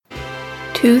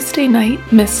Tuesday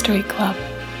Night Mystery Club.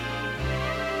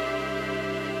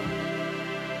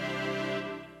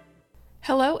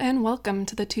 Hello and welcome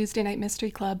to the Tuesday Night Mystery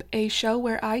Club, a show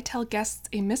where I tell guests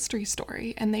a mystery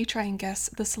story and they try and guess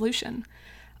the solution.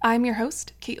 I'm your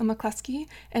host, Caitlin McCluskey,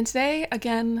 and today,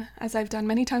 again, as I've done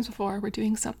many times before, we're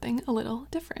doing something a little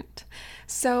different.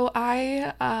 So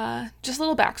just a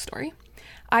little backstory.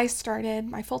 I started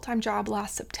my full-time job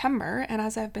last September, and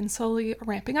as I've been slowly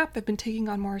ramping up, I've been taking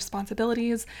on more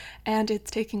responsibilities, and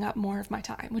it's taking up more of my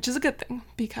time, which is a good thing,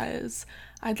 because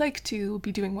I'd like to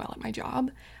be doing well at my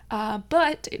job,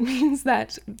 but it means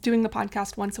that doing the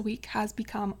podcast once a week has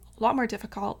become a lot more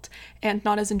difficult and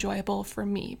not as enjoyable for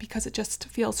me, because it just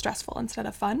feels stressful instead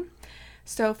of fun.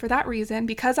 So for that reason,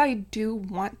 because I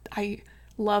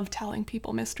love telling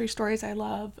people mystery stories, I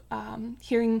love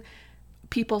hearing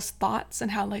people's thoughts and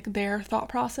how their thought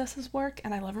processes work,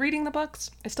 and I love reading the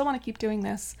books. I still want to keep doing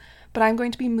this, but I'm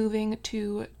going to be moving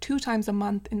to 2 times a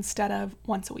month instead of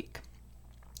once a week.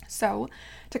 So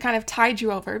to kind of tide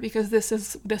you over, because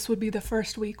this would be the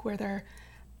first week where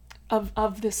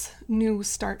of this new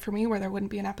start for me where there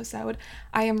wouldn't be an episode,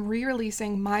 I am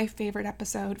re-releasing my favorite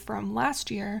episode from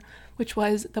last year, which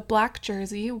was The Black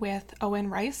Jersey with Owen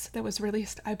Rice, that was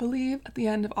released, I believe, at the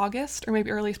end of August or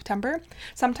maybe early September,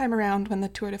 sometime around when the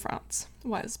Tour de France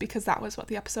was, because that was what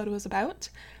the episode was about.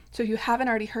 So if you haven't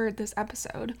already heard this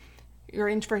episode, you're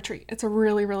in for a treat. It's a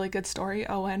really, really good story.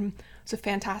 Owen was a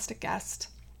fantastic guest.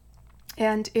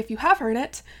 And if you have heard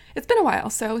it, it's been a while,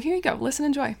 so here you go. Listen,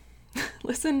 enjoy.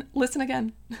 Listen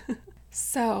again.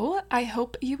 So I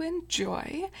hope you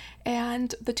enjoy,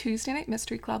 and the Tuesday Night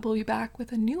Mystery Club will be back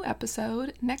with a new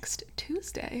episode next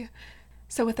Tuesday.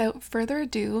 So without further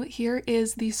ado, here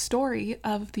is the story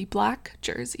of the Black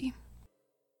Jersey.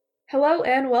 Hello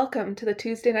and welcome to the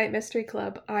Tuesday Night Mystery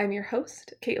Club. I'm your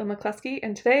host, Caitlin McCluskey,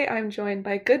 and today I'm joined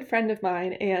by a good friend of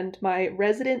mine and my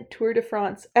resident Tour de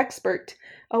France expert,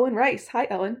 Owen Rice. Hi,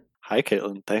 Owen. Hi,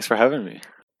 Caitlin. Thanks for having me.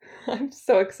 I'm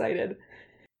so excited.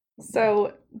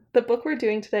 So the book we're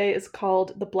doing today is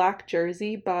called The Black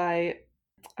Jersey by,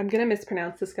 I'm going to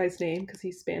mispronounce this guy's name because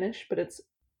he's Spanish, but it's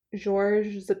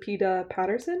George Zepeda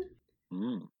Patterson.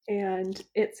 And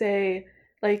it's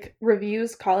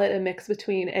reviews call it a mix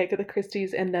between Agatha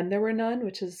Christie's And Then There Were None,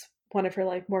 which is one of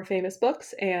her more famous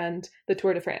books, and the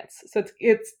Tour de France. So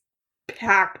it's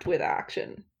packed with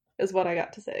action, is what I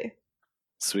got to say.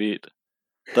 Sweet.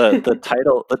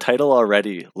 The title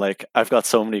already, I've got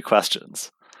so many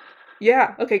questions.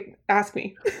 Yeah, okay, ask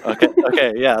me.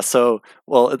 Okay, yeah. So,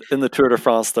 well, in the Tour de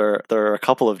France, there are a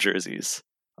couple of jerseys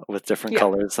with different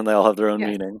colors, and they all have their own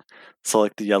meaning. So,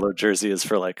 the yellow jersey is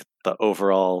for the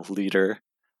overall leader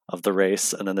of the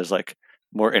race, and then there's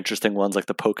more interesting ones like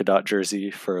the polka dot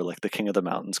jersey for the King of the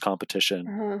Mountains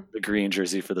competition, the green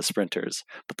jersey for the sprinters,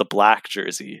 but the black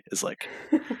jersey is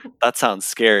that sounds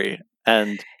scary.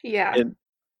 And yeah.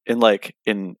 In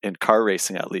car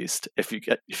racing, at least, if you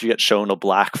get shown a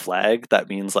black flag, that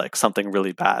means something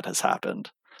really bad has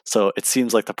happened. So it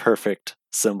seems like the perfect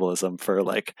symbolism for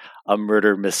a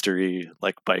murder mystery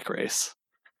bike race.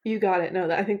 You got it. No,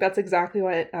 I think that's exactly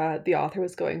what the author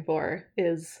was going for,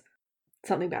 is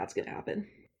something bad's gonna happen.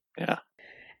 Yeah.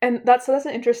 And that's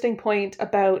an interesting point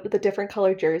about the different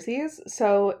color jerseys.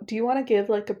 So do you want to give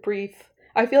a brief,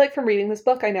 I feel like from reading this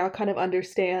book I now kind of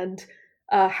understand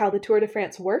how the Tour de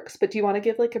France works, but do you want to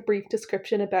give a brief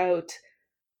description about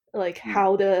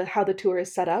how the tour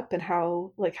is set up and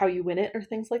how you win it or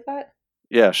things like that?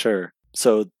 Yeah, sure.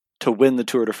 So to win the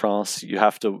Tour de France, you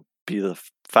have to be the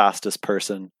fastest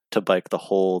person to bike the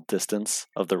whole distance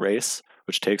of the race,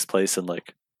 which takes place in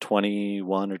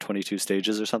 21 or 22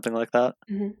 stages or something like that.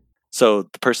 Mm-hmm. So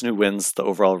the person who wins the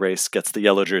overall race gets the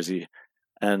yellow jersey,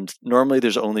 and normally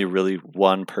there's only really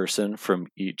one person from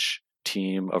each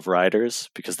team of riders,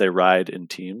 because they ride in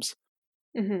teams,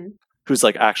 who's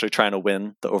actually trying to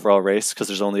win the overall race, because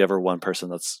there's only ever one person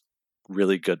that's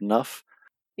really good enough.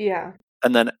 Yeah.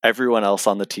 And then everyone else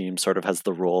on the team sort of has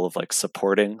the role of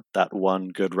supporting that one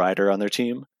good rider on their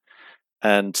team.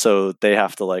 And so they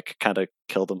have to kind of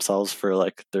kill themselves for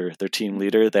their team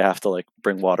leader. They have to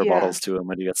bring water bottles to him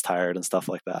when he gets tired and stuff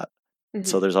like that. Mm-hmm.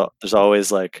 So there's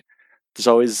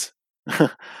always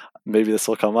maybe this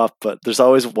will come up, but there's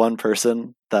always one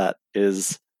person that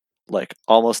is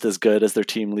almost as good as their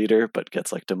team leader, but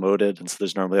gets demoted. And so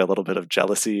there's normally a little bit of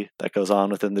jealousy that goes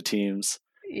on within the teams.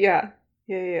 Yeah.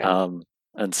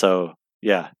 And so,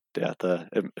 it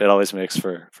always makes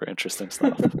for interesting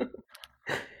stuff.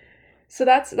 So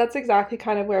that's exactly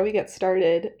kind of where we get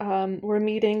started. We're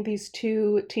meeting these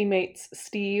two teammates,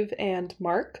 Steve and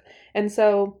Mark. And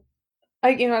so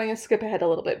I'm gonna skip ahead a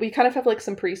little bit. We kind of have like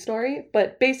some pre-story,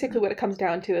 but basically Mhm. what it comes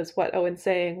down to is what Owen's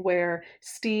saying, where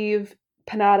Steve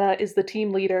Panada is the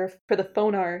team leader for the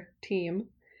Phonar team.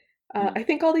 Mm. I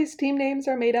think all these team names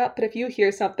are made up, but if you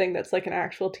hear something that's like an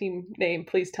actual team name,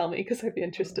 please tell me because I'd be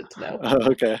interested to know.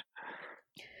 Okay.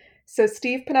 So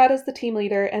Steve Panada is the team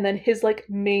leader, and then his like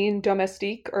main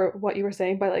domestique, or what you were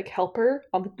saying by like helper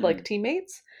on the like Mm.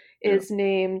 teammates, Yeah. is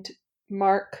named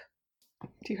Mark.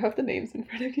 Do you have the names in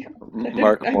front of you?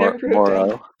 Mark I never wrote down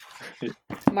Morrow.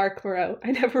 Mark Moreau.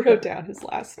 I never Yeah. wrote down his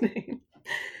last name.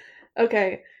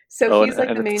 Okay, so Oh, he's like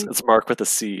and the it's main. it's Mark with a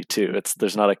C too.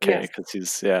 There's not a K Yes, because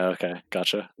he's yeah. Okay,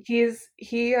 gotcha.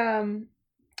 he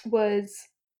was.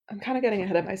 I'm kind of getting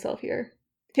ahead of myself here.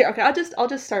 Here, okay, I'll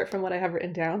just start from what I have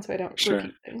written down so I don't Sure.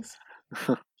 repeat things.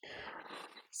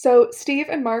 So Steve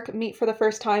and Mark meet for the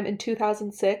first time in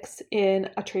 2006 in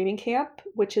a training camp,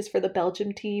 which is for the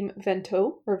Belgium team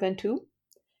Vento or Ventoux,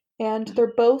 and Mhm.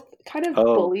 they're both kind of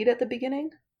Oh, bullied at the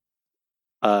beginning.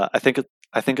 I think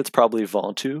it's probably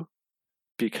Ventoux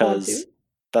because Ventoux.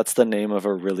 that's the name of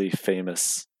a really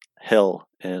famous hill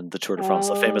in the Tour de France,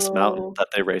 a famous mountain Oh. that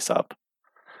they race up.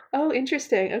 Oh,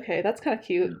 interesting. Okay, that's kind of Yeah.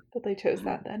 cute that they chose Hmm.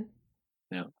 that then.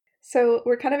 Yeah. So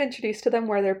we're kind of introduced to them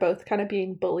where they're both kind of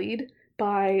being bullied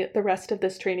by the rest of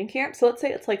this training camp. So let's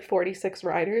say it's like 46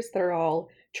 riders that are all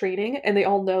training, and they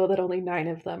all know that only 9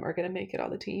 of them are going to make it on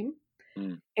the team.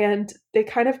 Mm. And they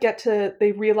kind of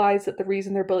they realize that the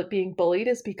reason they're being bullied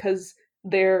is because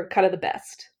they're kind of the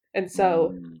best. And so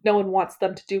Mm. no one wants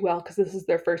them to do well because this is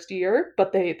their first year,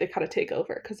 but they kind of take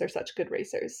over because they're such good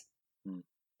racers. Mm.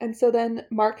 And so then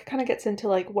Mark kind of gets into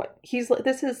like what he's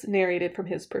this is narrated from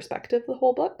his perspective, the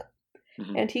whole book.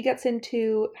 Mhm. And he gets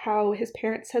into how his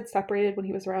parents had separated when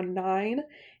he was around 9,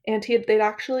 and they'd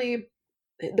actually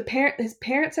his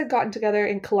parents had gotten together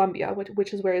in Colombia,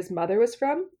 which is where his mother was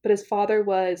from, but his father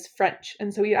was French,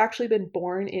 and so he'd actually been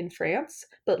born in France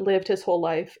but lived his whole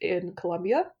life in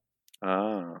Colombia.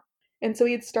 Ah. And so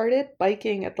he had started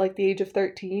biking at like the age of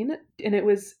 13, and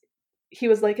he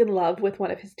was like in love with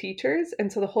one of his teachers,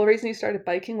 and so the whole reason he started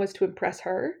biking was to impress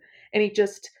her, and he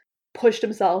just pushed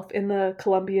himself in the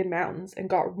Colombian mountains and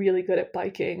got really good at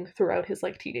biking throughout his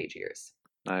like teenage years.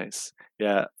 Nice.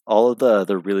 Yeah, all of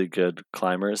the really good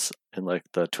climbers in like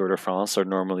the Tour de France are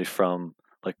normally from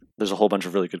like there's a whole bunch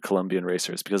of really good Colombian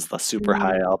racers because the super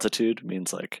high Mm, altitude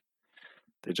means like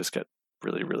they just get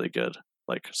really really good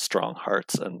like strong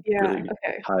hearts and yeah, really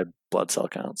okay. high blood cell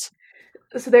counts.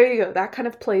 So there you go. That kind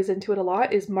of plays into it a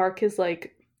lot. Is Mark is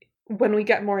like when we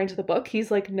get more into the book,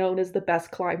 he's like known as the best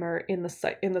climber in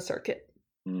the in the circuit.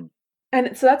 Mm.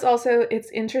 And so that's also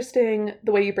it's interesting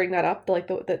the way you bring that up, like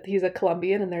that he's a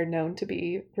Colombian and they're known to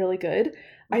be really good.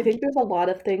 I Mhm. think there's a lot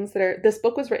of things that are this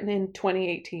book was written in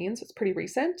 2018, so it's pretty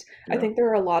recent. I Yeah. think there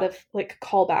are a lot of like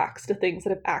callbacks to things that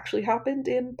have actually happened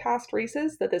in past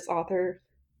races that this author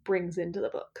brings into the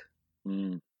book.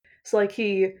 Mm. So like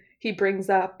he brings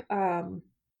up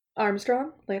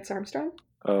Armstrong, Lance Armstrong,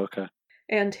 Oh, okay.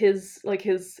 and his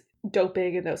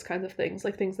doping and those kinds of things,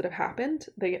 like things that have happened,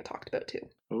 they get talked about too.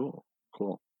 Oh,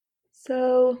 cool.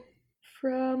 So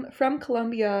from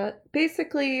Colombia,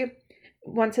 basically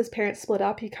once his parents split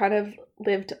up, he kind of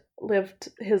lived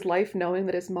his life knowing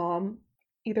that his mom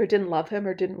either didn't love him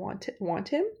or didn't want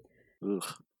him. Ugh.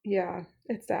 Yeah,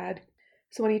 it's sad.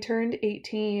 So when he turned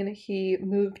 18, he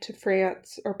moved to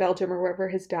France or Belgium or wherever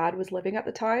his dad was living at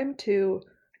the time to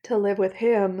live with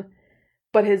him,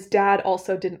 but his dad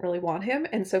also didn't really want him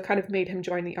and so kind of made him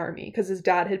join the army because his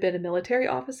dad had been a military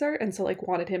officer and so like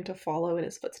wanted him to follow in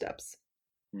his footsteps.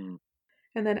 Mm.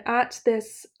 And then at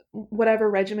this, whatever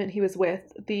regiment he was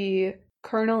with, the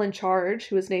colonel in charge,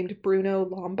 who was named Bruno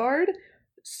Lombard,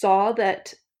 saw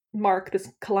that Mark, this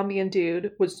Colombian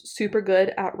dude, was super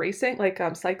good at racing, like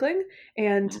cycling,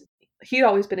 and Mhm. he'd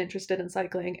always been interested in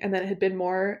cycling, and then had been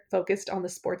more focused on the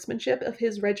sportsmanship of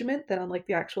his regiment than on like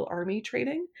the actual army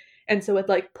training. And so it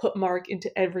like put Mark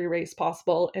into every race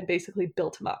possible and basically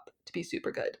built him up to be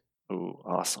super good. Ooh,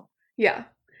 awesome. Yeah.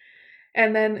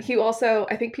 And then he also,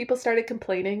 I think people started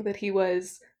complaining that he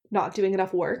was not doing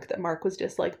enough work, that Mark was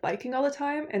just like biking all the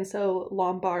time. And so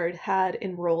Lombard had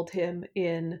enrolled him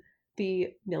in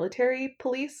the military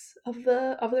police of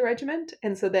the regiment.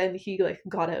 And so then he like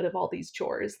got out of all these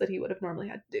chores that he would have normally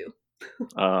had to do.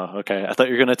 Okay. I thought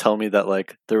you were gonna tell me that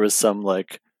like there was some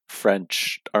like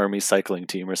French army cycling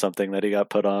team or something that he got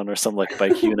put on, or some like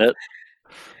bike unit.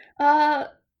 uh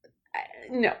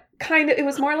no, kind of. It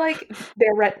was more like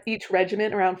each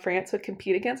regiment around France would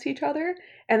compete against each other,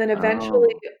 and then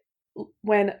eventually, Oh.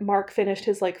 when Mark finished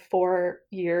his like 4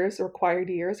 years, required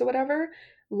years or whatever,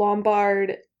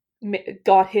 Lombard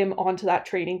got him onto that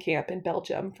training camp in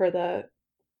Belgium for the,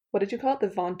 what did you call it? The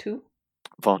Ventoux?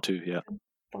 Ventoux, yeah.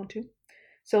 Ventoux.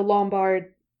 So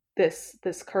Lombard, this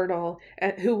colonel,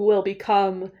 who will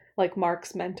become like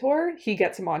Mark's mentor, he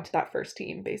gets him onto that first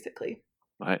team, basically.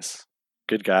 Nice.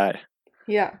 Good guy.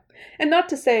 Yeah. And not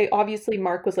to say, obviously,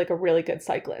 Mark was like a really good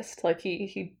cyclist. Like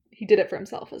he did it for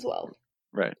himself as well.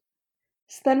 Right.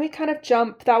 So then we kind of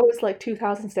jump, that was like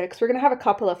 2006. We're going to have a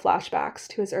couple of flashbacks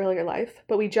to his earlier life,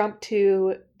 but we jump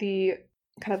to the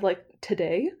kind of like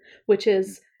today, which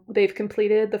is they've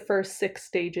completed the first 6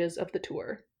 stages of the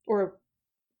tour, or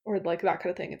like that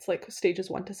kind of thing. It's like stages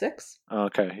 1 to 6.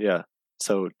 Okay, yeah.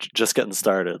 So just getting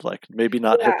started. Like maybe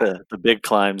not hit Yeah, the big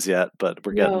climbs yet, but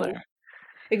we're getting no, there.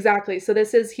 exactly. So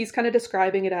he's kind of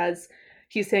describing it as,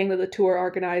 he's saying that the tour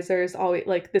organizers always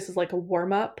like, this is like a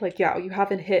warm up. Like, yeah, you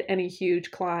haven't hit any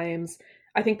huge climbs.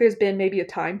 I think there's been maybe a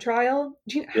time trial.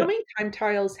 How Yeah. many time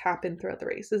trials happen throughout the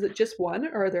race? Is it just one,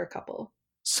 or are there a couple?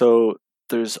 So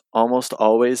there's almost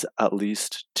always at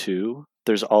least 2.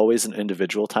 There's always an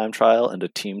individual time trial and a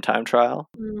team time trial,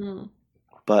 Mm,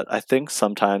 but I think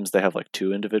sometimes they have like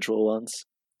 2 individual ones.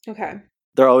 okay.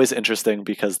 They're always interesting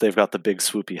because they've got the big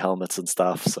swoopy helmets and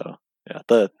stuff. So yeah,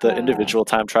 the Uh, individual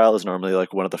time trial is normally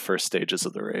like one of the first stages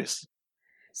of the race.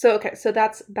 so okay, so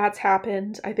that's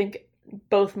happened. I think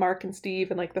both Mark and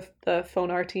Steve and like the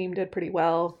Phonar team did pretty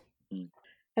well. Mm.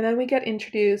 And then we get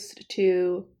introduced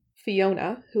to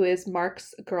Fiona, who is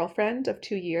Mark's girlfriend of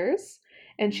 2 years.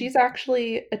 And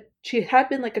Mm. she had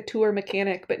been like a tour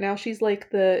mechanic, but now she's like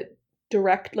the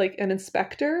direct, like an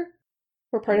inspector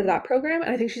or part of Mm. that program.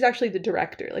 And I think she's actually the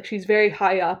director. Like she's very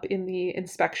high up in the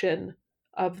inspection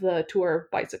of the tour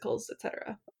bicycles,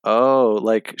 etc. Oh,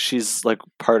 like she's like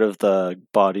part of the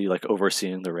body like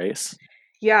overseeing the race.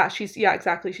 Yeah,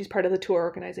 exactly. She's part of the tour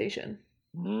organization.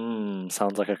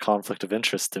 Sounds like a conflict of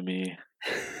interest to me.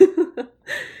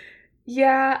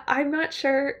 Yeah, I'm not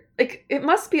sure. Like, it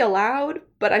must be allowed,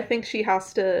 but I think she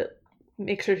has to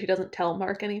make sure she doesn't tell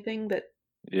Mark anything that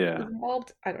is Yeah,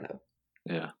 involved. I don't know.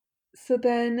 yeah.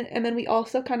 And then we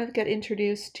also kind of get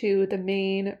introduced to the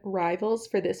main rivals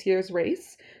for this year's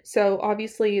race. So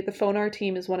obviously, the Phonar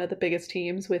team is one of the biggest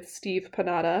teams, with Steve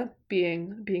Panada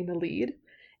being the lead.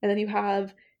 And then you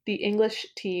have the English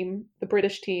team, the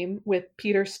British team, with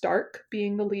Peter Stark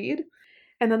being the lead.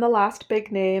 And then the last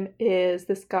big name is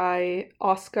this guy,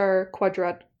 Oscar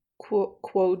Cuadrado.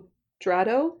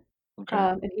 Okay.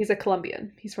 And he's a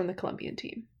Colombian. He's from the Colombian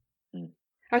team. Mm.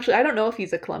 Actually, I don't know if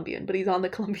he's a Colombian, but he's on the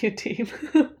Colombian team.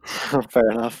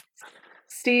 Fair enough.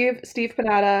 Steve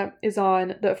Panada is on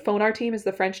the Phonar team, is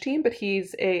the French team, but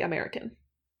he's a American.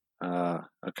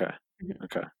 Okay. Mhm.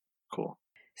 Okay. Cool.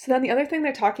 So then the other thing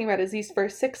they're talking about is these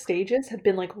first 6 stages have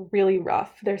been like really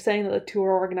rough. They're saying that the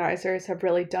tour organizers have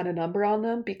really done a number on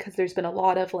them because there's been a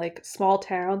lot of like small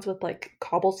towns with like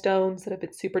cobblestones that have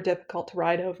been super difficult to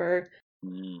ride over.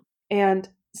 Mm. And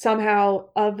somehow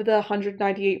of the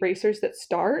 198 racers that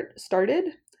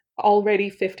started, already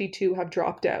 52 have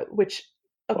dropped out, which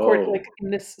according Whoa. like in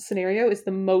this scenario is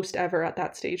the most ever at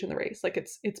that stage in the race. Like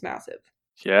it's massive.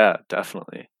 Yeah,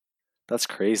 definitely. That's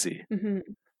crazy. Hmm.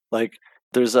 Like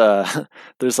there's a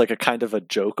there's like a kind of a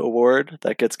joke award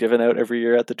that gets given out every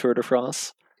year at the Tour de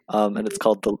France. And it's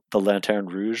called the Lanterne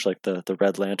Rouge, like the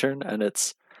Red Lantern, and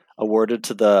it's awarded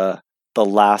to the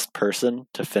last person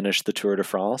to finish the Tour de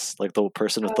France, like the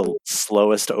person with the Oh,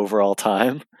 slowest overall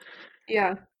time.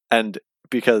 yeah, And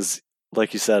because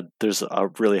like you said, there's a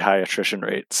really high attrition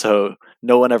rate. So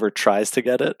no one ever tries to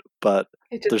get it, but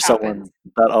it just there's happens. someone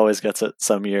that always gets it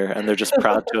some year and they're just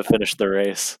proud to have finished the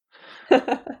race.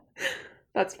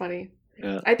 That's funny.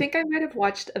 Yeah. I think I might have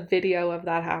watched a video of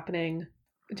that happening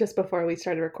just before we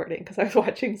started recording because I was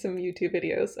watching some YouTube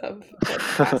videos of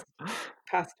like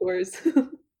past tours.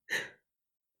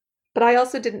 But I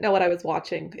also didn't know what I was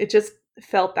watching. It just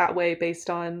felt that way based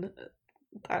on,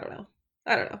 I don't know.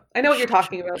 I don't know. I know what you're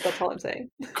talking about. That's all I'm saying.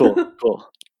 Cool, cool.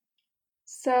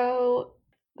 So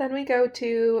then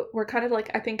we're kind of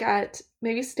like, I think at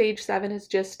maybe stage 7 is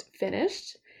just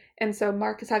finished. And so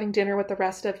Mark is having dinner with the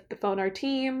rest of the Phonar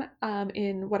team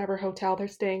in whatever hotel they're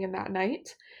staying in that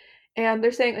night. And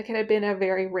they're saying like it had been a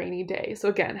very rainy day. So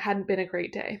again, hadn't been a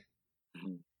great day.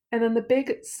 Mhm. And then the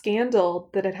big scandal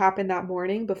that had happened that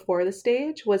morning before the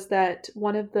stage was that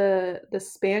one of the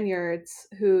Spaniards,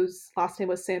 whose last name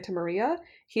was Santa Maria,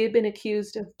 he had been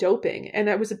accused of doping, and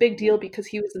that was a big deal because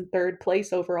he was in third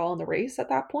place overall in the race at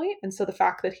that point. And so the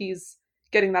fact that he's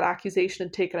getting that accusation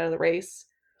and taken out of the race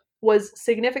was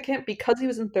significant because he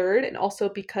was in third, and also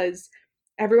because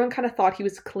everyone kind of thought he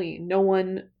was clean. No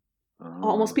one,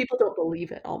 almost Oh, people don't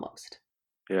believe it almost.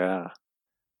 yeah.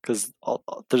 Because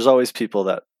there's always people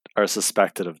that are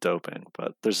suspected of doping,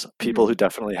 but there's people who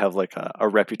definitely have like a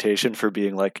reputation for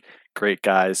being like great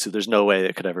guys, so there's no way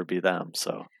it could ever be them.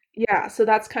 So Yeah, so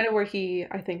that's kind of where he,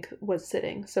 I think, was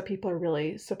sitting. So people are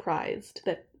really surprised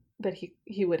that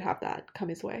he would have that come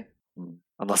his way.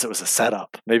 unless it was a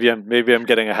setup, maybe I'm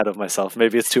getting ahead of myself.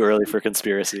 Maybe it's too early for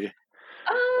conspiracy.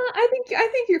 I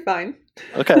think you're fine.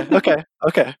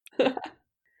 Okay.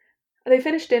 They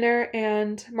finish dinner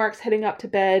and Mark's heading up to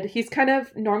bed. He's kind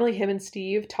of normally him and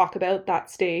Steve talk about that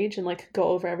stage and like go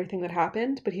over everything that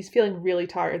happened, but he's feeling really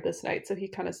tired this night, so he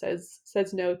kind of says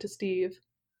no to Steve.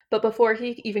 But before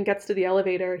he even gets to the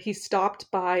elevator, he's stopped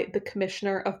by the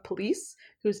commissioner of police,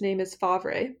 whose name is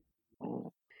Favre.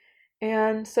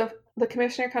 And so the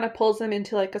commissioner kind of pulls him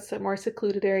into like a more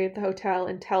secluded area of the hotel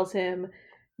and tells him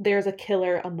there's a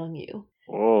killer among you.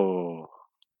 Oh,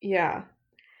 Yeah.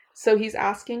 So he's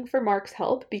asking for Mark's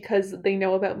help because they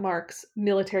know about Mark's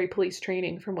military police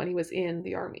training from when he was in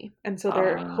the army. And so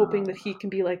they're hoping that he can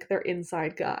be like their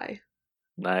inside guy.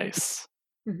 nice.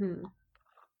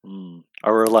 Hmm.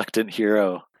 A reluctant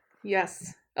hero.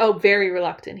 Yes. Oh, very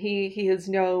reluctant. He has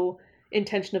no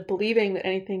intention of believing that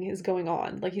anything is going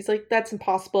on. Like he's like, that's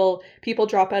impossible. People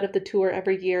drop out of the tour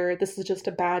every year. This is just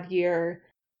a bad year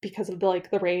because of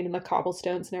the rain and the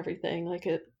cobblestones and everything.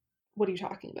 What are you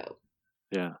talking about?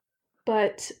 Yeah.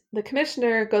 But the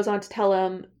commissioner goes on to tell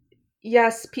him,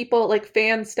 yes, people like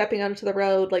fans stepping onto the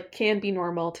road like can be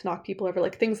normal to knock people over,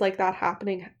 like things like that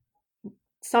happening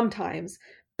sometimes.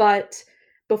 But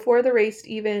before the race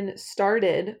even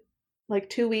started, like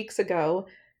 2 weeks ago,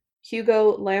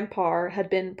 Hugo Lampard had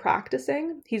been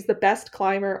practicing. He's the best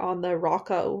climber on the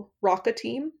Rocca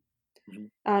team.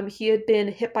 He had been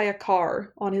hit by a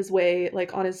car on his way,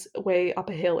 up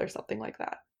a hill or something like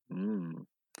that. Mm,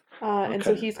 And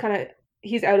so okay.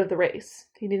 he's out of the race.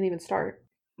 He didn't even start.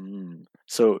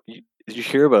 So you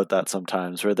hear about that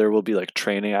sometimes, where there will be like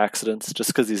training accidents just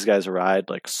because these guys ride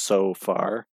like so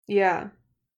far, Yeah.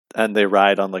 and they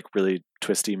ride on like really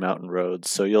twisty mountain roads.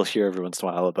 So you'll hear every once in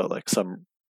a while about like some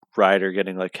rider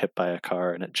getting like hit by a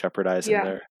car and it jeopardizing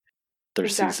Yeah, their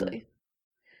season. exactly.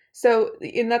 So,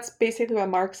 and that's basically what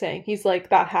Mark's saying. He's like,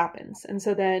 that happens. And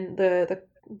so then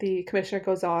the commissioner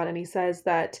goes on and he says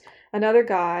that another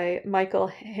guy, Michael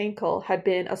Henkel, had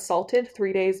been assaulted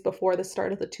 3 days before the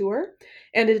start of the tour.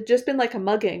 And it had just been like a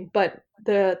mugging, but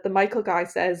the Michael guy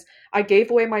says, I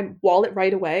gave away my wallet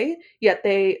right away, yet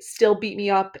they still beat me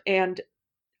up and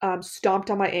stomped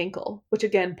on my ankle, which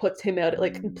again puts him out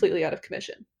like Mm, completely out of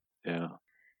commission. yeah.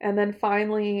 And then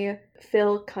finally,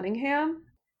 Phil Cunningham,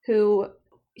 who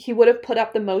he would have put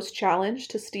up the most challenge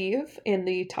to Steve in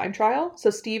the time trial. So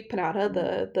Steve Panetta,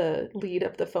 Mm, the lead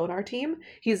of the Fonar team,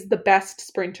 he's the best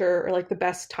sprinter or like the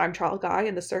best time trial guy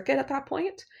in the circuit at that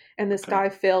point. And this okay. guy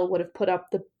Phil would have put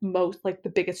up the most like the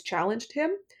biggest challenge to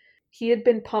him. He had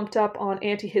been pumped up on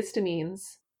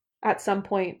antihistamines at some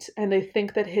point, and they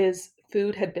think that his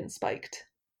food had been spiked.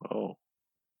 Oh,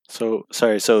 so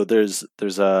sorry. So there's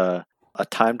a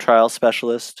time trial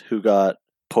specialist who got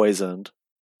poisoned.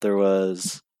 There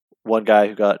was one guy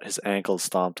who got his ankle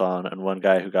stomped on, and one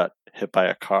guy who got hit by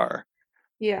a car.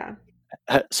 Yeah.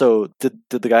 So did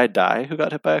the guy die who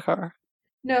got hit by a car?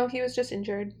 No, he was just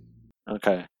injured.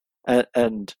 Okay.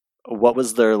 And what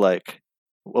was their like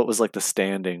what was like the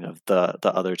standing of the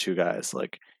other two guys?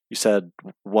 Like you said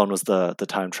one was the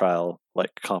time trial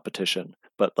like competition,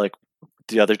 but like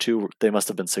the other two they must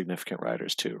have been significant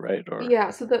riders too, right? Or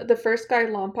Yeah, so the first guy,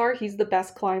 Lampard, he's the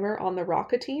best climber on the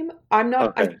Rocca team. I'm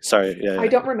not okay, sorry. Yeah, I yeah.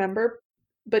 don't remember,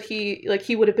 but he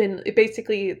would have been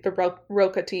basically the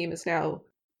Roca team is now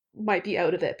might be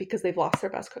out of it because they've lost their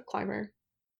best climber.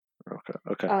 Okay.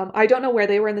 Okay. I don't know where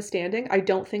they were in the standing. I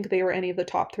don't think they were any of the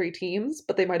top three teams,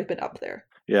 but they might have been up there.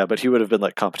 Yeah, but he would have been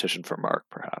like competition for Mark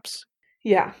perhaps.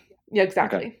 Yeah, yeah, Okay.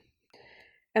 exactly.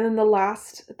 And then the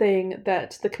last thing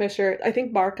that the commissioner, I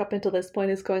think Mark up until this point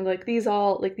is going like these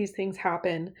things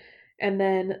happen. And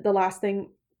then the last thing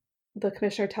the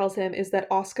commissioner tells him is that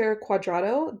Oscar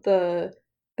Cuadrado, the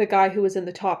guy who was in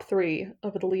the top three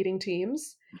of the leading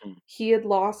teams, Mhm. he had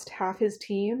lost half his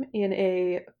team in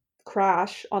a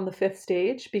crash on the fifth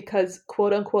stage because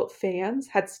quote unquote fans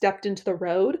had stepped into the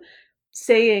road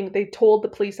saying they told the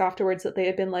police afterwards that they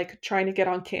had been like trying to get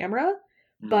on camera,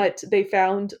 Mhm. but they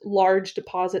found large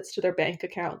deposits to their bank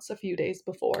accounts a few days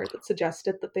before that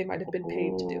suggested that they might have been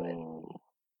paid to do it. Oh.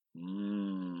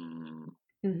 Mm.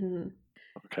 Hmm.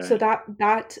 So Okay.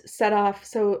 that set off.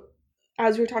 So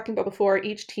as we were talking about before,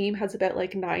 each team has about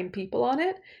like 9 people on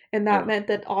it, and that Yeah. meant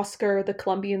that Oscar, the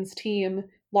Colombians team,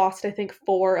 lost I think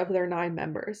 4 of their 9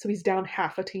 members. So he's down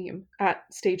half a team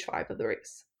at stage 5 of the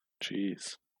race.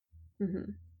 Jeez.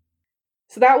 Hmm.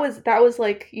 So that was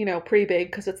like, pretty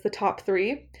big because it's the top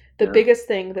three. The Yeah. biggest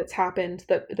thing that's happened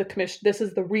that the commission this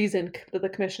is the reason that the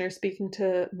commissioner is speaking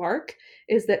to Mark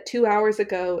is that 2 hours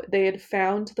ago they had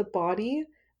found the body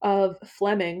of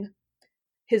Fleming.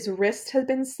 His wrist had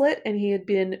been slit and he had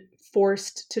been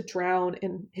forced to drown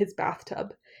in his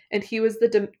bathtub. And he was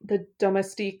the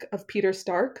domestique of Peter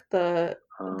Stark, the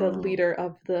Oh. leader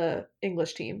of the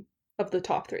English team of the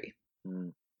top three.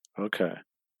 Okay.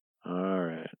 All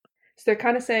right. So they're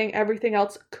kind of saying everything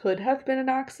else could have been an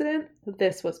accident.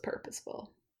 This was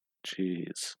purposeful.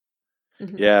 Jeez.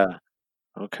 Hmm. Yeah.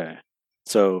 Okay.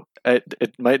 So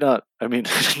it might not. I mean,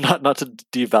 not to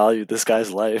devalue this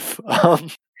guy's life,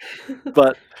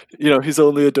 but he's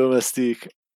only a domestique.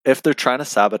 If they're trying to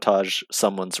sabotage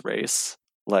someone's race,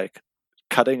 like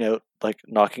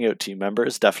knocking out team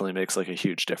members definitely makes like a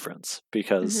huge difference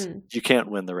because Hmm. you can't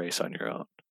win the race on your own.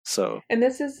 So And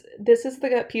this is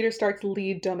the Peter Stark's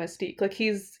lead domestique. Like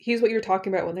he's what you're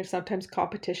talking about when there's sometimes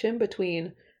competition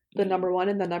between the mm, number one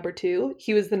and the number two.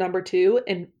 He was the number two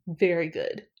and very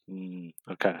good.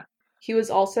 okay, He was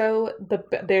also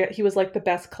he was like the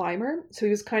best climber, so he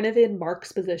was kind of in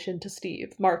Mark's position to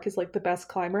Steve. Mark is like the best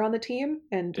climber on the team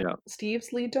and yeah,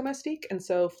 Steve's lead domestique, and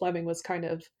so Fleming was kind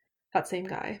of that same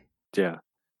guy. yeah,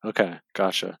 okay,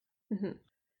 gotcha. Hmm.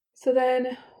 So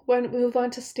then when we move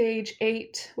on to stage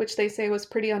 8, which they say was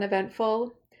pretty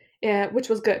uneventful, which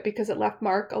was good because it left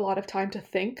Mark a lot of time to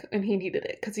think, and he needed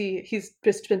it because he's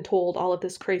just been told all of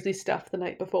this crazy stuff the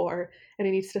night before, and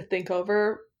he needs to think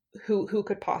over who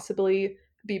could possibly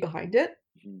be behind it.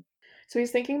 Mhm. So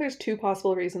he's thinking there's two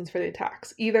possible reasons for the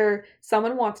attacks. Either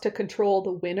someone wants to control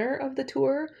the winner of the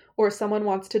tour, or someone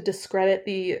wants to discredit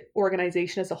the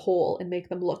organization as a whole and make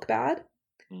them look bad.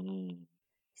 Mm,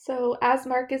 So, as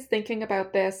Mark is thinking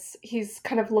about this, he's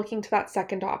kind of looking to that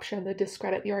second option, the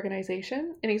discredit the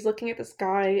organization. And he's looking at this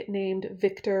guy named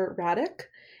Victor Radek.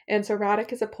 And so,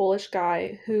 Radek is a Polish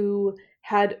guy who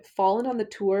had fallen on the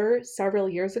tour several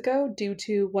years ago due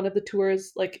to one of the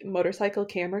tour's like motorcycle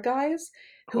camera guys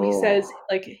who he oh, says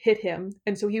like hit him.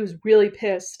 And so he was really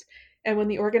pissed. And when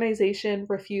the organization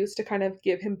refused to kind of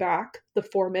give him back the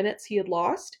 4 minutes he had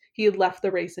lost, he had left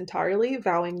the race entirely,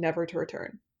 vowing never to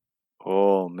return.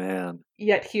 oh man.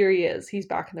 Yet here he is. He's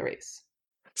back in the race.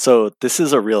 So this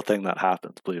is a real thing that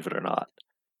happens, believe it or not.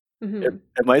 It Hmm.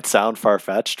 it might sound far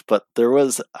fetched, but there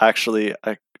was actually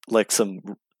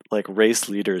some like race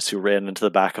leaders who ran into the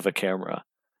back of a camera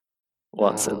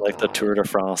once in Oh like the Tour God. de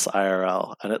France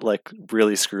IRL, and it like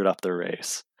really screwed up their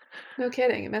race. No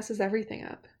kidding. It messes everything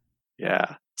up.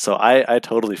 Yeah. So I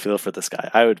totally feel for this guy.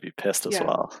 I would be pissed as Yeah.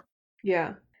 well.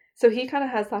 Yeah. So he kind of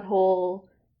has that whole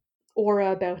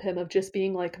aura about him of just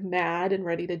being like mad and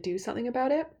ready to do something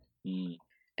about it. Mm,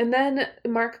 And then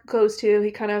Mark goes to,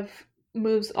 he kind of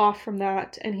moves off from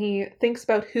that and he thinks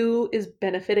about who is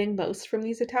benefiting most from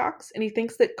these attacks. And he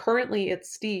thinks that currently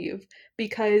it's Steve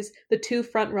because the two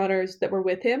front runners that were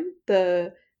with him,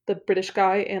 the British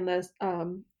guy and the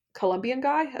Colombian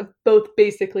guy, have both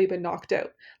basically been knocked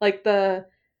out. Like the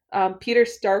Peter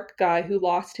Stark guy who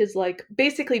lost his like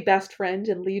basically best friend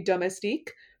and lead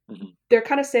domestique, mhm. they're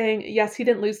kind of saying, yes, he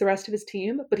didn't lose the rest of his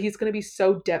team, but he's going to be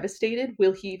so devastated.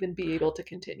 Will he even be able to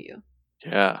continue?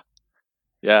 Yeah.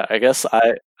 Yeah, I guess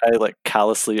I like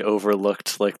callously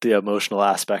overlooked like the emotional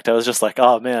aspect. I was just like,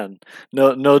 "Oh man,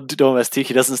 no Domestique,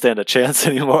 he doesn't stand a chance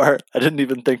anymore." I didn't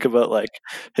even think about like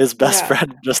his best Yeah,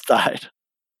 friend just died.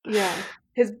 yeah.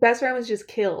 His best friend was just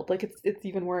killed. Like it's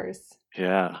even worse.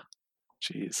 Yeah.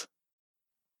 Jeez.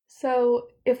 So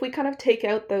if we kind of take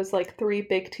out those like three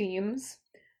big teams,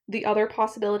 the other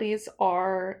possibilities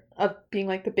are of being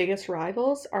like the biggest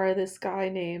rivals are this guy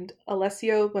named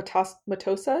Matosa,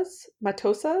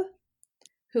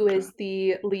 who Okay. is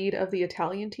the lead of the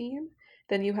Italian team.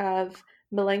 Then you have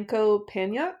Milenko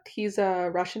Paniak. He's a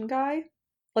Russian guy.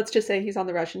 Let's just say he's on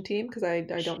the Russian team because I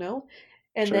don't know.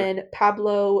 And Sure. then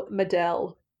Pablo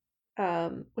Medel,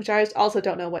 which I also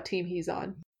don't know what team he's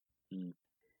on. Mm.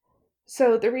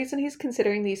 So the reason he's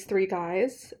considering these three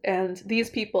guys and these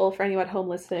people, for anyone at home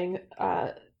listening,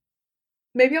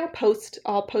 maybe I'll post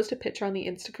a picture on the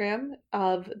Instagram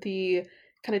of the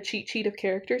kind of cheat sheet of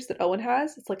characters that Owen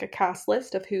has. It's like a cast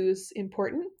list of who's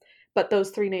important, but those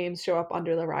three names show up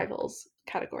under the rivals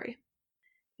category.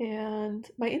 And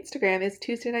my Instagram is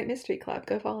Tuesday Night Mystery Club.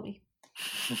 Go follow me.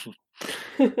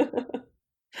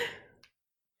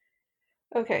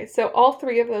 Okay, so all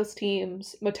three of those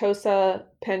teams, Matosa,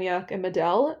 Penyak, and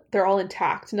Medel, they're all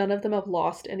intact. None of them have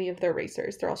lost any of their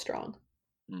racers. They're all strong.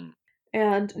 Mm.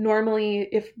 And normally,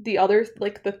 if the others,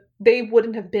 like they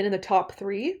wouldn't have been in the top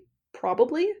three,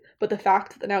 probably. But the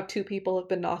fact that now two people have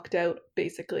been knocked out,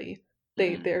 basically,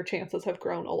 their chances have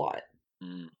grown a lot.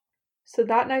 Mm. So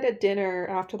that night at dinner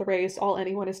after the race, all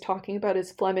anyone is talking about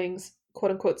is Fleming's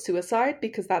quote unquote suicide,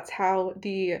 because that's how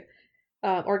the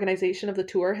organization of the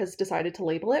tour has decided to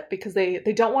label it, because they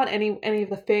don't want any of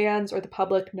the fans or the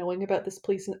public knowing about this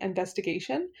police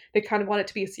investigation. They kind of want it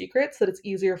to be a secret so that it's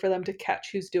easier for them to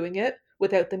catch who's doing it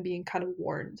without them being kind of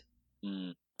warned.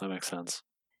 That makes sense.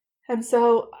 And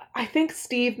so I think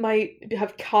Steve might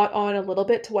have caught on a little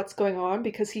bit to what's going on,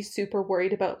 because he's super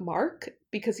worried about Mark,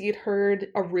 because he had heard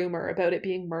a rumor about it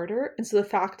being murder. And so the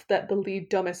fact that the lead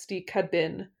domestique had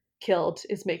been killed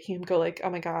is making him go like, oh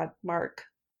my God, Mark,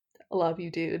 I love you,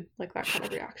 dude. Like that kind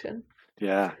of reaction.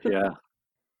 Yeah.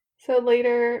 So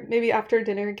later, maybe after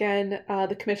dinner again,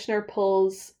 the commissioner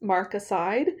pulls Mark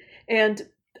aside, and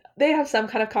they have some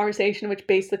kind of conversation which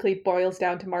basically boils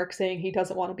down to Mark saying he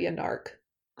doesn't want to be a narc.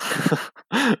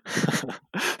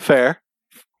 Fair.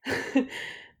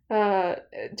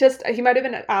 Just he might have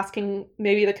been asking,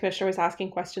 maybe the commissioner was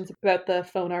asking questions about the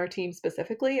Fonar team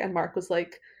specifically, and Mark was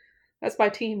like, "That's my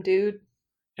team, dude.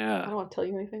 I Yeah. don't want to tell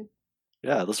you anything."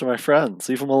 Yeah, those are my friends.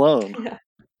 Leave them alone. Yeah.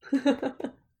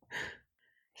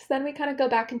 So then we kind of go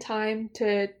back in time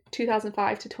to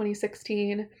 2005 to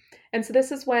 2016. And so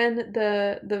this is when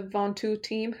the Ventoux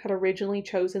team had originally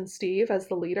chosen Steve as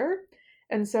the leader.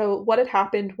 And so what had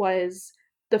happened was,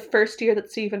 the first year that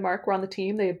Steve and Mark were on the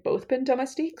team, they had both been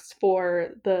domestiques for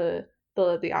the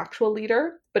actual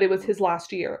leader, but it was his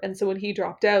last year. And so when he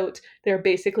dropped out, they were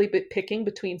basically picking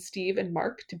between Steve and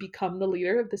Mark to become the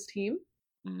leader of this team.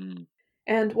 Mm.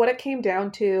 And what it came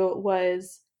down to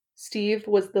was Steve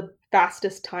was the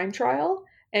fastest time trial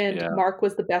and Yeah. Mark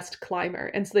was the best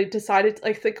climber. And so they decided,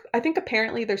 I think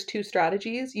apparently there's two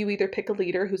strategies. You either pick a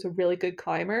leader who's a really good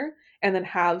climber and then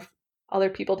have other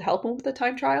people to help him with the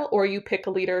time trial, or you pick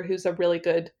a leader who's a really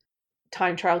good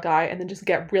time trial guy and then just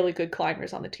get really good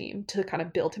climbers on the team to kind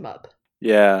of build him up.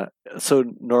 Yeah. So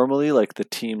normally, like the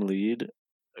team lead,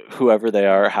 whoever they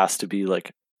are, has to be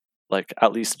like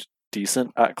at least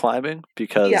decent at climbing,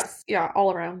 because Yes, yeah,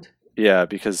 all around. yeah,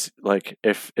 because like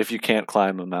if you can't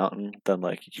climb a mountain, then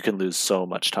like you can lose so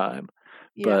much time.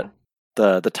 Yeah.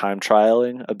 But the time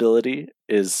trialing ability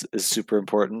is super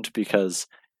important, because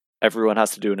everyone has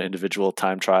to do an individual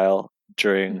time trial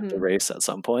during the race at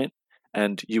some point,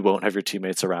 and you won't have your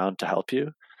teammates around to help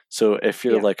you. So if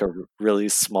you're like a really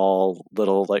small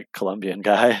little like Colombian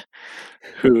guy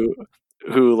who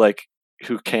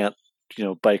who can't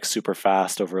bike super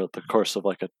fast over the course of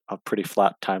like a pretty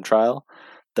flat time trial,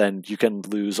 then you can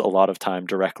lose a lot of time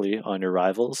directly on your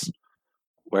rivals.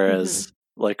 Whereas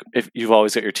like if you've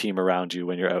always got your team around you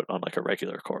when you're out on like a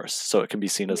regular course, so it can be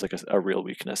seen as like a real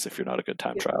weakness if you're not a good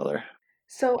time trialer.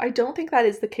 So I don't think that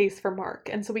is the case for Mark.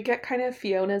 And so we get kind of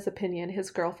Fiona's opinion,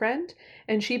 his girlfriend,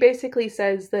 and she basically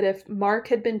says that if Mark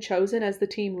had been chosen as the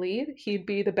team lead, he'd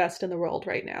be the best in the world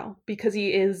right now, because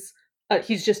he's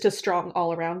just a strong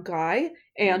all-around guy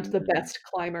and the best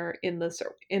climber in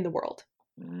the world.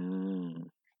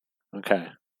 Okay.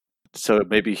 So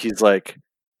maybe he's like,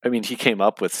 I mean, he came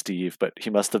up with Steve, but he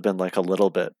must have been like a little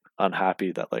bit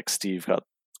unhappy that like Steve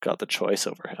got the choice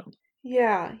over him.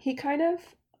 Yeah, he kind of,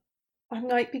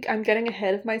 I'm getting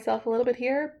ahead of myself a little bit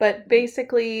here, but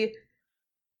basically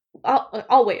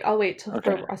I'll wait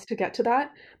for us to get to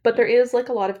that. But there is like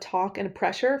a lot of talk and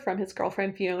pressure from his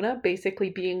girlfriend Fiona, basically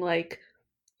being like,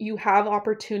 you have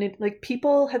opportunity, like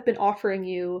people have been offering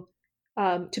you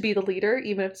to be the leader,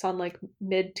 even if it's on like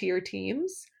mid-tier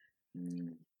teams.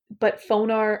 But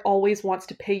Fonar always wants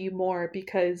to pay you more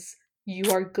because you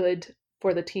are good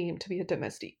for the team to be a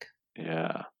domestique.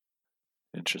 Yeah.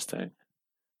 Interesting.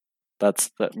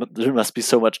 There must be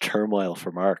so much turmoil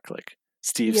for Mark. Like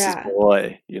Steve's his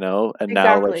boy, and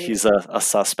now like he's a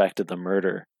suspect in the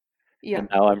murder. Yeah. And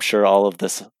now I'm sure all of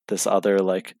this other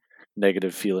like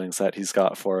negative feelings that he's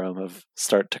got for him have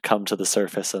start to come to the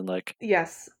surface and like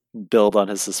build on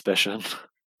his suspicion.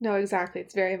 No, exactly.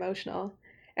 It's very emotional.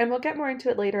 And we'll get more into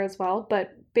it later as well,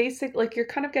 but like you're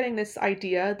kind of getting this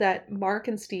idea that Mark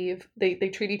and Steve, they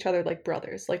treat each other like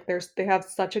brothers. Like they have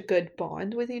such a good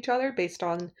bond with each other based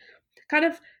on kind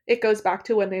of, it goes back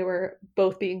to when they were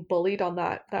both being bullied on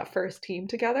that first team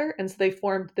together, and so they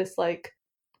formed this like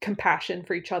compassion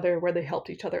for each other where they helped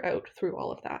each other out through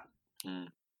all of that.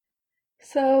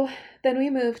 So then we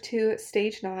move to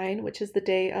stage 9, which is the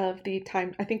day of the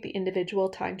individual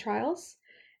time trials.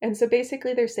 And so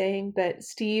basically they're saying that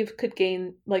Steve could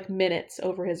gain like minutes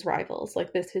over his rivals,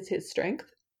 like this is his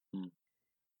strength.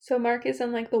 So Mark is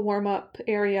in like the warm-up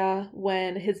area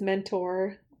when his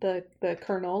mentor, the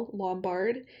Colonel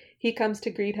Lombard, he comes to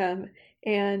greet him,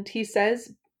 and he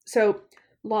says, so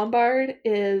Lombard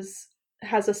is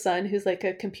has a son who's like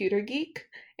a computer geek,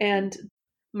 and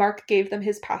Mark gave them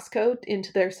his passcode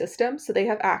into their system, so they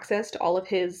have access to all of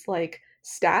his like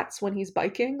stats when he's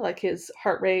biking, like his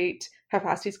heart rate, how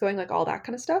fast he's going, like all that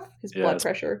kind of stuff, his Yeah, blood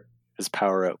pressure. his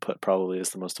power output probably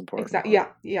is the most important Exactly. one.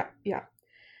 Yeah.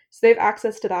 So they have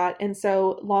access to that, and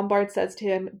so Lombard says to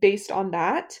him, based on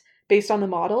that, based on the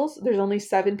models, there's only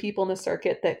 7 people in the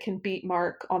circuit that can beat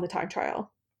Mark on the time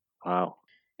trial. Wow.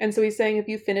 And so he's saying if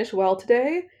you finish well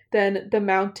today, then the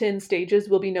mountain stages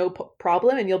will be no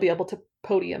problem and you'll be able to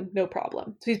podium no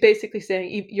problem. So he's basically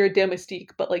saying you're a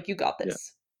domestique, but like you got Yeah.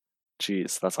 this.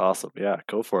 Jeez, that's awesome. Yeah,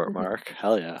 go for it, Mark.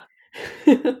 Hell yeah.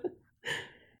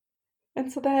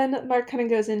 And so then Mark kind of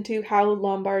goes into how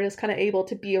Lombard is kind of able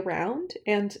to be around,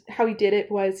 and how he did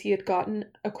it was he had gotten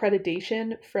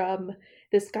accreditation from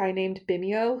this guy named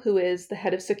Bimio, who is the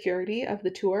head of security of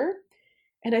the tour.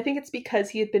 And I think it's because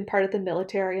he had been part of the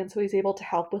military, and so he's able to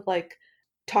help with like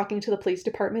talking to the police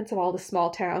departments of all the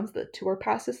small towns the tour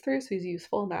passes through, so he's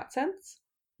useful in that sense.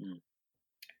 Mm.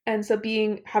 And so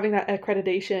having that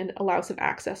accreditation allows him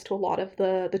access to a lot of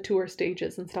the tour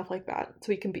stages and stuff like that,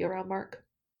 so he can be around Mark.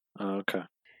 Okay.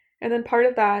 And then part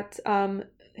of that,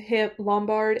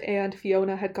 Lombard and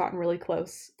Fiona had gotten really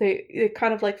close. They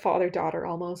kind of like father-daughter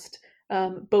almost,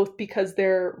 both because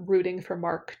they're rooting for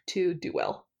Mark to do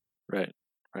well. Right.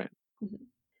 Mhm.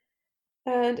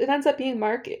 And it ends up being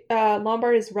Mark.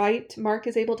 Lombard is right. Mark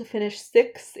is able to finish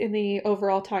 6th in the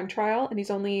overall time trial, and he's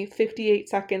only 58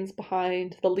 seconds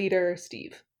behind the leader,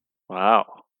 Steve.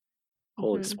 Wow.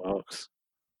 Holy Mm-hmm. smokes.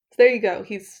 So there you go.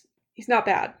 He's not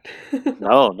bad.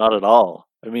 No, not at all.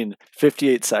 I mean,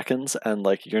 58 seconds and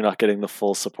like you're not getting the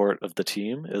full support of the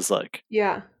team is like,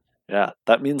 Yeah. yeah,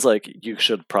 that means like you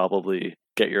should probably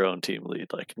get your own team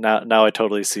lead. Like now I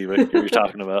totally see what you're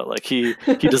talking about. Like he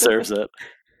deserves it.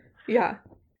 Yeah.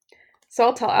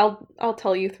 So I'll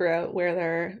tell you throughout where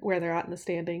they're at in the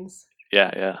standings.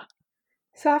 Yeah.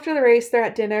 So after the race, they're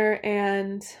at dinner,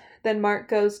 and then Mark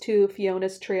goes to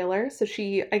Fiona's trailer. So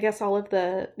I guess all of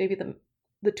the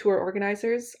tour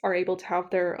organizers are able to have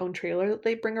their own trailer that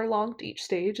they bring along to each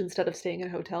stage instead of staying in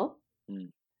a hotel. Mm.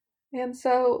 And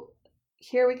so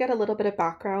here we get a little bit of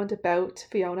background about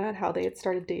Fiona and how they had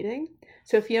started dating.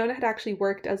 So Fiona had actually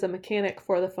worked as a mechanic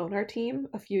for the Phonar team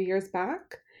a few years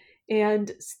back,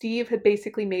 and Steve had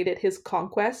basically made it his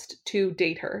conquest to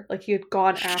date her. Like he had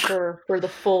gone after her for the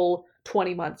full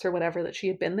 20 months or whatever that she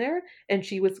had been there, and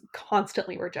she was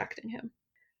constantly rejecting him.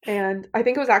 And I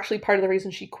think it was actually part of the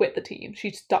reason she quit the team.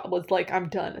 She just was like, I'm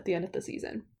done at the end of the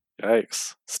season.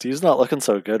 Yikes. Steve's not looking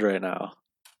so good right now.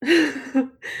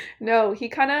 No,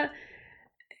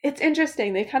 it's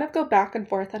interesting. They kind of go back and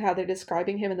forth on how they're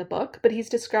describing him in the book, but he's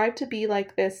described to be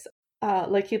like this,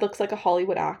 like he looks like a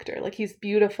Hollywood actor. Like he's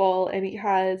beautiful, and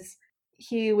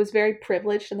he was very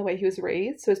privileged in the way he was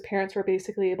raised. So his parents were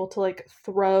basically able to like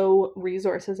throw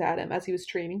resources at him as he was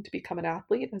training to become an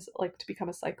athlete, as like to become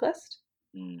a cyclist.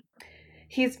 Mm.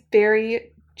 He's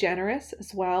very generous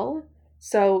as well.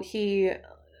 So he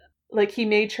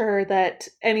made sure that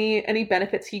any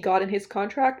benefits he got in his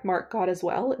contract, Mark got as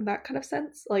well, in that kind of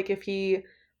sense. Like if he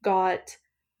got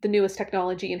the newest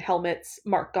technology in helmets,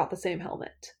 Mark got the same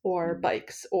helmet, or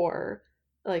bikes, or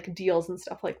like deals and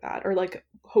stuff like that, or like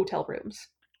hotel rooms.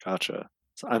 Gotcha.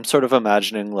 So I'm sort of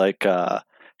imagining like a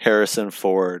Harrison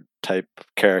Ford type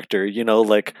character,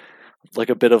 like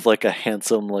a bit of like a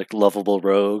handsome, like lovable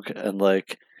rogue, and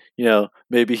like,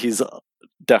 maybe he's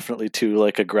definitely too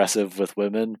like aggressive with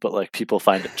women, but like people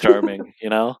find it charming,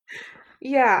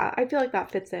 Yeah, I feel like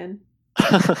that fits in.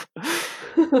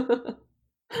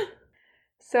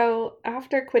 So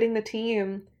after quitting the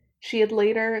team, she had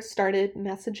later started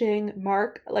messaging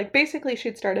Mark. Like basically,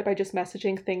 she'd started by just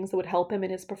messaging things that would help him in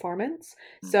his performance.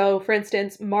 So, for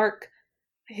instance, Mark,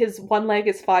 his one leg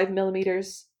is 5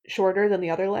 millimeters shorter than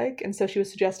the other leg, and so she was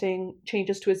suggesting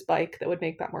changes to his bike that would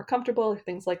make that more comfortable, or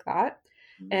things like that.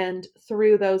 And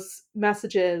through those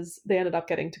messages, they ended up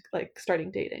getting to like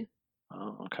starting dating.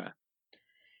 Oh, okay.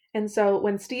 And so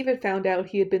when Steve had found out,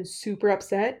 he had been super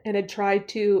upset and had tried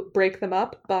to break them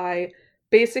up by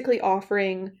basically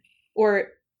offering or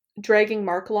dragging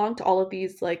Mark along to all of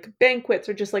these like banquets,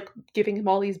 or just like giving him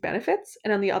all these benefits.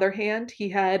 And on the other hand, he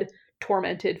had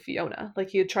tormented Fiona. Like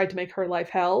he had tried to make her life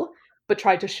hell, but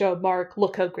tried to show Mark,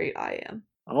 look how great I am.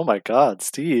 Oh my God,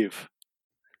 Steve.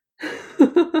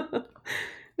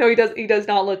 No, he does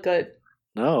not look good.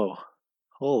 No.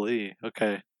 Holy.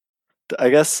 Okay. I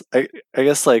guess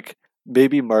like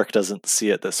maybe Mark doesn't see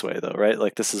it this way though, right?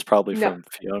 Like this is probably No. from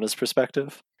Fiona's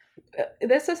perspective.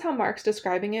 This is how Mark's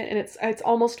describing it, and it's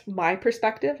almost my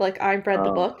perspective. Like I've read the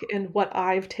Oh, book and what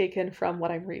I've taken from what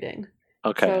I'm reading.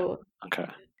 okay. So Okay.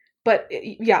 But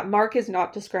yeah, Mark is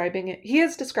not describing it. He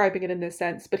is describing it in this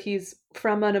sense, but he's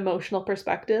from an emotional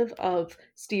perspective of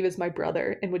Steve is my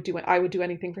brother and I would do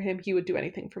anything for him. He would do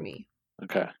anything for me.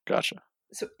 Okay, gotcha.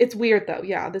 So it's weird though.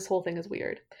 Yeah, this whole thing is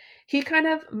weird.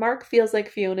 Mark feels like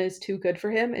Fiona is too good for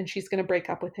him and she's going to break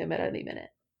up with him at any minute.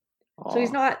 So he's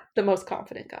Oh, not the most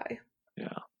confident guy.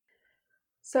 yeah.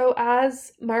 So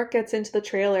as Mark gets into the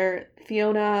trailer,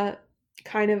 Fiona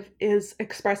kind of is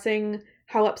expressing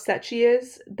how upset she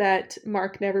is that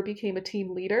Mark never became a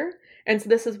team leader. And so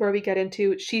this is where we get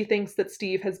into she thinks that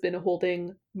Steve has been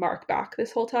holding Mark back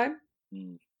this whole time,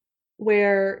 Mm.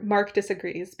 where Mark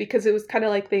disagrees because it was kind of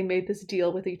like they made this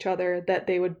deal with each other that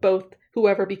they would both,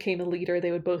 whoever became a leader,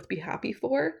 they would both be happy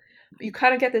for. You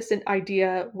kind of get this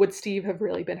idea, would Steve have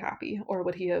really been happy or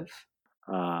would he have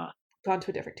Uh, gone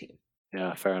to a different team?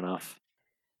 yeah, fair enough.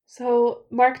 So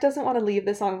Mark doesn't want to leave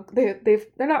this on. They're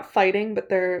not fighting, but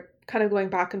they're kind of going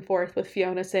back and forth with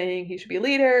Fiona saying he should be a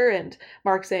leader, and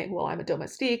Mark saying, "Well, I'm a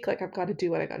domestique, like I've got to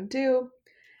do what I got to do."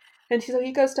 And so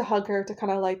he goes to hug her to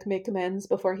kind of like make amends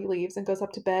before he leaves and goes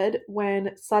up to bed.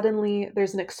 When suddenly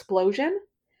there's an explosion,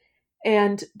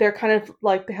 and they're kind of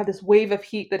like they have this wave of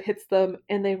heat that hits them,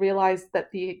 and they realize that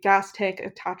the gas tank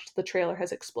attached to the trailer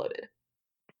has exploded.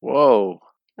 Whoa.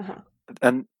 Uh-huh.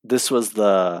 And this was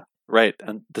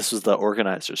and this was the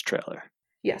organizer's trailer.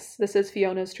 Yes, this is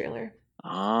Fiona's trailer.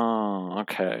 Oh,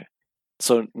 okay.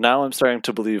 So now I'm starting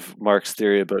to believe Mark's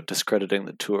theory about discrediting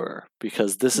the tour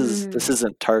because this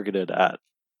isn't targeted at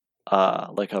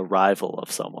like a rival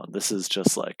of someone. This is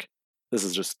just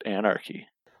anarchy.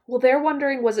 Well, they're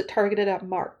wondering, was it targeted at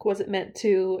Mark? Was it meant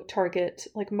to target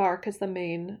like Mark as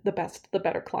the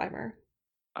better climber?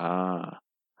 Ah,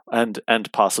 and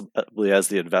possibly as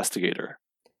the investigator.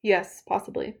 Yes,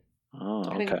 possibly, Oh,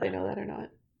 depending okay. if they know that or not.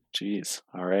 Jeez.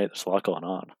 All right. There's a lot going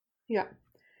on. Yeah.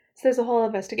 So there's a whole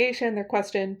investigation, they're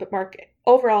questioned, but Mark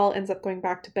overall ends up going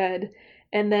back to bed.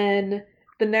 And then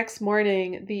the next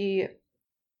morning,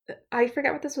 I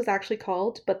forget what this was actually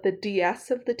called, but the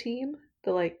DS of the team,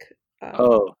 the like,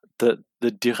 Oh, the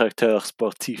directeur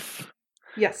sportif.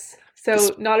 yes. The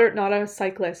So sp- not a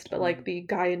cyclist, but like the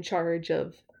guy in charge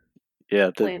of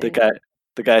yeah, planning.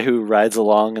 the guy who rides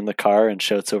along in the car and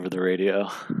shouts over the radio.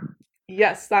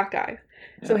 Yes, that guy.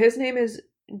 So Yeah. his name is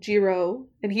Giro,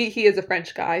 and he is a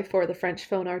French guy for the French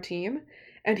Fonar team.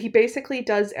 And he basically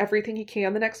does everything he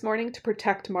can the next morning to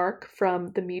protect Mark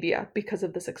from the media because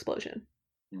of this explosion.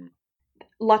 Mm,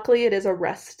 Luckily, it is a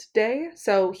rest day,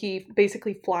 so he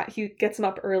gets him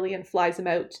up early and flies him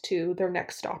out to their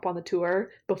next stop on the tour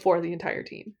before the entire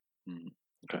team. mm.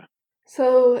 Okay.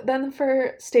 So then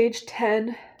for stage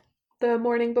 10, the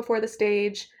morning before the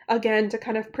stage, again to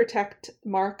kind of protect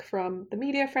Mark from the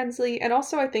media frenzy, and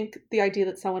also I think the idea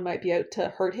that someone might be out to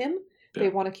hurt him. They Yeah.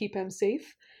 want to keep him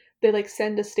safe. They like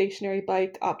send a stationary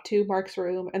bike up to Mark's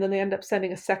room, and then they end up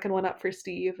sending a second one up for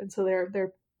Steve, and so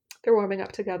they're warming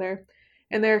up together,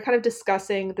 and they're kind of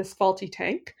discussing this faulty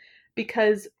tank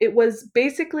because it was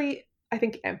basically I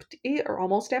think empty or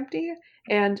almost empty,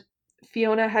 and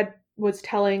Fiona had was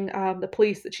telling the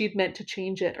police that she'd meant to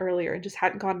change it earlier and just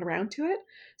hadn't gotten around to it.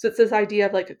 So it's this idea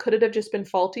of like, could it have just been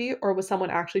faulty, or was someone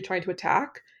actually trying to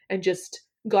attack and just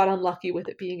got unlucky with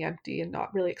it being empty and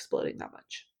not really exploding that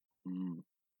much? Mm,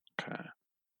 okay.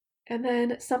 And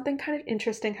then something kind of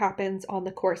interesting happens on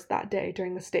the course that day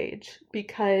during the stage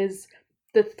because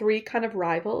the three kind of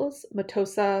rivals,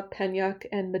 Matosa, Penyuk,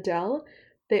 and Medel,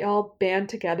 they all band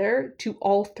together to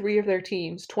all three of their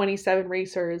teams, 27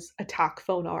 racers, attack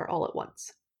Fonar all at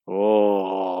once.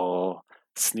 Oh, Yeah,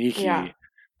 sneaky.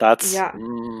 That's yeah.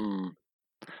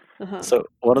 Uh-huh. So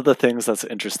one of the things that's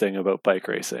interesting about bike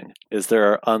racing is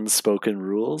there are unspoken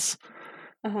rules,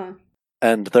 Uh-huh.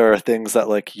 and there are things that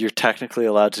like you're technically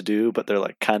allowed to do, but they're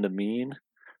like kind of mean.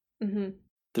 Mm-hmm.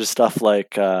 There's stuff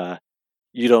like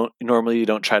you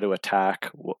don't try to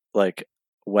attack like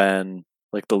when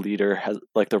like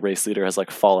the race leader has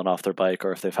like fallen off their bike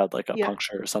or if they've had like a Yeah.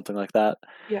 puncture or something like that.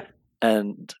 Yeah.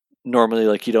 And normally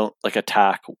like you don't like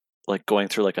attack like going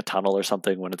through like a tunnel or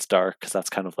something when it's dark because that's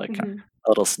kind of like Mm-hmm. a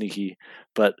little sneaky.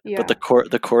 But Yeah.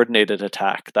 the coordinated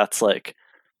attack, that's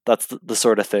the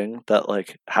sort of thing that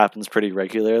like happens pretty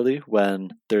regularly when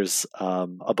there's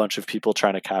a bunch of people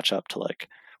trying to catch up to like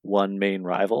one main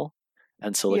rival.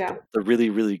 And so like Yeah. the really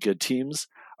really good teams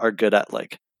are good at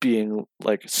like being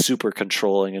like super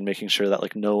controlling and making sure that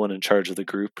like no one in charge of the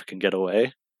group can get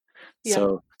away.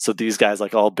 Yeah. So these guys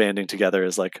like all banding together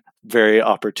is like very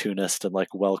opportunist and like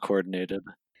well coordinated.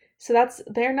 So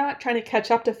they're not trying to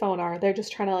catch up to Phonar. They're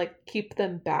just trying to like keep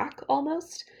them back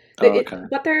almost. Oh, okay.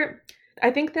 I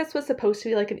think this was supposed to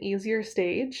be like an easier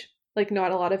stage like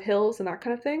not a lot of hills and that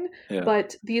kind of thing. Yeah.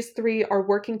 But these three are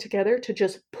working together to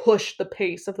just push the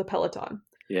pace of the peloton.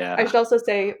 I Yeah. should also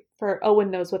say, for Owen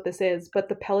knows what this is, but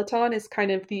the peloton is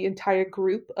kind of the entire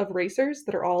group of racers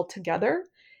that are all together.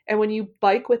 And when you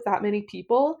bike with that many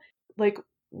people, like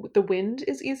the wind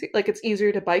is easy, like it's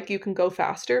easier to bike. You can go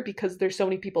faster because there's so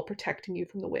many people protecting you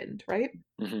from the wind, right?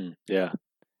 Yeah.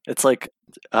 It's like,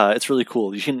 it's really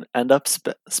cool. You can end up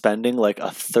spending like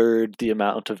a third the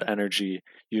amount of energy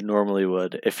you normally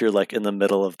would if you're like in the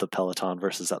middle of the peloton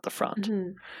versus at the front.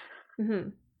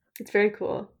 It's very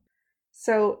cool.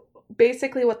 So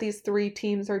basically, what these three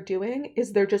teams are doing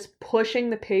is they're just pushing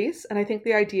the pace. And I think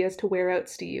the idea is to wear out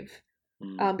Steve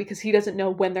because he doesn't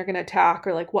know when they're going to attack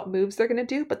or like what moves they're going to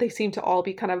do, but they seem to all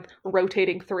be kind of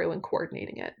rotating through and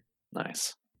coordinating it.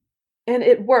 Nice. And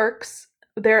it works.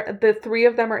 The three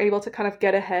of them are able to kind of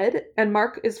get ahead, and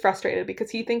Mark is frustrated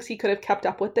because he thinks he could have kept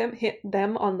up with them, hit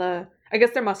them on the. I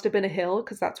guess there must have been a hill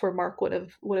because that's where Mark would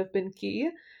have been key,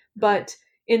 but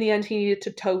in the end he needed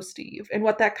to tow Steve, and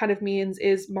what that kind of means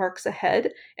is Mark's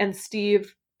ahead, and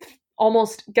Steve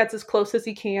almost gets as close as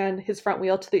he can, his front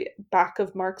wheel to the back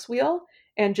of Mark's wheel,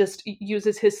 and just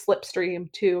uses his slipstream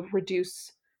to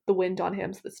reduce the wind on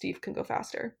him so that Steve can go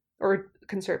faster or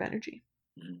conserve energy.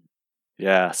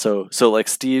 Yeah, so like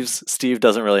Steve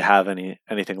doesn't really have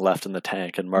anything left in the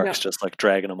tank, and Mark's just like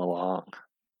dragging him along.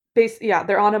 Yeah,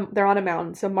 they're on a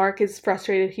mountain. So Mark is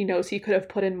frustrated. He knows he could have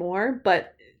put in more,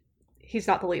 but he's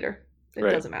not the leader. It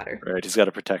doesn't matter. Right, he's got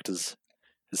to protect his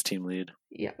team lead.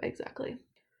 Yeah, exactly.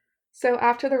 So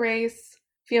after the race,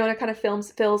 Fiona kind of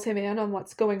fills him in on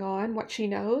what's going on, what she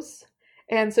knows.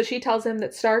 And so she tells him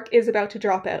that Stark is about to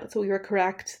drop out. So we were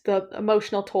correct. The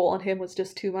emotional toll on him was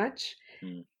just too much.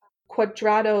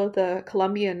 Cuadrado, the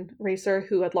Colombian racer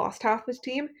who had lost half his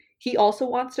team, he also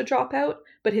wants to drop out,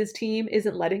 but his team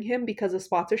isn't letting him because of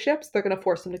sponsorships. They're going to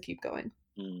force him to keep going.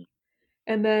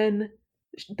 And then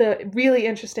the really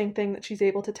interesting thing that she's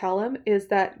able to tell him is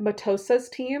that Matosa's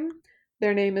team,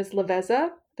 their name is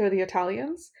Lavezza, they're the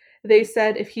Italians. They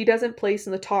said if he doesn't place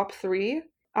in the top 3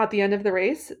 at the end of the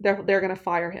race, they're going to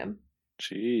fire him.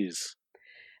 Jeez.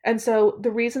 And so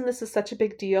the reason this is such a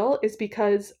big deal is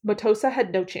because Matosa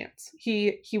had no chance.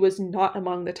 He was not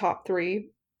among the top 3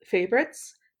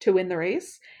 favorites to win the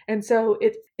race. And so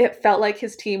it felt like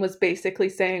his team was basically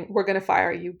saying, we're going to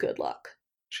fire you. Good luck.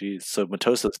 Jeez. So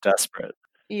Matosa's desperate.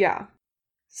 Yeah.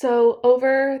 So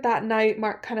over that night,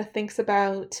 Mark kind of thinks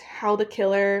about how the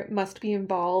killer must be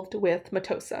involved with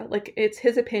Matosa. Like, it's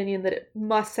his opinion that it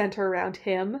must center around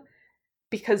him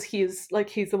because he's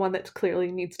the one that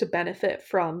clearly needs to benefit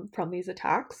from these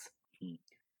attacks.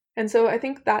 And so I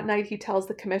think that night he tells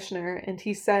the commissioner, and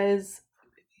he says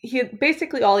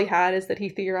basically all he had is that he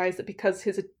theorized that because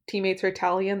his teammates are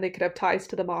Italian, they could have ties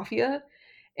to the mafia.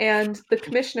 And the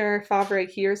commissioner, Favre,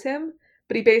 hears him,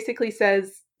 but he basically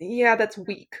says, yeah, that's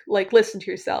weak. Like, listen to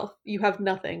yourself. You have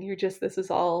nothing. This is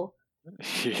all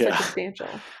circumstantial.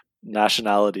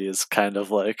 Nationality is kind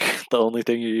of like the only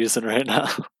thing you're using right now.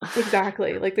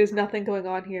 Exactly. Like, there's nothing going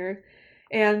on here.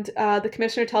 And the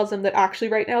commissioner tells him that actually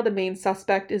right now the main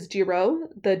suspect is Giro,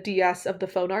 the DS of the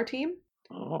Fonar team.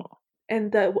 Oh.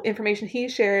 And the information he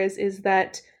shares is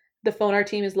that the Fonar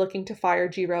team is looking to fire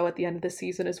Giro at the end of the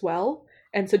season as well.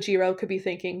 And so Giro could be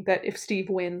thinking that if Steve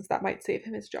wins, that might save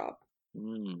him his job.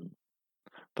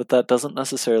 But that doesn't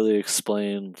necessarily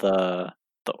explain the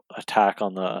attack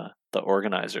on the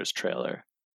organizer's trailer.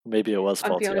 Maybe it was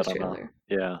faulty. I don't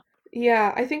know.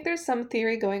 Yeah, I think there's some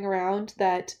theory going around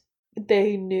that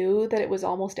they knew that it was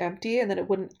almost empty and that it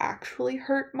wouldn't actually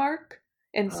hurt Mark.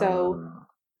 And so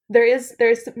there's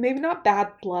maybe not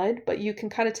bad blood, but you can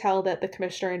kind of tell that the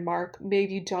commissioner and Mark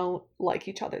maybe don't like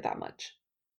each other that much.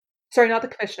 Sorry, not the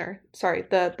commissioner. Sorry,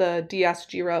 the DS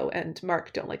Giro and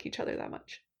Mark don't like each other that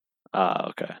much.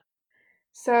 Okay.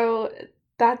 So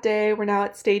that day, we're now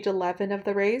at stage 11 of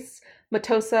the race.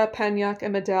 Matosa, Panyuk,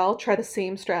 and Medel try the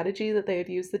same strategy that they had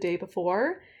used the day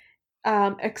before,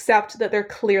 except that they're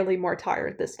clearly more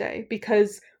tired this day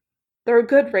because they're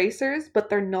good racers, but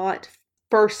they're not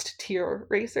first tier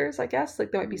racers, I guess.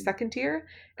 Like, they might be second tier.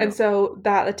 And so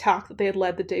that attack that they had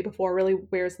led the day before really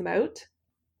wears them out.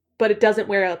 But it doesn't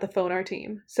wear out the Fonar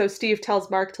team. So Steve tells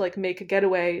Mark to make a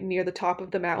getaway near the top of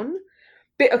the mountain.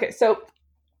 Okay, so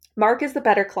Mark is the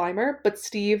better climber, but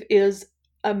Steve is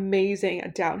amazing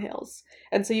at downhills.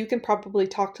 And so you can probably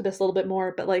talk to this a little bit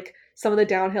more, but some of the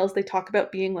downhills they talk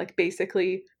about being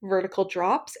basically vertical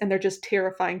drops, and they're just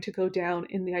terrifying to go down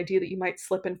in the idea that you might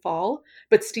slip and fall.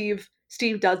 But Steve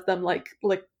does them like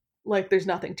there's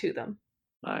nothing to them.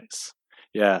 Nice.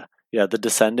 Yeah. Yeah, the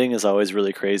descending is always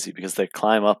really crazy because they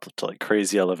climb up to like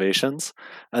crazy elevations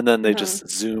and then they Uh-huh. just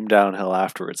zoom downhill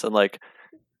afterwards. And like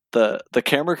the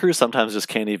camera crew sometimes just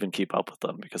can't even keep up with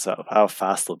them because of how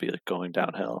fast they'll be like going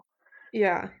downhill.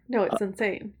 Yeah. No, Uh, it's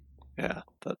insane. yeah,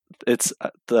 it's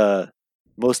the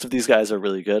most of these guys are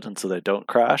really good and so they don't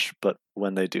crash, but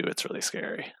when they do, it's really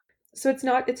scary. So it's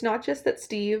not just that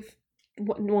Steve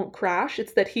won't crash,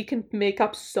 it's that he can make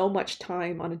up so much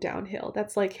time on a downhill.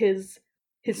 That's like his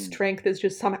Mhm. strength is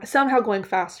just somehow going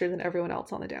faster than everyone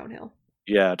else on the downhill.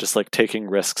 Yeah, just like taking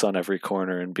risks on every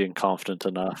corner and being confident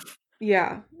enough.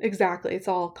 Yeah, exactly. It's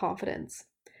all confidence.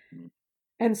 Mm.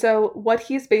 And so what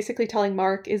he's basically telling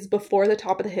Mark is before the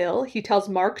top of the hill, he tells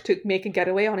Mark to make a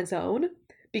getaway on his own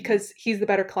because he's the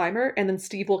better climber and then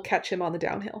Steve will catch him on the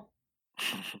downhill.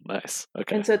 Nice.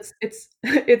 Okay. And so it's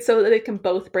it's so that they can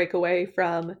both break away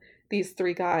from these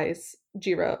three guys,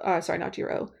 sorry, not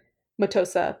Jiro,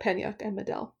 Matosa, Penyuk, and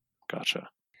Medel. Gotcha.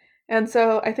 And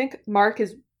so I think Mark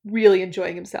is really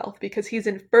enjoying himself because he's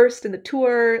in first in the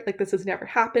tour, like this has never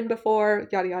happened before,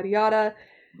 yada yada yada.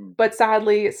 Mm. But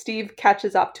sadly, Steve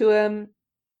catches up to him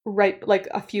right like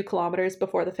a few kilometers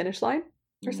before the finish line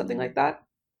or something Mm. like that.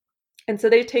 And so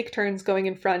they take turns going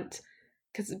in front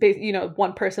because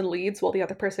one person leads while the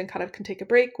other person kind of can take a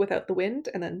break without the wind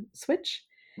and then switch.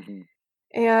 Mhm.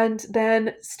 And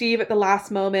then Steve at the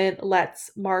last moment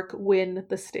lets Mark win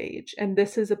the stage. And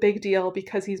this is a big deal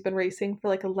because he's been racing for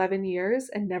like 11 years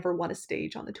and never won a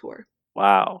stage on the tour.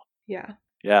 Wow. Yeah.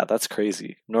 Yeah, that's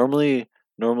crazy. Normally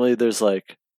there's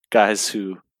like guys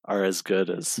who are as good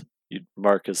as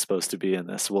Mark is supposed to be in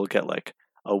this will get like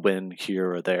a win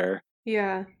here or there.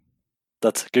 Yeah.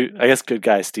 That's good. I guess good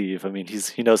guy Steve. I mean,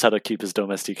 he knows how to keep his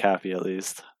domestique happy at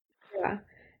least. Yeah.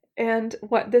 And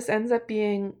what this ends up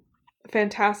being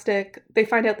fantastic, they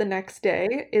find out the next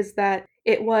day, is that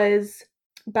it was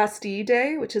Bastille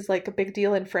Day, which is like a big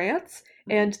deal in France.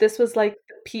 Mhm. And this was like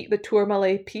the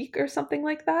Tourmalet Peak or something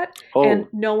like that. And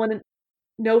Oh,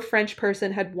 no French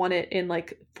person had won it in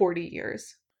like 40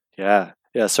 years. yeah.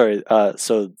 Yeah, sorry.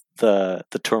 So the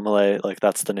Tourmalet, like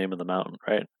that's the name of the mountain,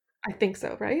 right? I think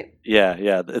so, right? Yeah,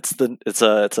 yeah. It's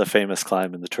a famous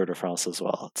climb in the Tour de France as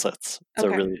well. Okay.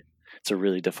 It's a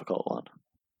really difficult one.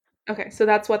 Okay. So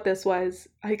that's what this was.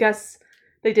 I guess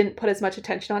they didn't put as much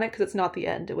attention on it because it's not the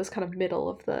end. It was kind of middle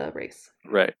of the race.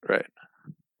 Right, right.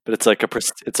 But it's like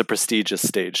it's a prestigious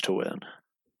stage to win.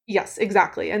 Yes,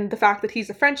 exactly. And the fact that he's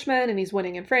a Frenchman and he's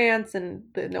winning in France and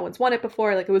no one's won it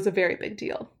before, like it was a very big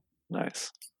deal.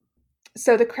 Nice.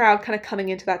 So the crowd kind of coming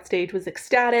into that stage was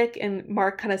ecstatic, and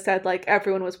Mark kind of said like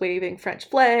everyone was waving French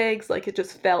flags, like it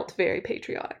just felt very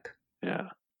patriotic. Yeah.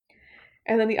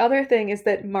 And then the other thing is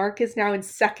that Mark is now in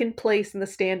second place in the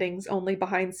standings, only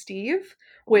behind Steve,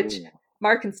 which Ooh.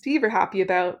 Mark and Steve are happy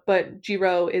about, but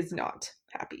Giro is not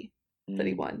happy that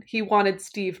he Mm. won. He wanted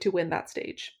Steve to win that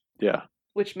stage, Yeah.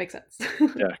 which makes sense.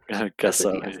 Yeah. I guess That's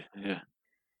what so. he has. Yeah.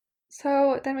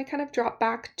 So then we kind of drop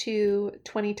back to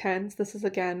 2010s. This is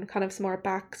again kind of some more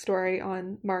backstory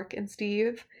on Mark and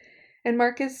Steve. And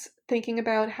Mark is thinking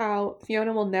about how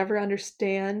Fiona will never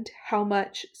understand how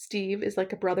much Steve is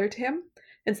like a brother to him.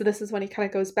 And so this is when he kind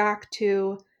of goes back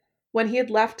to when he had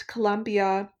left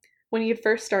Colombia, when he had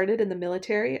first started in the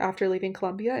military after leaving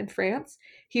Colombia in France,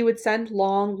 he would send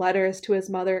long letters to his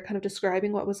mother kind of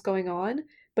describing what was going on,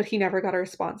 but he never got a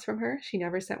response from her. She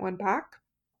never sent one back.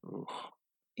 Ooh.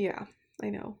 Yeah, I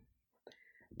know.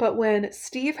 But when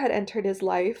Steve had entered his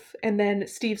life, and then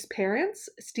Steve's parents,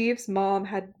 Steve's mom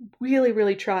had really,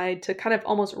 really tried to kind of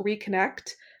almost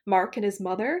reconnect Mark and his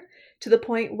mother to the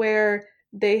point where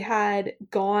they had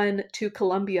gone to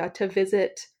Colombia to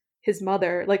visit his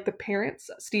mother. Like the parents,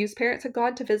 Steve's parents had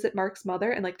gone to visit Mark's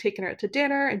mother and like taken her out to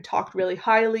dinner and talked really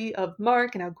highly of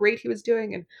Mark and how great he was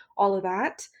doing and all of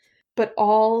that. But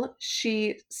all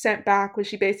she sent back was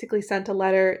she basically sent a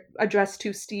letter addressed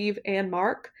to Steve and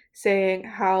Mark saying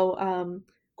how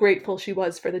grateful she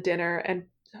was for the dinner and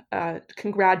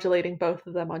congratulating both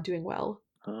of them on doing well.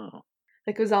 Oh.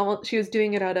 Like it was almost she was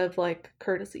doing it out of like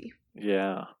courtesy.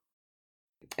 Yeah.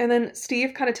 And then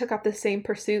Steve kind of took up the same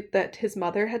pursuit that his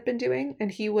mother had been doing, and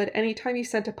he would anytime he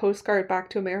sent a postcard back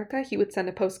to America, he would send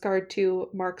a postcard to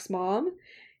Mark's mom,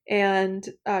 and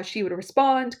she would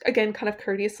respond again, kind of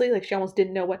courteously, like she almost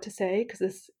didn't know what to say because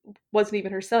this wasn't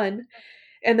even her son.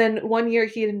 And then one year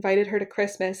he had invited her to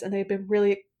Christmas, and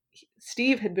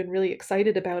Steve had been really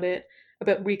excited about it,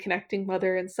 about reconnecting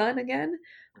mother and son again.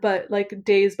 But like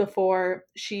days before,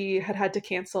 she had to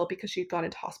cancel because she had gone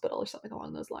into hospital or something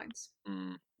along those lines.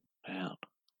 Mm. Man.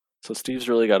 So Steve's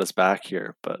really got his back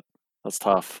here, but that's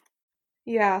tough.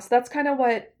 Yeah, so that's kind of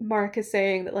what Mark is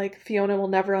saying that like Fiona will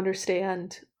never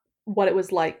understand what it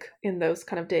was like in those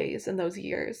kind of days and those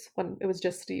years when it was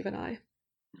just Steve and I.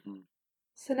 Mhm.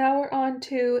 So now we're on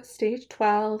to stage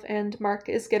 12, and Mark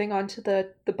is getting onto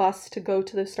the bus to go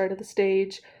to the start of the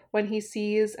stage when he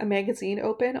sees a magazine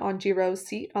open on Giro's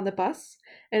seat on the bus,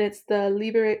 and it's the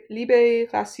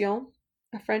Libération,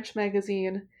 a French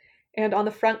magazine. And on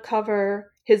the front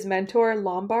cover, his mentor,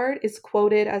 Lombard, is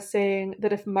quoted as saying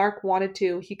that if Mark wanted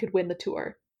to, he could win the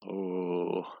tour.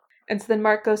 Oh, And so then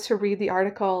Mark goes to read the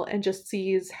article and just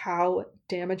sees how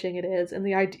damaging it is. And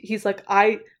he's like,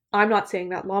 I'm not saying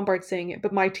that, Lombard's saying it,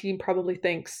 but my team probably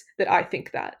thinks that I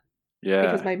think that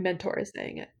because yeah, my mentor is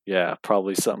saying it. yeah.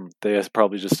 Probably they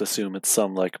probably just assume it's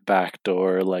some like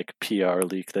backdoor like PR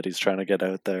leak that he's trying to get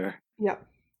out there. Yeah.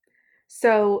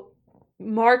 So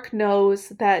Mark knows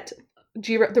that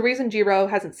the reason Giro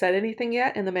hasn't said anything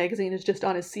yet and the magazine is just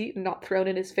on his seat and not thrown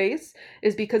in his face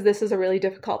is because this is a really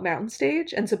difficult mountain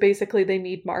stage. And so basically they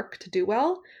need Mark to do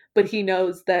well. But he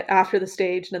knows that after the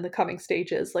stage and in the coming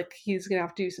stages, like he's going to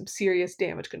have to do some serious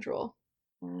damage control.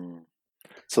 Mm.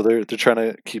 So they're trying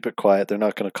to keep it quiet. They're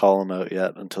not going to call him out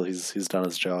yet until he's done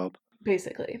his job.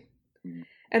 Basically. Mm.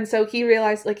 And so he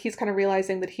realized, like, he's kind of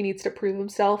realizing that he needs to prove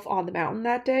himself on the mountain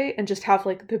that day and just have,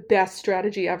 like, the best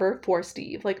strategy ever for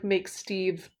Steve. Like, make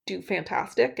Steve do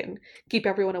fantastic and keep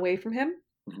everyone away from him.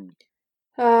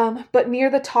 Mm-hmm. But near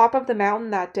the top of the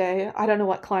mountain that day, I don't know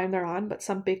what climb they're on, but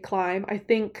some big climb. I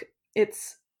think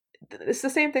it's the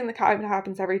same thing that kind of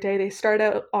happens every day. They start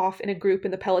out off in a group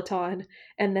in the peloton,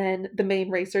 and then the main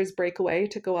racers break away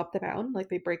to go up the mountain. Like,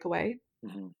 they break away.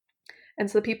 Mm-hmm. And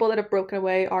so the people that have broken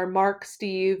away are Mark,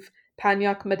 Steve,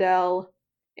 Panyok, Medel,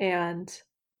 and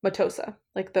Matosa,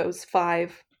 like those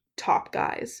 5 top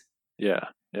guys. Yeah,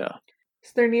 yeah.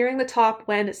 So they're nearing the top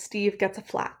when Steve gets a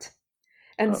flat.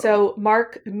 And Uh-oh. so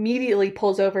Mark immediately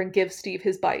pulls over and gives Steve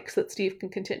his bike so that Steve can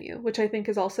continue, which I think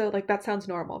is also, like, that sounds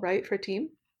normal, right, for a team?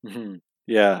 Mm-hmm.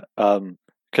 Yeah,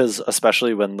 because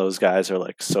especially when those guys are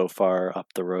like so far up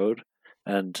the road,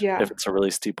 and Yeah. if it's a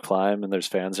really steep climb and there's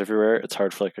fans everywhere, it's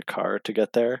hard for like a car to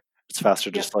get there. It's faster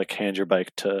Yep. just to, like hand your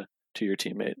bike to your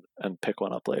teammate and pick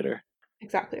one up later.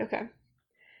 Exactly. Okay.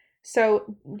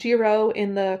 So Giro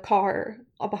in the car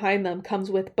behind them comes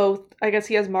with both, I guess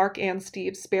he has Mark and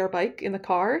Steve's spare bike in the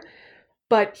car,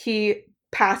 but he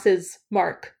passes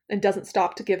Mark and doesn't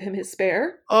stop to give him his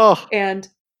spare Oh, and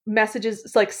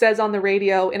says on the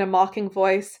radio in a mocking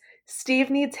voice, Steve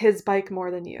needs his bike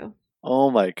more than you.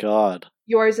 oh my God!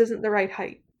 Yours isn't the right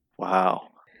height. Wow.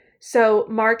 So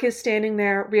Mark is standing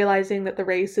there realizing that the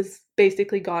race is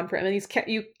basically gone for him,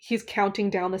 and he's counting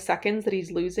down the seconds that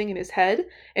he's losing in his head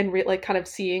and like kind of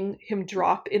seeing him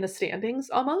drop in the standings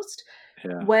almost.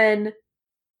 Yeah. When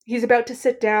he's about to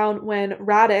sit down, when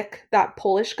Radek, that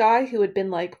Polish guy who had been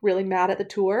like really mad at the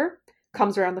tour,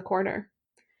 comes around the corner,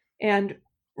 and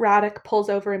Radek pulls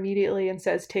over immediately and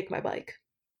says, "Take my bike."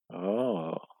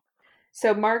 Oh.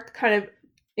 So Mark kind of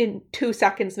in 2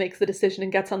 seconds makes the decision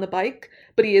and gets on the bike,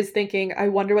 but he is thinking, I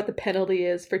wonder what the penalty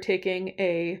is for taking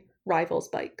a rival's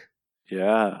bike.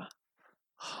 Yeah.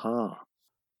 Huh.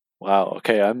 Wow.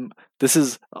 Okay. This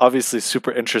is obviously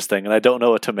super interesting, and I don't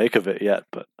know what to make of it yet,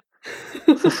 but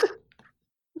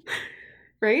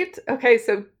Right? Okay,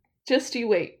 so just you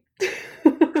wait.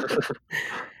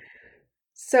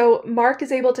 So Mark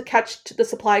is able to catch the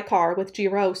supply car with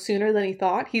Giro sooner than he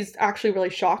thought. He's actually really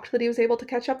shocked that he was able to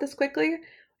catch up this quickly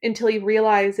until he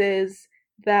realizes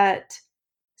that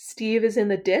Steve is in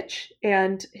the ditch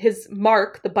and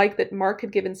the bike that Mark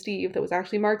had given Steve, that was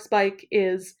actually Mark's bike,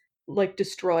 is like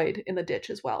destroyed in the ditch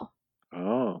as well.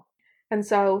 oh. And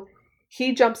so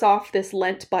he jumps off this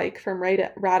lent bike from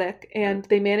Radek, and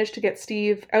they manage to get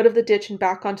Steve out of the ditch and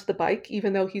back onto the bike,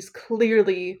 even though he's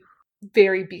clearly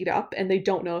very beat up and they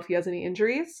don't know if he has any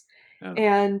injuries. Yeah.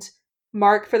 And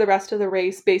Mark, for the rest of the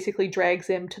race, basically drags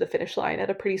him to the finish line at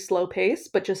a pretty slow pace,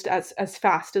 but just as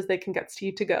fast as they can get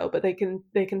Steve to go. But they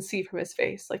can see from his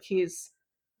face like he's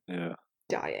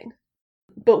dying.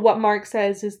 But what Mark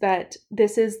says is that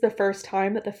this is the first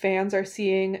time that the fans are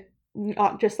seeing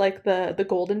not just like the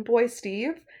golden boy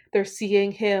Steve, they're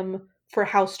seeing him for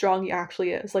how strong he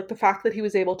actually is. Like the fact that he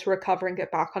was able to recover and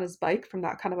get back on his bike from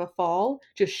that kind of a fall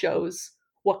just shows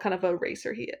what kind of a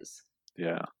racer he is.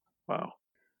 Yeah. Wow.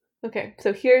 Okay,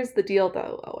 so here's the deal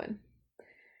though, Owen.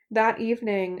 That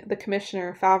evening, the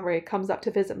commissioner, Favre, comes up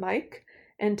to visit Mike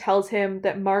and tells him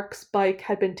that Mark's bike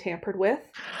had been tampered with.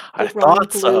 I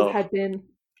thought so.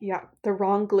 The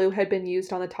wrong glue had been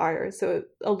used on the tires, so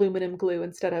aluminum glue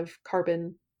instead of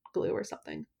carbon glue or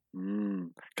something.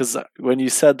 Because when you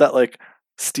said that, like,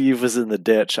 Steve was in the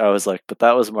ditch, I was like, but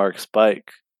that was Mark's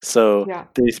bike. So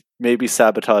they maybe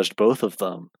sabotaged both of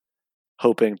them.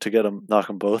 hoping to knock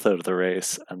them both out of the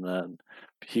race, and then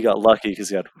he got lucky because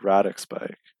he had Radek's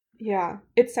bike. Yeah.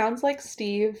 It sounds like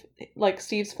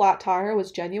Steve's flat tire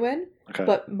was genuine, Okay.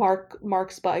 but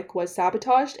Mark's bike was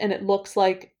sabotaged, and it looks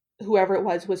like whoever it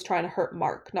was trying to hurt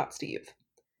Mark, not Steve.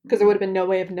 Because there would have been no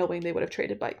way of knowing they would have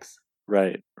traded bikes.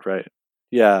 Right.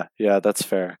 Yeah, that's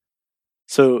fair.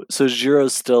 So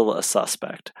Giro's still a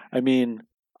suspect. I mean,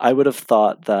 I would have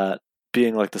thought that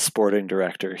being like the sporting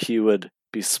director, he would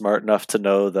be smart enough to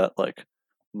know that like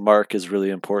Mark is really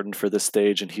important for this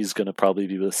stage and he's going to probably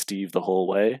be with Steve the whole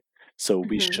way. So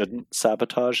we shouldn't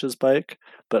sabotage his bike.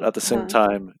 But at the same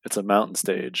time, it's a mountain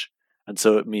stage. And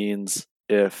so it means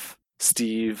if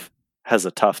Steve has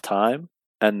a tough time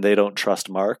and they don't trust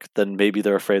Mark, then maybe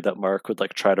they're afraid that Mark would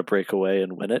like try to break away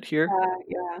and win it here.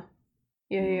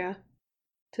 Yeah.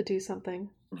 To do something.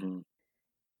 Mm-hmm.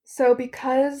 So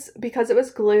because it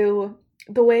was glue,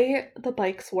 the way the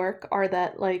bikes work are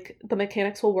that like the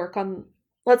mechanics will work on,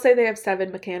 let's say they have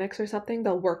 7 mechanics or something,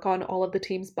 they'll work on all of the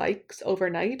team's bikes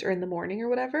overnight or in the morning or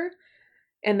whatever,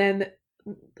 and then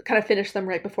kind of finish them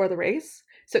right before the race.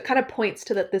 So it kind of points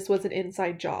to that this was an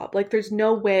inside job. Like there's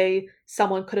no way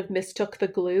someone could have mistook the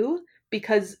glue,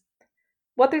 because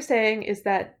what they're saying is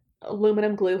that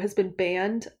aluminum glue has been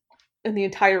banned in the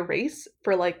entire race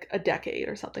for like a decade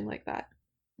or something like that.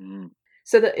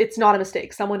 So that it's not a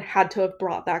mistake. Someone had to have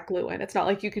brought that glue in. It's not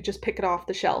like you could just pick it off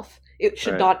the shelf. It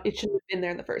shouldn't have been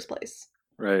there in the first place.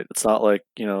 Right. It's not like,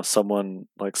 someone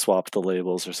like swapped the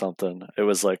labels or something. It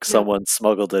was like someone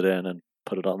smuggled it in and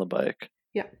put it on the bike.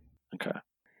 Yeah. Okay.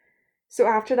 So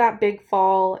after that big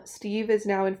fall, Steve is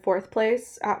now in 4th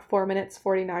place at 4 minutes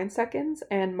 49 seconds,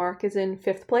 and Mark is in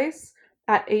 5th place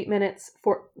at 8 minutes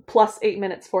plus 8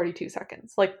 minutes 42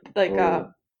 seconds. Like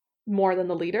more than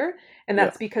the leader, and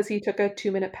that's because he took a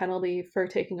 2-minute penalty for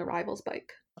taking a rival's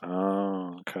bike.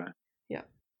 Oh, okay.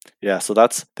 Yeah, so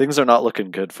things are not looking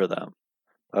good for them.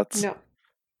 No.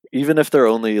 Even if they're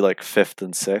only like 5th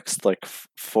and 6th, like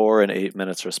 4 and 8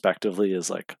 minutes respectively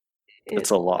is like it's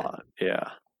a lot. Yeah.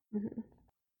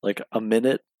 Like a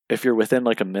minute, if you're within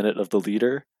like a minute of the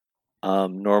leader,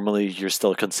 normally you're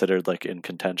still considered like in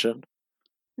contention.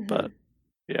 But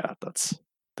yeah,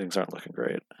 things aren't looking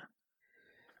great.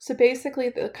 So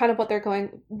basically, kind of what they're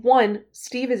going, one,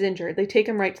 Steve is injured. They take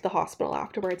him right to the hospital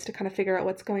afterwards to kind of figure out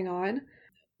what's going on.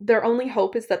 Their only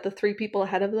hope is that the 3 people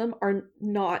ahead of them are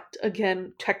not,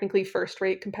 again, technically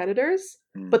first-rate competitors,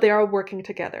 but they are working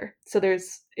together. So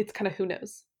it's kind of who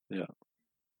knows. Yeah.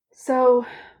 So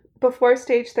before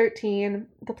stage 13,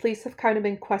 the police have kind of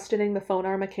been questioning the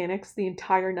Fonar mechanics the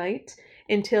entire night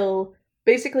until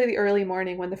basically the early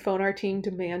morning, when the Fonar team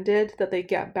demanded that they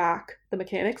get back the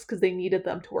mechanics because they needed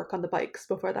them to work on the bikes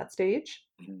before that stage.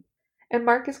 And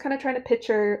Mark is kind of trying to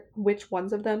picture which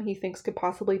ones of them he thinks could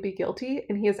possibly be guilty,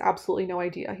 and he has absolutely no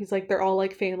idea. He's like, they're all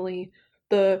like family.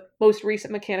 The most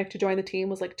recent mechanic to join the team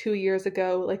was like 2 years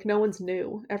ago. Like, no one's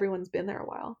new. Everyone's been there a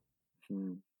while.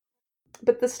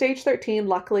 But the stage 13,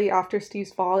 luckily, after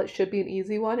Steve's fall, it should be an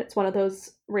easy one. It's one of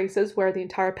those races where the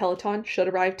entire peloton should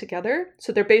arrive together.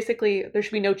 So there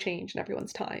should be no change in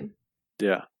everyone's time.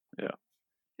 Yeah.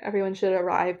 Everyone should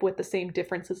arrive with the same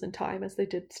differences in time as they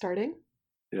did starting.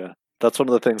 Yeah. That's one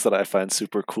of the things that I find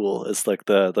super cool is like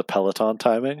the peloton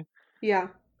timing. Yeah.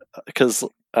 Because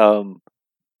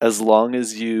as long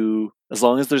as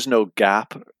there's no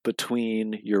gap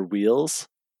between your wheels,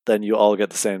 then you all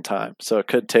get the same time. So it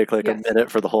could take like a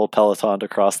minute for the whole peloton to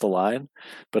cross the line,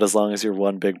 but as long as you're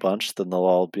one big bunch, then they'll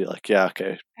all be like, yeah,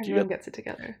 okay. Everyone gets it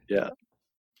together. Yeah.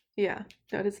 Yeah,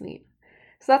 that is neat.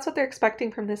 So that's what they're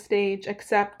expecting from this stage,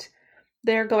 except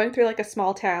they're going through like a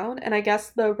small town, and I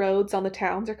guess the roads on the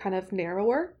towns are kind of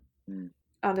narrower.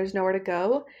 There's nowhere to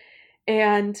go.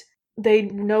 And they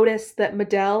notice that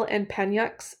Medel and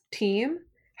Penyak's team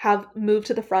have moved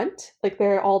to the front, like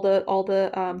they're all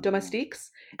the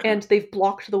domestiques, and they've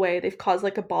blocked the way. They've caused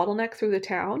like a bottleneck through the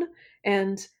town,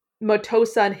 and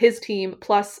Matosa and his team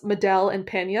plus Medel and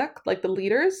Penyak, like the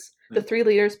leaders, the 3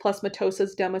 leaders plus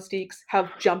Matosa's domestiques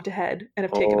have jumped ahead and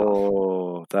have taken off.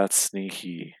 Oh, that's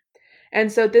sneaky.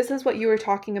 And so this is what you were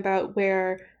talking about,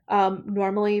 where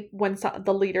normally when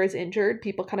the leader is injured,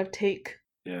 people kind of take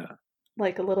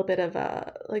like a little bit of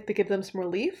like they give them some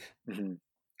relief.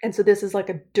 And so this is like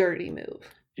a dirty move.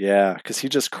 Yeah, because he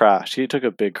just crashed. He took a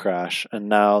big crash, and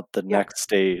now the next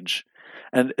stage,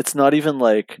 and it's not even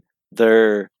like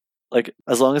they're like,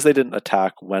 as long as they didn't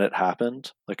attack when it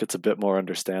happened, like it's a bit more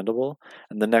understandable.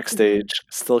 And the next stage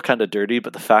still kind of dirty,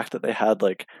 but the fact that they had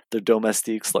like their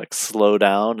domestiques like slow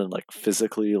down and like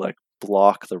physically like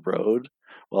block the road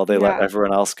while they let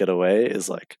everyone else get away is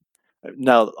like,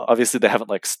 Now, obviously, they haven't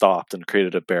like stopped and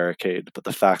created a barricade, but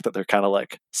the fact that they're kind of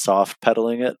like soft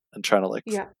pedaling it and trying to like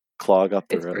Yeah. clog up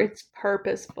the road. It's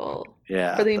purposeful for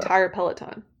Yeah. the entire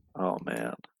peloton. Oh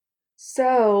man.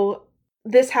 So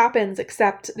this happens,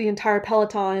 except the entire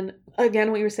peloton,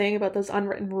 again, what you were saying about those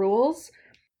unwritten rules.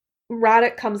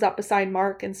 Radek comes up beside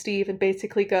Mark and Steve and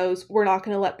basically goes, "We're not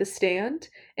going to let this stand."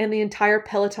 And the entire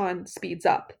peloton speeds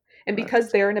up. And because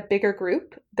Nice. they're in a bigger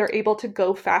group, they're able to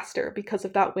go faster because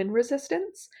of that wind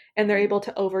resistance. And they're able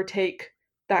to overtake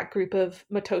that group of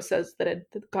Matosas that had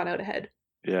gone out ahead.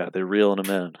 Yeah, they're reeling them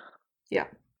in. Yeah.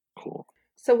 Cool.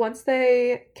 So once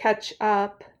they catch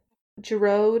up,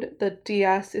 Giroud, the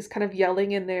DS, is kind of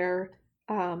yelling in their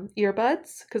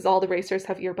earbuds because all the racers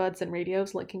have earbuds and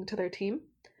radios linking to their team.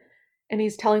 And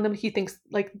he's telling them he thinks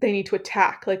like they need to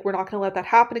attack. Like, we're not going to let that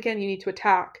happen again. You need to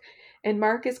attack. And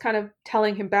Mark is kind of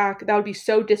telling him back, that would be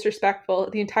so disrespectful.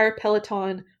 The entire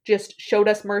peloton just showed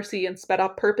us mercy and sped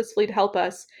up purposefully to help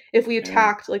us. If we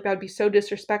attacked, like, that would be so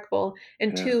disrespectful.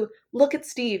 And two, look at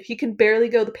Steve. He can barely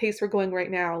go the pace we're going right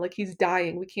now. Like, he's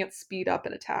dying. We can't speed up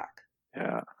and attack.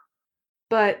 Yeah.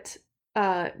 But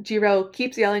Giro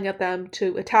keeps yelling at them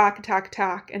to attack, attack,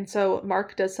 attack. And so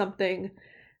Mark does something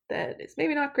that is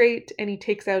maybe not great, and he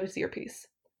takes out his earpiece.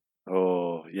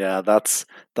 Oh, yeah, that's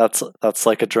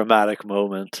like a dramatic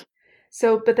moment.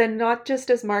 So, but then not just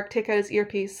does Mark take out his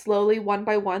earpiece, slowly, one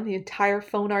by one, the entire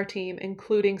Phonar team,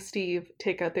 including Steve,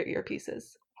 take out their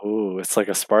earpieces. Oh, it's like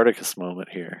a Spartacus moment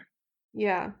here.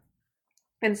 Yeah.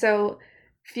 And so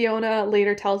Fiona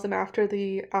later tells him after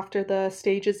the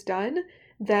stage is done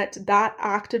that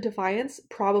act of defiance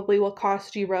probably will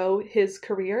cost Giro his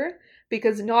career,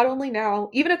 because not only now,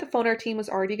 even if the Phonar team was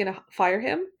already going to fire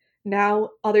him, now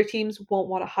other teams won't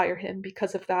want to hire him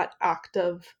because of that act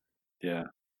of He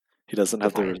doesn't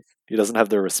defiance. have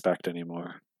their respect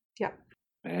anymore. Yeah.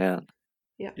 Man.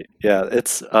 Yeah. Yeah,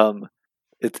 it's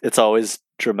always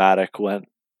dramatic when,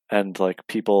 and like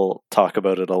people talk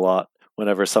about it a lot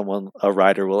whenever a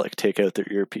rider will like take out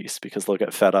their earpiece because they'll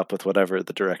get fed up with whatever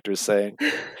the director's saying.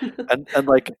 and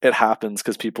like it happens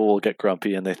because people will get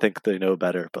grumpy and they think they know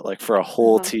better, but like for a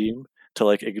whole team to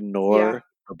like ignore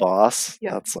the boss,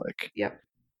 that's like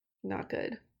not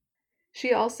good.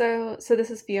 She also, so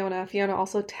this is Fiona. Fiona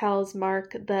also tells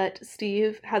Mark that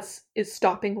Steve is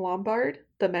stopping Lombard,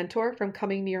 the mentor, from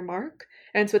coming near Mark.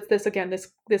 And so it's this again,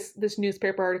 this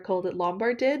newspaper article that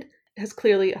Lombard did has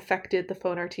clearly affected the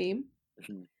Phonar team.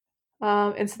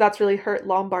 And so that's really hurt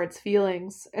Lombard's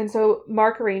feelings. And so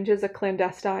Mark arranges a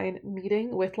clandestine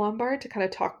meeting with Lombard to kind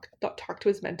of talk to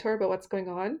his mentor about what's going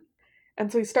on.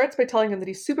 And so he starts by telling him that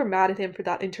he's super mad at him for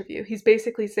that interview. He's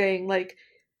basically saying, like,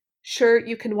 sure,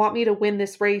 you can want me to win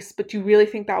this race, but do you really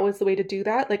think that was the way to do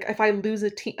that? Like, if I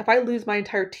lose my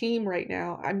entire team right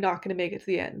now, I'm not going to make it to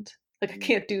the end. Like, I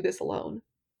can't do this alone.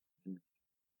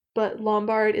 But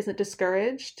Lombard isn't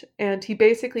discouraged, and he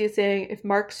basically is saying if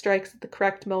Mark strikes at the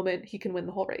correct moment, he can win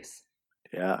the whole race.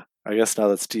 Yeah, I guess now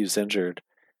that Steve's injured,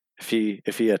 if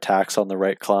he attacks on the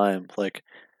right climb, like,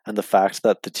 and the fact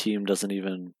that the team doesn't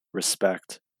even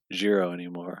respect Giro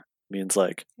anymore means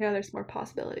like, yeah, there's more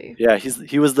possibility. Yeah,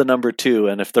 he was the number 2,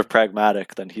 and if they're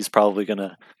pragmatic, then he's probably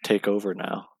gonna take over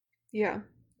now. Yeah.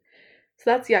 So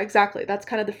that's exactly. That's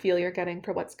kind of the feel you're getting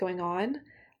for what's going on.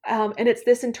 And it's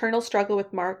this internal struggle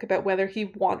with Mark about whether he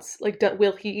wants, like,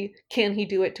 can he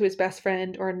do it to his best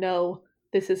friend, or no,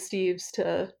 this is Steve's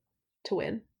to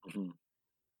win.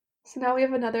 So now we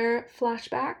have another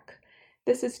flashback.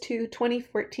 This is to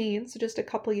 2014, so just a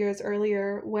couple years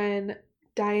earlier, when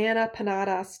Diana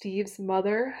Panada, Steve's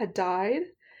mother, had died.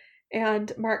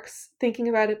 And Mark's thinking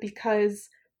about it because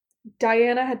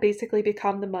Diana had basically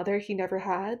become the mother he never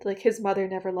had. Like, his mother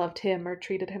never loved him or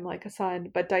treated him like a son,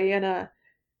 but Diana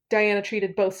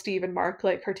treated both Steve and Mark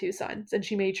like her 2 sons, and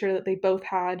she made sure that they both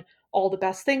had all the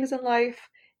best things in life.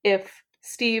 If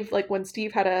Steve, like when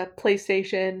Steve had a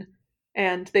PlayStation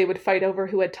and they would fight over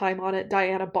who had time on it,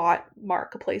 Diana bought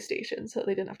Mark a PlayStation so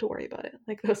they didn't have to worry about it.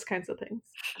 Like, those kinds of things.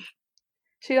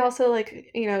 She'd also, like,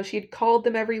 she'd called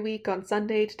them every week on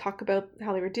Sunday to talk about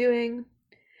how they were doing.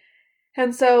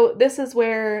 And so this is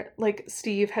where, like,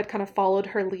 Steve had kind of followed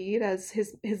her lead as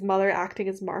his mother acting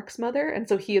as Mark's mother. And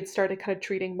so he had started kind of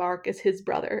treating Mark as his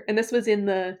brother. And this was in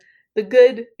the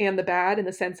good and the bad, in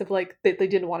the sense of, like, they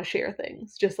didn't want to share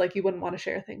things, just like you wouldn't want to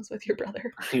share things with your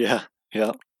brother. Yeah.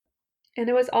 And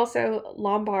it was also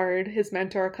Lombard, his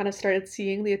mentor, kind of started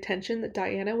seeing the attention that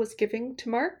Diana was giving to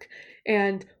Mark,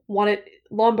 and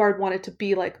Lombard wanted to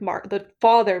be like Mark, the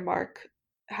father Mark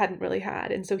hadn't really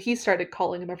had. And so he started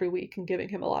calling him every week and giving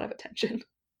him a lot of attention.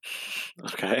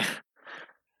 Okay. So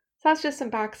that's just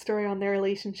some backstory on their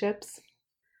relationships.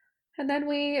 And then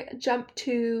we jump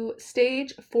to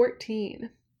stage 14.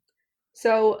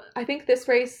 So I think this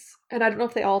race, and I don't know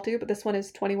if they all do, but this one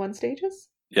is 21 stages.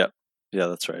 Yep. Yeah,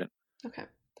 that's right. Okay.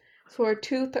 So we're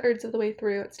 2/3 of the way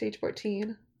through at stage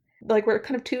 14. Like, we're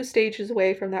kind of 2 stages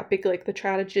away from that big, like, the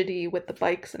tragedy with the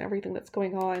bikes and everything that's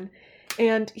going on.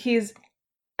 And he's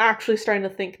actually starting to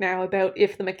think now about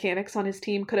if the mechanics on his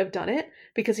team could have done it,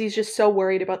 because he's just so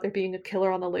worried about there being a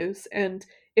killer on the loose. And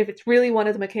if it's really one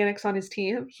of the mechanics on his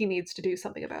team, he needs to do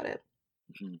something about it.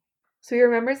 Mhm. So he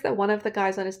remembers that one of the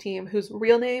guys on his team, whose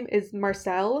real name is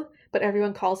Marcel, but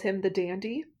everyone calls him the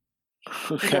Dandy.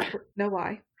 I Okay. don't know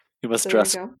why. He must So there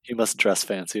dress. you go. He must dress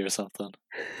fancy or something.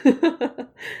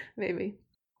 Maybe.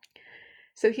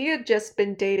 So he had just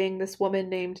been dating this woman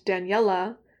named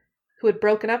Daniela, who had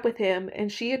broken up with him,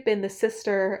 and she had been the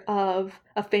sister of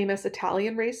a famous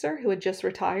Italian racer who had just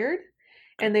retired.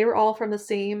 And they were all from the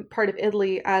same part of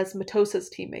Italy as Matosa's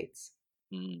teammates.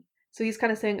 Mm. So he's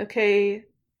kind of saying, okay,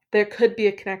 there could be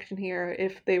a connection here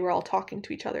if they were all talking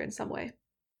to each other in some way.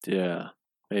 Yeah,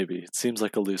 maybe. It seems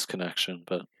like a loose connection,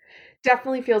 but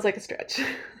Definitely feels like a stretch.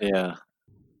 yeah.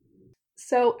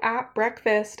 So at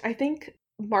breakfast, I think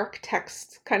Mark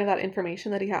texts kind of that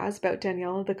information that he has about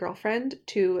Daniela, the girlfriend,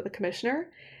 to the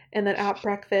commissioner. And then at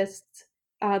breakfast,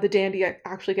 the dandy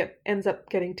actually ends up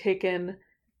getting taken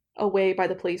away by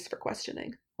the police for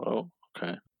questioning. Oh,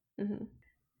 okay. Mm-hmm.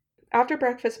 After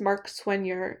breakfast, Mark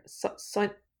Swenyer,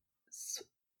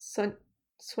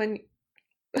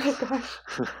 oh gosh,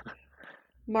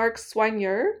 Mark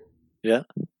Swenyer, Yeah.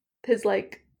 his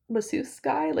like masseuse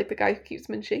guy, like the guy who keeps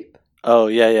him in shape. Oh,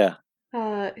 yeah.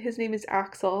 His name is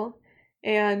Axel,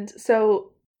 and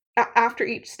so after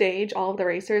each stage, all of the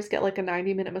racers get like a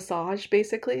 90-minute massage,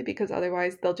 basically, because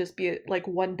otherwise they'll just be like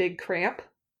one big cramp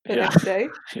the Yeah. next day.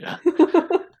 Yeah.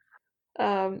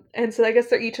 And so I guess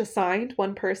they're each assigned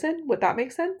one person. Would that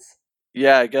make sense?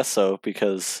 Yeah, I guess so,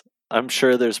 because I'm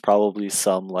sure there's probably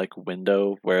some like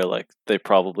window where like they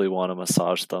probably want to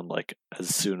massage them like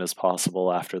as soon as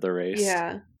possible after the race.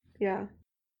 Yeah. Yeah.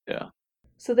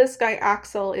 So this guy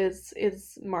Axel is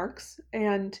Mark's,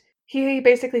 and he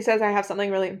basically says, I have something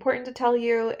really important to tell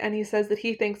you, and he says that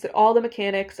he thinks that all the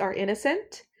mechanics are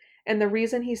innocent, and the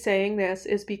reason he's saying this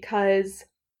is because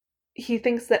he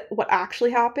thinks that what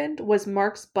actually happened was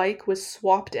Mark's bike was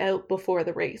swapped out before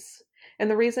the race. And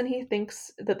the reason he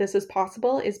thinks that this is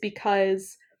possible is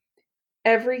because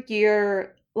every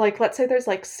year, like, let's say there's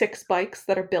like 6 bikes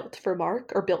that are built for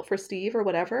Mark or built for Steve or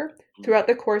whatever, throughout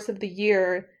the course of the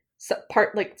year,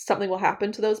 something will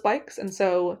happen to those bikes, and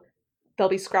so they'll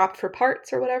be scrapped for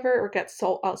parts or whatever, or get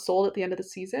sold at the end of the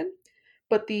season.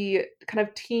 But the kind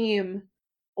of team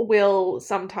will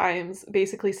sometimes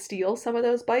basically steal some of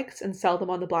those bikes and sell them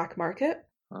on the black market.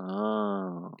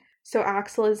 Oh. So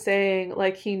Axel is saying,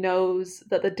 like, he knows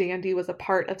that the Dandy was a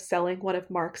part of selling one of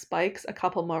Mark's bikes a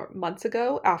couple more months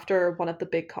ago after one of the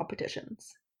big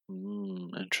competitions.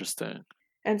 Interesting.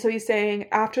 And so he's saying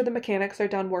after the mechanics are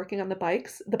done working on the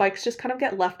bikes just kind of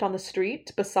get left on the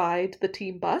street beside the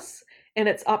team bus. And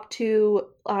it's up to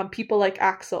people like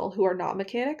Axel, who are not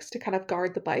mechanics, to kind of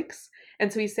guard the bikes.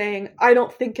 And so he's saying, I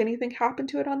don't think anything happened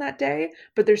to it on that day,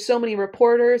 but there's so many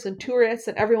reporters and tourists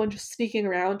and everyone just sneaking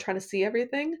around trying to see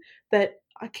everything that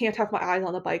I can't have my eyes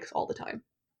on the bikes all the time.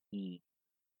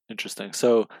 Interesting.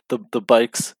 So the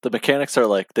bikes, the mechanics are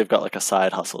like, they've got like a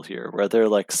side hustle here where they're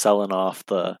like selling off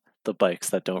the bikes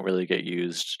that don't really get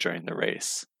used during the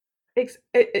race.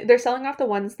 They're selling off the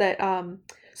ones that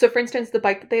so for instance, the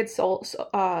bike that they had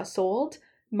sold,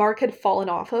 Mark had fallen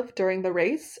off of during the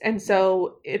race, and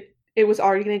so it was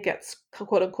already going to get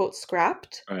quote unquote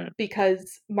scrapped, Right.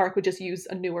 because Mark would just use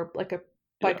a newer, like a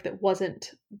bike that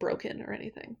wasn't broken or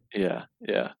anything. Yeah.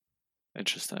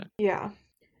 Interesting. Yeah.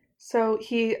 So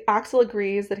Axel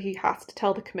agrees that he has to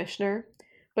tell the commissioner,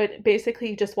 but basically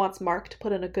he just wants Mark to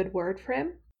put in a good word for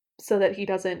him so that he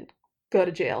doesn't go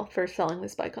to jail for selling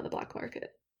this bike on the black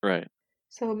market. Right.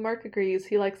 So Mark agrees.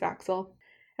 He likes Axel.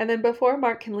 And then before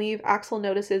Mark can leave, Axel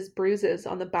notices bruises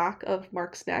on the back of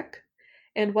Mark's neck.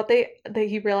 And what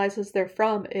he realizes they're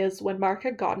from is when Mark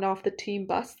had gotten off the team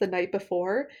bus the night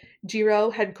before, Giro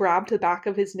had grabbed the back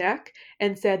of his neck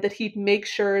and said that he'd make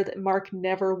sure that Mark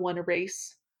never won a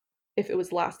race if it was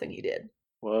the last thing he did.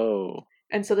 Whoa.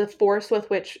 And so the force with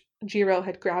which Giro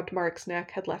had grabbed Mark's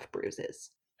neck had left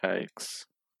bruises. Yikes.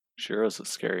 Giro's a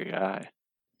scary guy.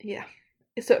 Yeah.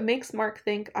 So it makes Mark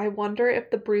think, I wonder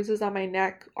if the bruises on my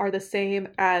neck are the same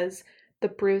as the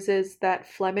bruises that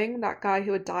Fleming, that guy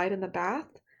who had died in the bath,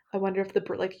 I wonder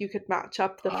if you could match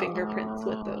up the fingerprints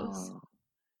with those.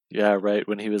 Yeah, right.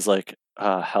 When he was like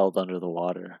held under the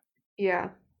water. Yeah.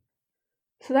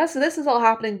 So this is all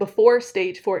happening before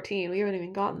stage 14. We haven't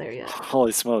even gotten there yet.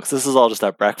 Holy smokes, this is all just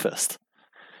at breakfast.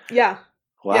 Yeah.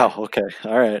 Wow, Yeah, okay,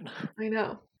 all right. I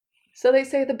know. So they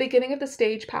say the beginning of the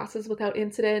stage passes without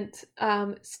incident.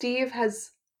 Steve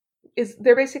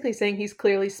they're basically saying he's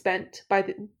clearly spent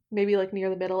by maybe like near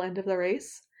the middle end of the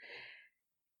race.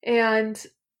 And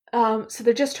so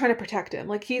they're just trying to protect him.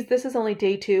 Like this is only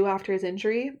day 2 after his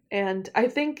injury, and I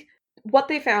think what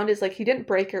they found is like he didn't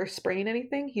break or sprain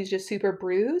anything. He's just super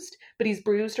bruised, but he's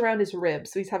bruised around his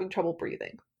ribs, so he's having trouble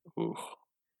breathing. Ooh.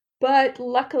 But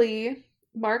luckily,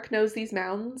 Mark knows these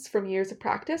mountains from years of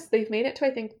practice. They've made it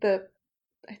to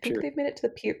they've made it to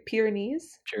the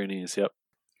Pyrenees. Pyrenees, yep.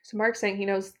 So Mark's saying he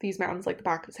knows these mountains like the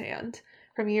back of his hand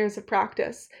from years of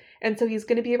practice. And so he's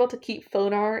going to be able to keep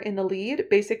Fonar in the lead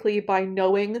basically by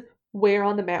knowing where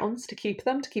on the mountains to keep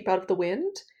them, to keep out of the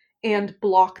wind, and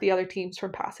block the other teams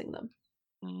from passing them.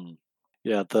 Mm.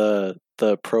 Yeah, the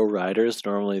pro riders,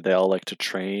 normally they all like to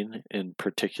train in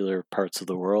particular parts of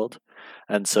the world.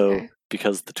 And so Okay.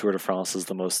 because the Tour de France is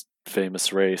the most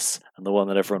famous race and the one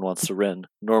that everyone wants to win,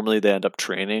 normally they end up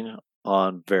training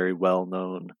on very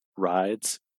well-known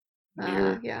rides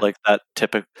near Yeah. like that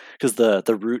typical, because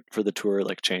the route for the tour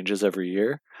like changes every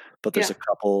year, but there's Yeah. a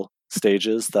couple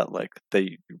stages that like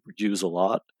they use a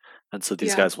lot, and so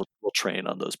these Yeah. guys will train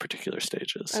on those particular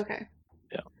stages. Okay.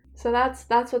 Yeah. So that's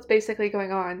what's basically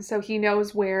going on. So he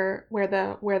knows where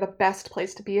the best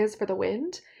place to be is for the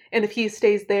wind. And if he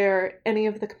stays there, any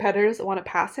of the competitors that want to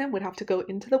pass him would have to go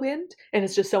into the wind, and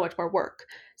it's just so much more work.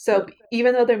 So Yeah.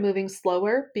 even though they're moving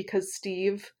slower because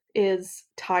Steve is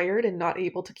tired and not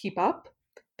able to keep up,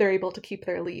 they're able to keep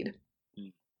their lead.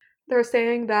 Mm. They're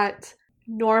saying that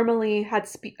normally had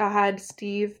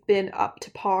Steve been up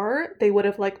to par, they would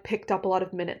have like picked up a lot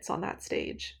of minutes on that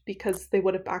stage because they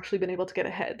would have actually been able to get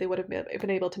ahead. They would have been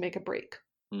able to make a break.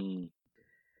 Mm.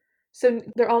 So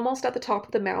they're almost at the top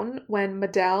of the mountain when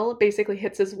Medel basically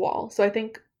hits his wall. So I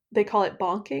think they call it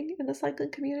bonking in the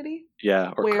cycling community,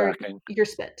 Yeah, or where cracking. you're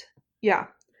spent. Yeah.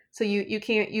 So you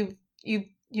can't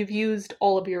you've used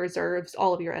all of your reserves,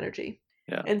 all of your energy.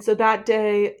 Yeah. And so that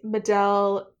day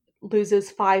Medel loses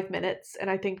 5 minutes and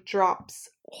I think drops.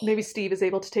 Maybe Steve is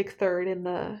able to take third in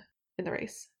the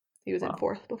race. He was in Wow.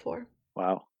 fourth before.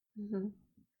 Wow. Mm-hmm.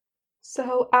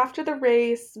 So after the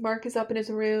race, Mark is up in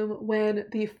his room when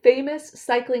the famous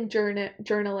cycling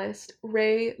journalist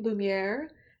Ray Lumiere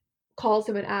calls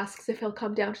him and asks if he'll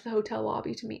come down to the hotel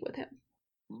lobby to meet with him.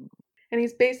 Mm. And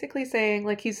he's basically saying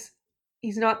like he's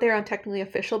not there on technically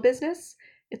official business.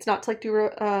 It's not to like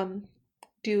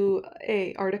do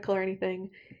a article or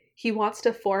anything. He wants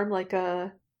to form like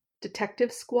a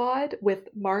detective squad with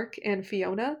Mark and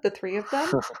Fiona, the 3 of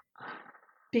them,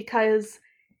 because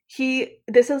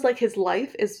this is like his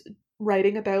life is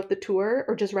writing about the tour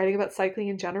or just writing about cycling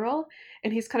in general,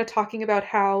 and he's kind of talking about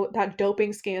how that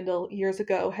doping scandal years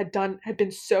ago had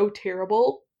been so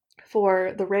terrible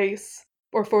for the race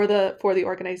or for the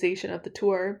organization of the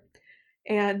tour,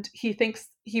 and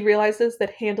he realizes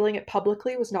that handling it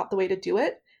publicly was not the way to do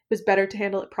it. It was better to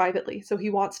handle it privately. So he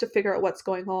wants to figure out what's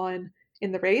going on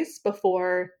in the race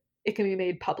before it can be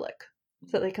made public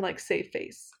so that they can like save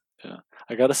face. Yeah,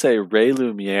 I gotta say, Ray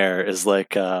Lumiere is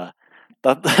like that.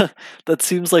 That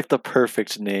seems like the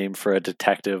perfect name for a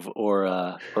detective or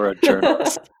a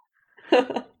journalist.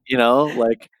 You know,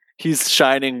 like he's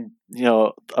shining,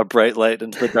 a bright light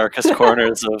into the darkest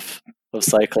corners of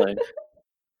cycling.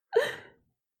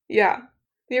 Yeah,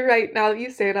 you're right. Now that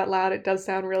you say it out loud, it does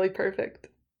sound really perfect.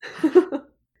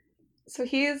 So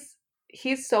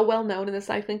he's so well known in the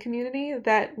cycling community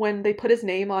that when they put his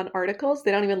name on articles,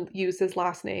 they don't even use his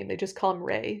last name. They just call him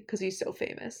Ray because he's so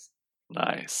famous.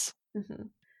 Nice. Mm-hmm.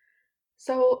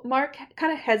 So Mark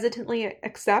kind of hesitantly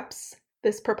accepts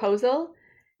this proposal,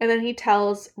 and then he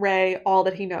tells Ray all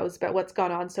that he knows about what's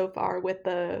gone on so far with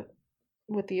the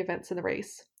events in the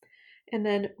race. And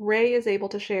then Ray is able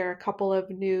to share a couple of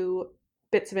new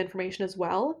bits of information as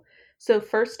well. So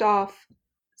first off,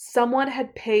 someone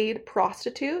had paid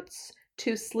prostitutes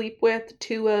to sleep with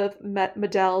 2 of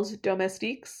Medel's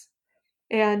domestiques,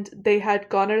 and they had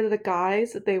gone under the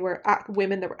guise that they were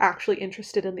women that were actually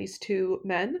interested in these 2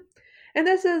 men. And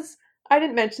I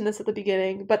didn't mention this at the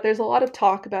beginning, but there's a lot of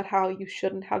talk about how you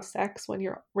shouldn't have sex when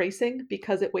you're racing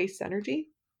because it wastes energy.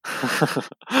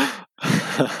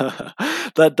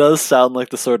 That does sound like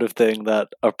the sort of thing that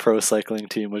a pro cycling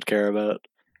team would care about.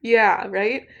 Yeah,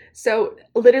 right? So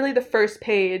literally the first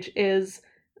page is,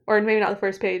 or maybe not the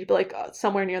first page, but like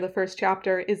somewhere near the first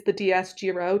chapter is the DS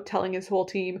Giro telling his whole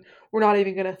team, we're not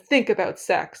even going to think about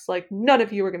sex. Like none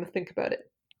of you are going to think about it.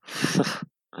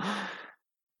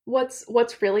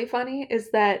 What's really funny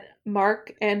is that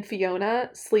Mark and Fiona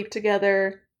sleep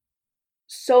together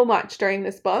so much during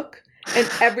this book, and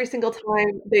every single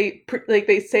time they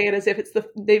say it as if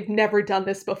they've never done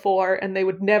this before and they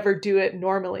would never do it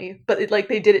normally, but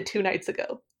they did it 2 nights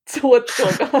ago. So what's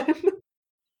going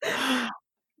on?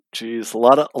 Jeez, a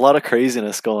lot of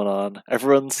craziness going on.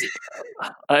 Everyone's.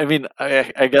 I mean,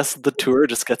 I guess the tour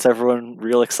just gets everyone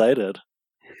real excited.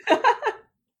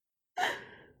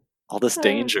 All this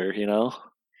danger, you know.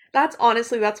 That's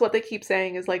what they keep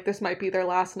saying is like this might be their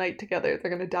last night together.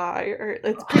 They're gonna die, or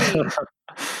it's pretty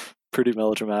Pretty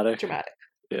melodramatic. dramatic.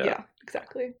 Yeah. Yeah,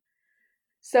 exactly.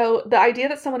 So the idea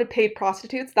that someone had paid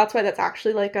prostitutes, that's why that's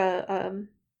actually like a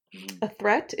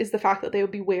threat, is the fact that they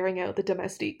would be wearing out the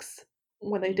domestiques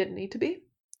when they didn't need to be.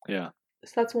 Yeah.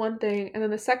 So that's one thing. And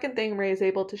then the second thing Ray is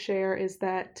able to share is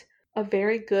that a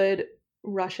very good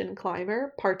Russian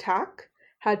climber, Partak,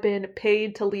 had been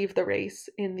paid to leave the race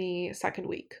in the second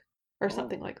week or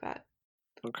something like that.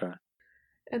 Okay.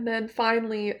 And then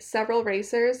finally, several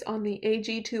racers on the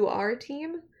AG2R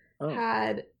team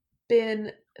had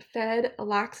been fed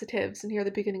laxatives near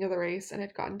the beginning of the race and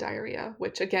had gotten diarrhea,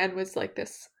 which again was like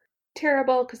this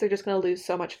terrible because they're just going to lose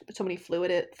so many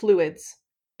fluids,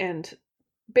 and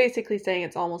basically saying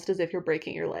it's almost as if you're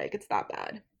breaking your leg. It's that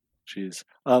bad. Jeez.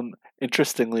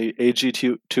 Interestingly,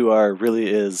 AG2R really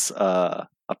is a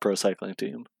pro cycling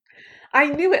team. I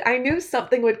knew it. I knew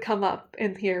something would come up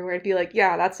in here where I'd be like,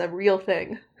 yeah, that's a real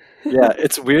thing. Yeah,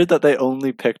 it's weird that they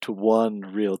only picked one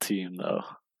real team, though.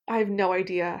 I have no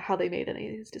idea how they made any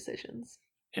of these decisions.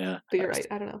 Yeah. But you're right.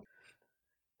 I don't know.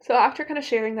 So after kind of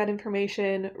sharing that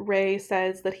information, Ray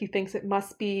says that he thinks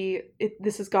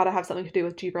this has got to have something to do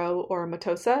with Jiro or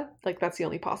Matosa. Like, that's the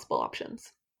only possible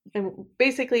options. And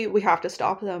basically, we have to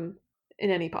stop them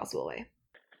in any possible way.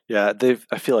 Yeah,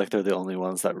 I feel like they're the only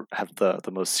ones that have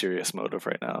the most serious motive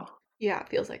right now. Yeah, it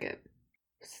feels like it.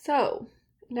 So,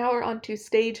 now we're on to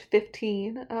stage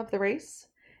 15 of the race.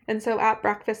 And so at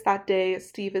breakfast that day,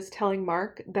 Steve is telling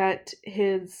Mark that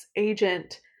his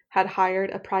agent had hired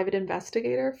a private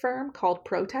investigator firm called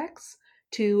Protex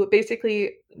to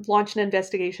basically launch an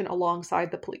investigation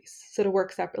alongside the police, so to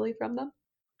work separately from them.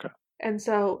 Okay. And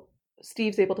so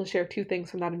Steve's able to share two things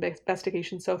from that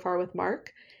investigation so far with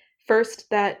Mark. First,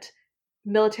 that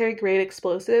military-grade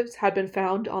explosives had been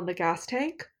found on the gas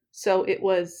tank, so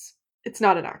it's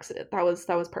not an accident. That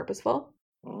was purposeful.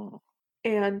 Oh.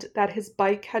 And that his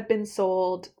bike had been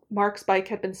sold, Mark's bike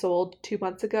had been sold 2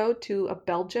 months ago to a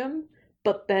Belgium,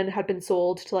 but then had been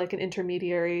sold to like an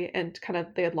intermediary and kind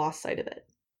of they had lost sight of it.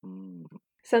 Mm.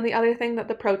 So then the other thing that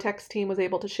the Protex team was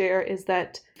able to share is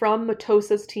that from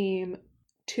Matosa's team,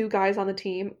 2 guys on the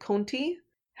team, Conti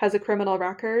has a criminal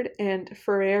record, and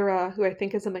Ferreira, who I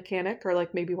think is a mechanic or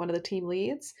like maybe one of the team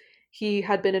leads, he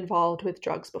had been involved with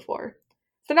drugs before.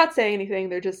 So they're not saying anything,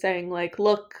 they're just saying like,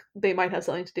 look, they might have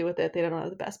something to do with it. They don't have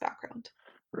the best background.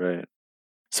 Right.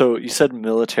 So you said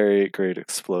military grade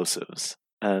explosives,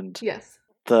 and yes,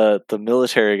 the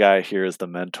military guy here is the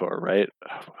mentor, right?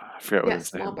 I forget what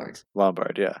his name Lombard. is.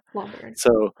 Lombard, yeah. Lombard.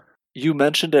 So you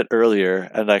mentioned it earlier,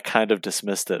 and I kind of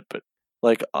dismissed it, but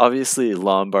like obviously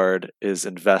Lombard is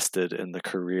invested in the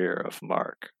career of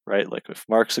Mark, right? Like if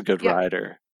Mark's a good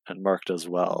rider and Mark does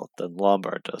well, then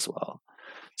Lombard does well.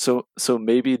 So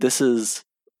maybe this is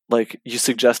like you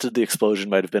suggested the explosion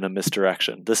might have been a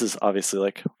misdirection. This is obviously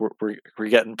like we're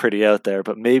getting pretty out there,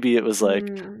 but maybe it was like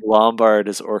Lombard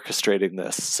is orchestrating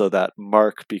this so that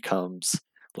Mark becomes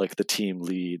like the team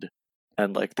lead,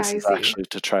 and like this is actually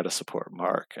to try to support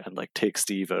Mark and like take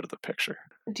Steve out of the picture.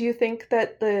 Do you think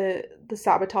that the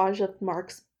sabotage of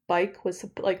Mark's bike was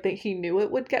like that he knew it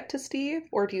would get to Steve,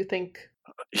 or do you think?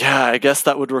 Yeah, I guess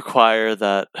that would require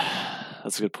that.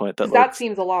 That's a good point. That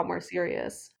seems a lot more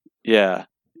serious. Yeah,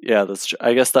 that's true.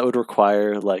 I guess that would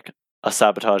require like a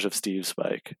sabotage of Steve's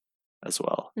bike as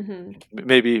well. Mm-hmm.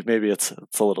 Maybe it's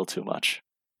a little too much.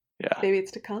 Yeah. Maybe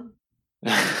it's to come.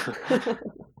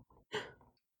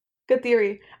 Good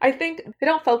theory. I think they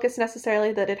don't focus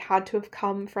necessarily that it had to have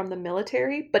come from the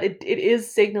military, but it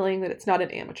is signaling that it's not an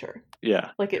amateur.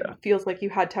 Yeah. Like it feels like you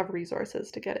had to have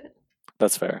resources to get it.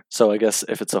 That's fair. So I guess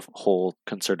if it's a whole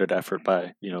concerted effort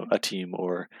by, a team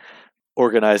or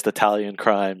organized Italian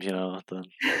crime, then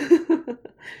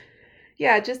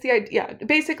yeah, just the idea. Yeah,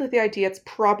 basically the idea. It's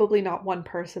probably not one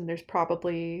person. There's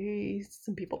probably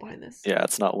some people behind this. Yeah,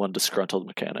 it's not one disgruntled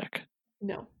mechanic.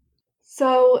 No.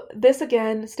 So this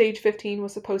again, stage 15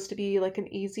 was supposed to be like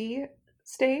an easy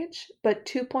stage, but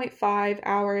 2.5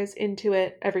 hours into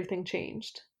it, everything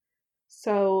changed.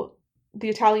 So the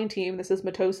Italian team, this is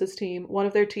Matosa's team, one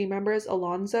of their team members,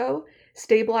 Alonso,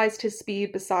 stabilized his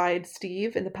speed beside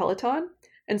Steve in the peloton,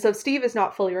 And so Steve is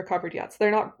not fully recovered yet.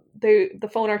 So the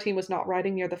Fonar team was not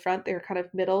riding near the front. They were kind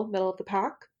of middle of the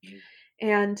pack.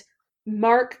 And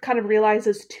Mark kind of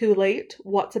realizes too late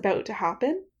what's about to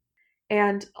happen.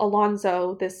 And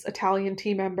Alonso, this Italian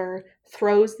team member,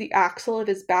 throws the axle of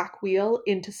his back wheel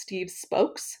into Steve's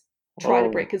spokes, try to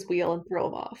break his wheel and throw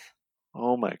him off.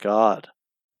 Oh my God.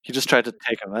 He just tried to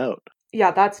take him out.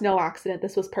 Yeah, that's no accident.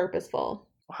 This was purposeful.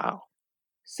 Wow.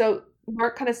 So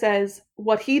Mark kind of says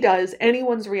what he does,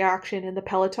 anyone's reaction in the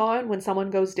peloton when someone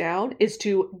goes down is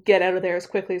to get out of there as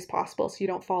quickly as possible so you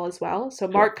don't fall as well. So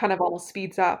Mark kind of almost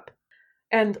speeds up.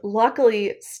 And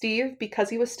luckily, Steve, because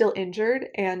he was still injured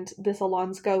and this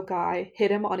Alonso guy hit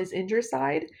him on his injured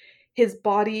side, his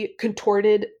body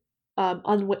contorted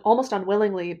almost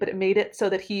unwillingly, but it made it so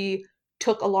that he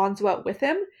took Alonso out with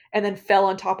him and then fell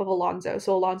on top of Alonso.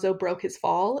 So Alonso broke his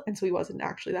fall, and so he wasn't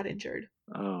actually that injured.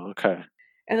 Oh, okay.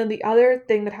 And then the other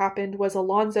thing that happened was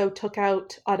Alonso took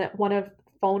out one of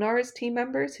Fonar's team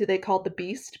members, who they called the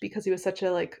Beast because he was such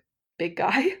a big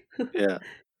guy. Yeah.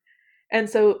 And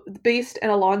so the Beast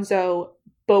and Alonso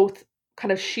both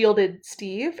kind of shielded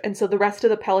Steve, and so the rest of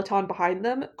the peloton behind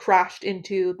them crashed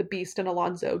into the Beast and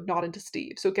Alonso, not into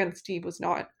Steve. So again, Steve was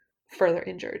not further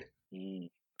injured.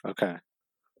 Okay.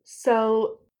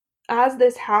 So as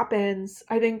this happens,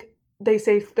 I think they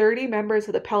say 30 members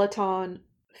of the peloton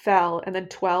fell and then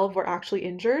 12 were actually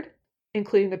injured,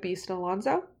 including the Beast and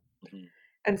Alonso.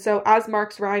 And so as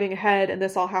Mark's riding ahead and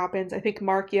this all happens, I think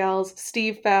Mark yells,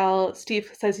 Steve fell. Steve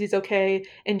says he's okay.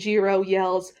 And Giro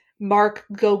yells, Mark,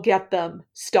 go get them.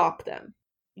 Stop them.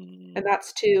 And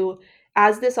that's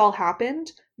as this all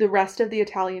happened, the rest of the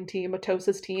Italian team,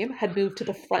 Matosa's team, had moved to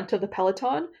the front of the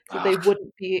peloton so they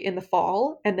wouldn't be in the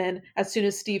fall. And then as soon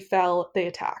as Steve fell, they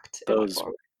attacked.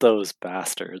 Those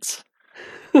bastards.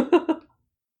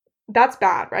 That's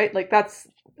bad, right? That's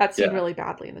seen really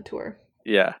badly in the Tour.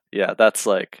 Yeah, that's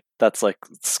like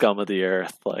scum of the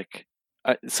earth.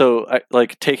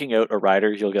 Taking out a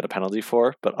rider, you'll get a penalty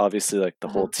for, but obviously, the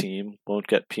whole team won't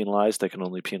get penalized. They can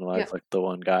only penalize the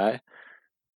one guy.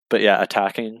 But yeah,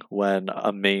 attacking when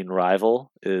a main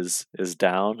rival is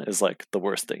down is the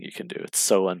worst thing you can do. It's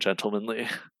so ungentlemanly.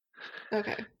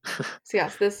 Okay, so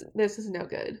yes, this is no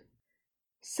good.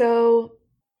 So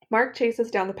Mark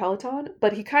chases down the peloton,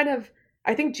 but he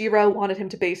I think Giro wanted him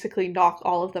to basically knock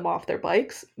all of them off their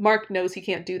bikes. Mark knows he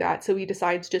can't do that, so he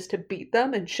decides just to beat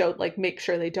them and make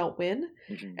sure they don't win.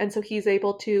 And so he's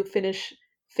able to finish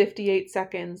 58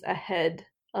 seconds ahead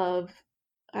of,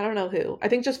 I don't know who. I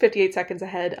think just 58 seconds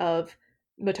ahead of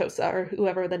Matosa or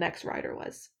whoever the next rider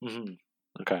was.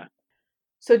 Okay.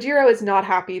 So Giro is not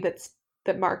happy that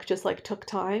Mark just took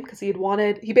time because he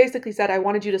basically said, I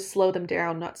wanted you to slow them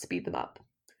down, not speed them up.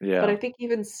 Yeah. But I think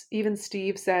even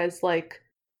Steve says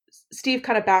Steve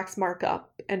kind of backs Mark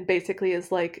up and basically is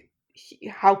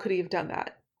how could he have done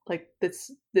that?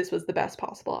 This was the best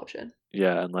possible option.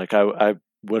 Yeah, and I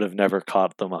would have never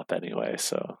caught them up anyway,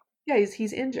 so. Yeah,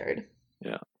 he's injured.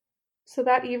 Yeah. So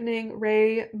that evening,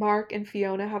 Ray, Mark, and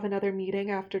Fiona have another meeting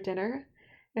after dinner,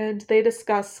 and they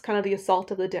discuss kind of the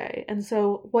assault of the day. And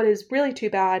so what is really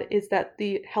too bad is that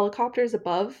the helicopters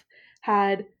above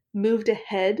had moved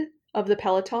ahead of the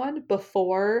peloton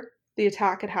before the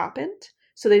attack had happened.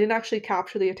 So they didn't actually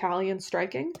capture the Italian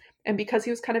striking. And because he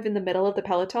was kind of in the middle of the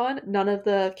peloton, none of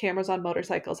the cameras on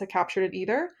motorcycles had captured it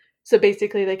either. So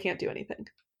basically they can't do anything.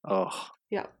 Oh.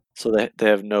 Yeah. So they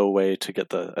have no way to get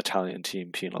the Italian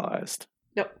team penalized.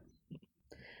 Nope.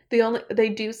 They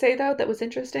do say, though, that was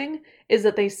interesting, is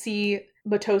that they see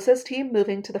Matosa's team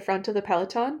moving to the front of the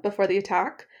peloton before the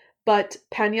attack, but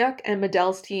Peñac and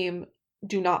Medell's team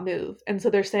do not move. And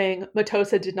so they're saying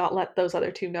Matosa did not let those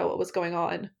other two know what was going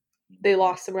on. They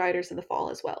lost some riders in the fall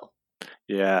as well.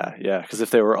 Yeah, because if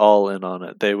they were all in on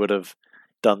it, they would have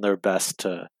done their best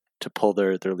to pull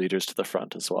their leaders to the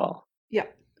front as well. Yeah,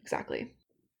 exactly.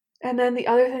 And then the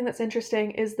other thing that's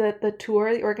interesting is that the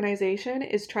Tour, the organization,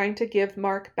 is trying to give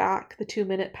Mark back the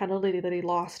 2-minute penalty that he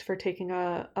lost for taking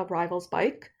a rival's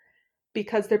bike,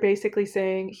 because they're basically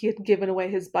saying he had given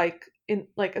away his bike in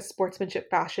a sportsmanship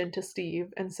fashion to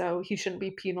Steve, and so he shouldn't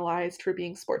be penalized for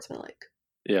being sportsmanlike.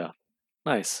 Yeah.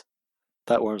 Nice.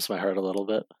 That warms my heart a little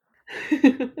bit.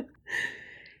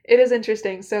 It is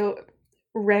interesting. So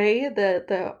Ray,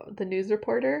 the news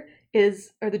reporter,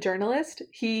 or the journalist,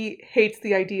 he hates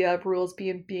the idea of rules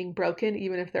being broken,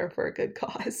 even if they're for a good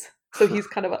cause. So he's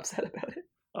kind of upset about it.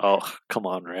 Oh, come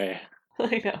on, Ray.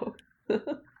 I know.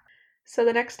 So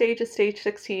the next stage is stage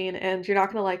 16, and you're not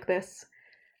going to like this.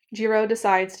 Giro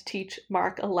decides to teach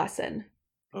Mark a lesson.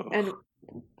 Oh. And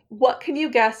what can you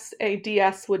guess a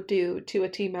DS would do to a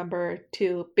team member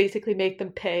to basically make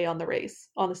them pay on the race,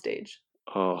 on the stage?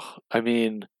 Oh, I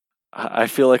mean, I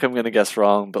feel like I'm gonna guess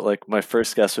wrong, but like my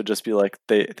first guess would just be like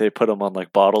they put him on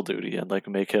like bottle duty and like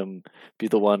make him be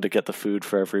the one to get the food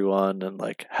for everyone and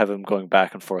like have him going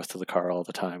back and forth to the car all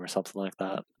the time or something like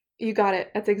that. You got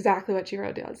it. That's exactly what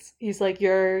Jiro does. He's like,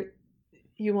 you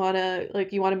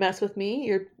wanna mess with me?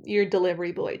 You're your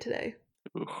delivery boy today.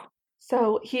 Ooh.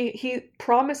 So he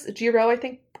promised Jiro, I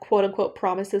think, quote unquote,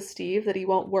 promises Steve that he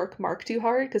won't work Mark too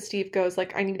hard because Steve goes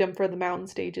like, I need him for the mountain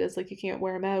stages, like you can't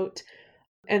wear him out.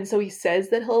 And so he says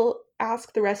that he'll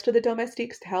ask the rest of the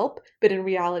domestiques to help, but in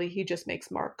reality, he just makes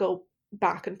Mark go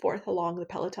back and forth along the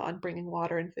peloton, bringing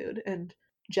water and food and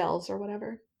gels or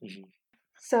whatever. Mhm.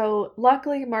 So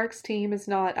luckily, Mark's team is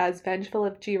not as vengeful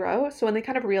of Jiro. So when they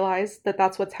kind of realize that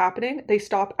that's what's happening, they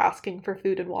stop asking for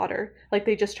food and water. Like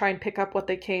they just try and pick up what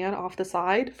they can off the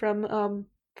side from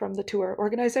the tour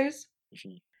organizers.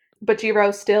 Mhm. But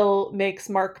Jiro still makes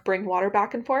Mark bring water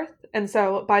back and forth. And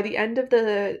so by the end of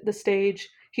the stage,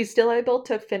 he's still able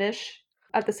to finish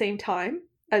at the same time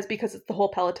as because the whole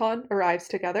peloton arrives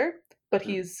together, but Mm.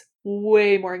 he's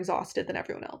way more exhausted than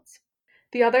everyone else.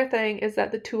 The other thing is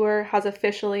that the tour has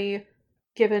officially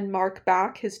given Mark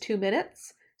back his 2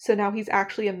 minutes. So now he's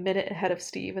actually a minute ahead of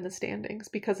Steve in the standings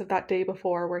because of that day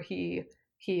before where he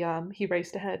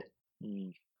raced ahead.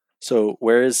 Mm. So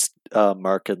where is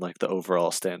Mark in like the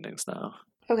overall standings now?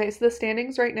 Okay, so the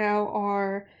standings right now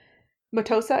are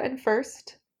Matosa in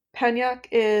first. Penyak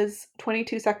is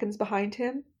 22 seconds behind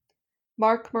him.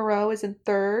 Mark Moreau is in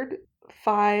third,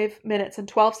 5 minutes and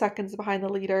 12 seconds behind the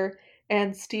leader.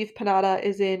 And Steve Panada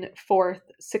is in fourth,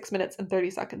 6 minutes and 30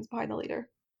 seconds behind the leader.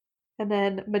 And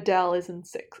then Medell is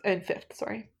in fifth,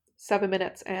 sorry. 7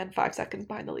 minutes and 5 seconds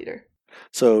behind the leader.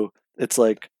 So it's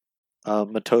like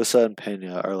Matosa and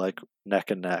Pena are like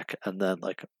neck and neck, and then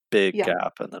like big Yeah.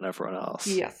 gap, and then everyone else.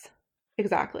 Yes.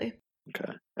 Exactly.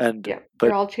 Okay, and Yeah. They're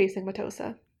but all chasing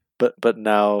Matosa. but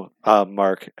now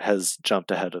Mark has jumped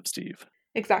ahead of Steve.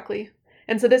 Exactly.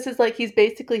 And so this is like he's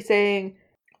basically saying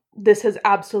this has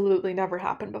absolutely never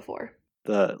happened before.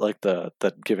 The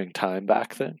giving time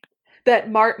back thing.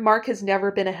 That Mark has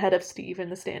never been ahead of Steve in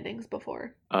the standings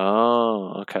before.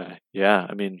 Oh, okay. Yeah,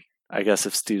 I mean, I guess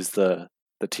if Steve's the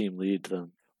team lead,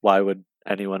 then why would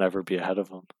anyone ever be ahead of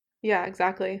him? Yeah,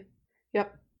 exactly.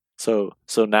 Yep. So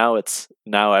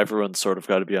now everyone's sort of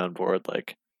got to be on board.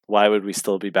 Like, why would we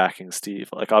still be backing Steve?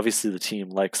 Like, obviously the team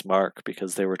likes Mark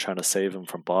because they were trying to save him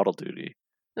from bottle duty.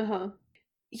 Uh-huh.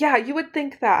 Yeah, you would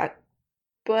think that,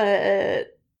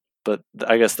 but But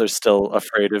I guess they're still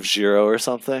afraid of Giro or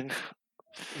something.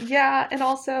 yeah, and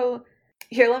also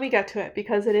here, let me get to it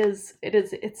because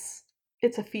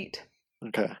it's a feat.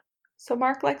 Okay. So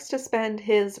Mark likes to spend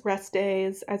his rest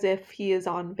days as if he is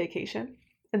on vacation.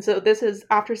 And so this is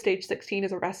after stage 16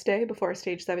 is a rest day before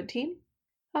stage 17.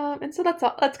 And so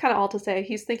that's kind of all to say.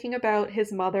 He's thinking about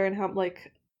his mother and how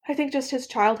like I think just his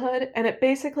childhood, and it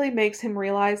basically makes him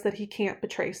realize that he can't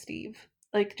betray Steve.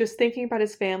 Like just thinking about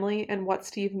his family and what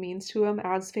Steve means to him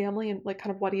as family and like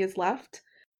kind of what he has left.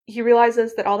 He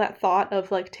realizes that all that thought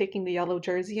of like taking the yellow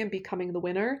jersey and becoming the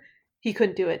winner, he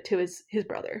couldn't do it to his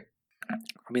brother.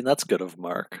 I mean, that's good of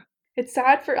Mark. It's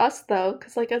sad for us though,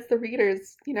 because like as the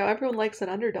readers, everyone likes an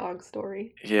underdog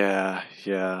story. Yeah,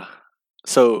 yeah.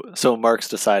 So Mark's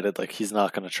decided like he's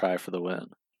not going to try for the win.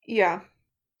 Yeah,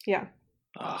 yeah.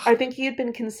 I Ugh. think he had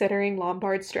been considering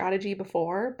Lombard's strategy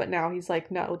before, but now he's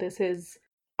like, no,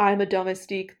 I'm a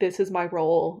domestique, this is my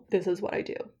role, this is what I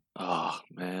do. Oh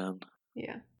man.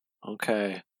 Yeah.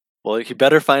 Okay. Well, he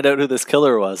better find out who this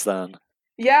killer was then.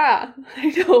 Yeah, I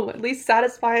know, at least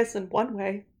satisfy us in one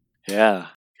way. Yeah.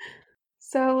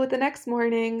 So the next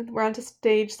morning, we're on to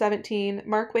stage 17.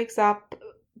 Mark wakes up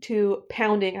to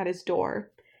pounding at his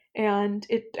door, and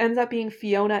it ends up being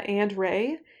Fiona and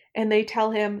Ray, and they tell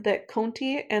him that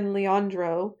Conti and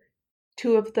Leandro,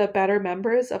 two of the better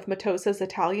members of Matosa's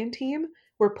Italian team,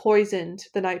 were poisoned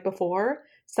the night before.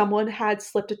 Someone had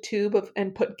slipped a tube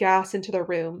and put gas into their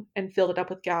room and filled it up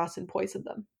with gas and poisoned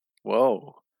them.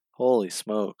 Whoa. Holy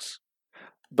smokes.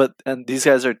 And these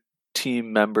guys are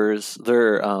team members.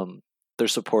 They're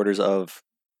supporters of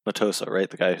Matosa, right?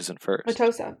 The guy who's in first.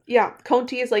 Matosa, yeah,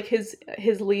 Conti is like his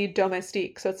lead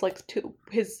domestique, so it's like two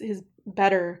his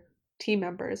better team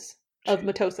members of Gee,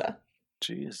 Matosa.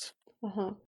 jeez.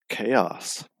 Uh-huh.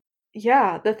 Chaos.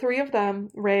 Yeah, the three of them,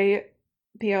 Ray,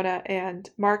 Fiona, and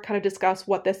Mark, kind of discuss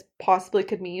what this possibly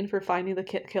could mean for finding the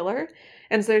killer.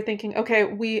 And so they're thinking, okay,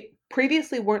 we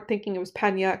previously weren't thinking it was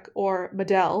Panyak or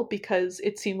Medell because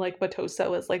it seemed like Matosa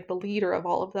was like the leader of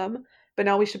all of them, but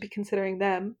now we should be considering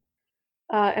them.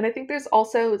 And I think there's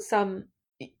also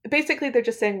basically, they're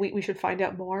just saying we should find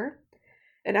out more.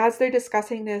 And as they're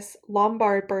discussing this,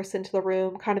 Lombard bursts into the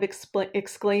room, kind of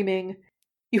exclaiming,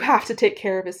 "You have to take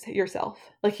care of yourself."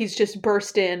 Like he's just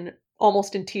burst in,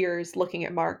 almost in tears, looking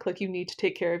at Mark. Like, you need to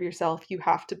take care of yourself. You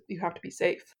have to be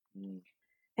safe. Mm.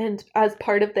 And as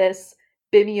part of this,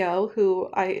 Bimeo, who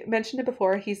I mentioned it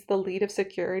before, he's the lead of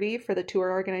security for the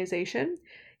tour organization.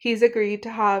 He's agreed to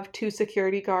have 2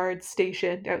 security guards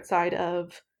stationed outside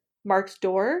of Mark's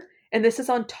door, and this is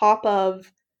on top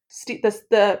of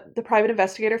the private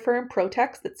investigator firm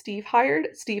Protex that Steve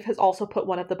hired. Steve has also put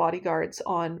one of the bodyguards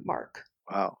on Mark.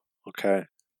 Wow. Okay.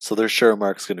 So they're sure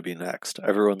Mark's going to be next.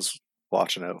 Everyone's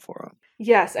watching out for him.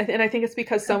 Yes, and I think it's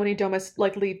because so many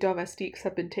lead domestiques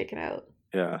have been taken out.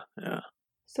 Yeah. Yeah.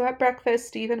 So at breakfast,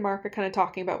 Steve and Mark are kind of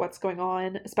talking about what's going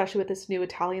on, especially with this new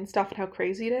Italian stuff and how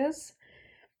crazy it is.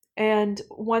 And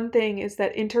one thing is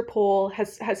that Interpol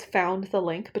has found the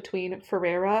link between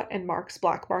Ferreira and Mark's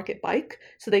black market bike,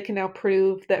 so they can now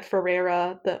prove that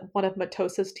Ferreira, one of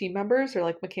Matosa's team members or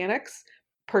like mechanics,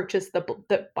 purchased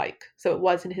the bike, so it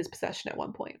was in his possession at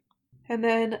one point. And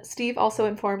then Steve also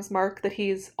informs Mark that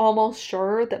he's almost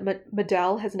sure that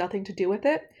Medell has nothing to do with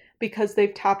it because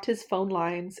they've tapped his phone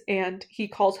lines and he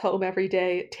calls home every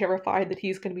day terrified that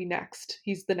he's going to be next.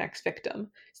 He's the next victim.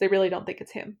 So they really don't think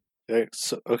it's him.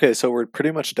 Okay, so we're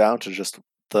pretty much down to just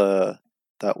that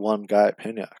one guy at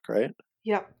Pignac, right?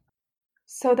 Yep.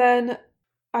 So then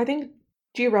I think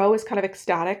Giro is kind of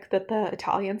ecstatic that the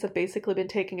Italians have basically been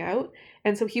taken out,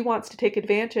 and so he wants to take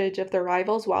advantage of their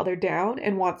rivals while they're down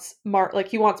and wants Mark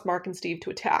and Steve to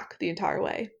attack the entire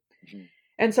way. Mm-hmm.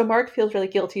 And so Mark feels really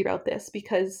guilty about this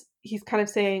because he's kind of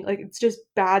saying like it's just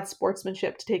bad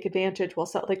sportsmanship to take advantage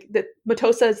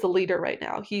Matosa is the leader right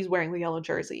now. He's wearing the yellow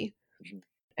jersey. Mm-hmm.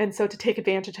 And so to take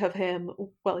advantage of him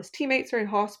while his teammates are in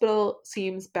hospital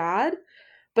seems bad.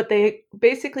 But they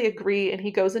basically agree, and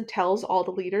he goes and tells all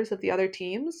the leaders of the other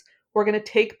teams, we're going to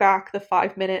take back the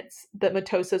 5 minutes that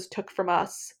Matosas took from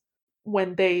us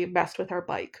when they messed with our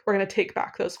bike. We're going to take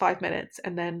back those 5 minutes,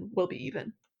 and then we'll be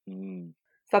even. Mm.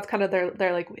 So that's kind of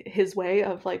their like his way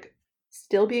of like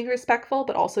still being respectful,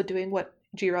 but also doing what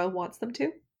Giro wants them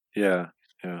to. Yeah,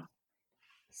 yeah.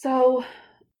 So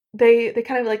they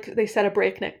kind of like they set a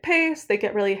breakneck pace. They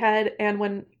get really ahead, and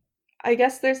when I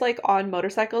guess there's like on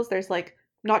motorcycles, there's like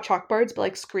not chalkboards, but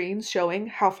like screens showing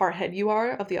how far ahead you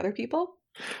are of the other people.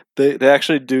 They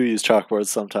actually do use chalkboards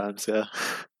sometimes, yeah.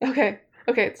 Okay.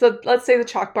 So let's say the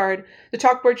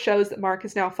chalkboard shows that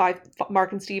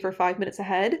Mark and Steve are 5 minutes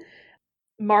ahead.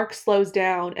 Mark slows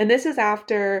down, and this is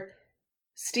after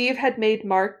Steve had made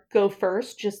Mark go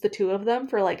first, just the two of them,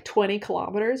 for like 20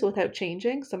 kilometers without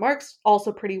changing. So Mark's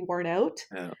also pretty worn out.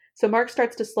 Yeah. So Mark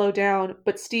starts to slow down,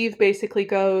 but Steve basically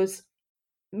goes,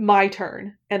 my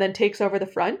turn, and then takes over the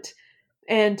front.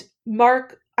 And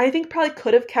Mark, I think, probably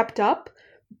could have kept up,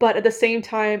 but at the same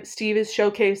time, Steve is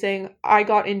showcasing, I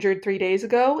got injured 3 days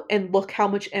ago, and look how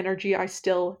much energy I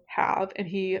still have. And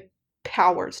he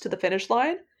powers to the finish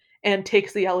line and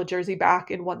takes the yellow jersey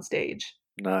back in one stage.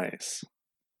 Nice.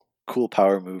 Cool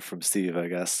power move from Steve, I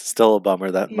guess. Still a bummer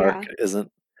that Mark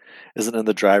isn't in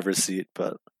the driver's seat,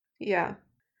 but yeah.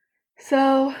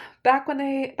 So back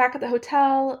at the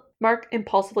hotel, Mark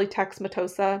impulsively texts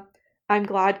Matosa, I'm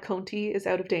glad Conti is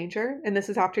out of danger. And this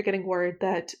is after getting word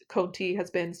that Conti has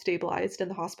been stabilized in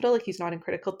the hospital, like he's not in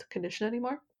critical condition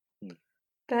anymore. Mm.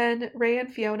 Then Ray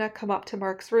and Fiona come up to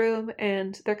Mark's room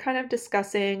and they're kind of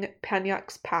discussing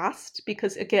Pagnac's past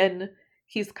because, again,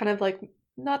 he's kind of like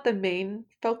not the main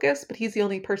focus, but he's the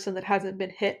only person that hasn't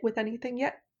been hit with anything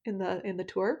yet in the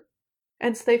tour.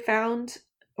 And so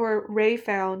Ray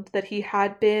found that he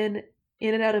had been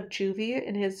in and out of juvie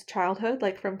in his childhood,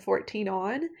 like from 14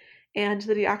 on, and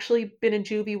that he'd actually been in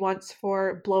juvie once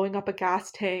for blowing up a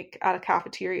gas tank at a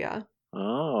cafeteria.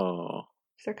 Oh.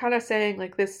 So they're kind of saying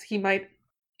like this, he might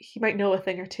know a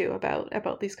thing or two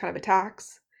about these kind of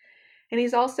attacks. And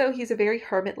he's a very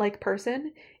hermit-like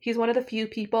person. He's one of the few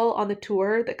people on the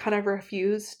tour that kind of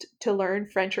refused to learn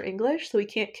French or English, so he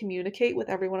can't communicate with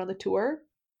everyone on the tour.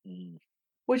 Mm.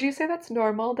 Would you say that's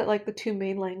normal that like the two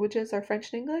main languages are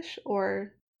French and English,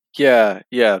 or? Yeah,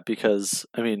 because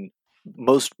I mean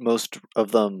most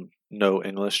of them know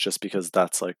English just because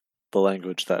that's like the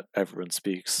language that everyone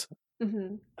speaks.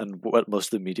 Mm-hmm. And what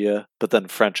most of the media, but then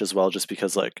French as well, just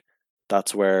because like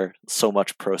that's where so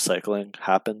much pro cycling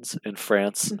happens in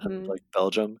France and like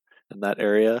Belgium and that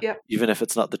area. Yep. Even if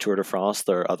it's not the Tour de France,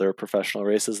 there are other professional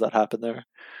races that happen there.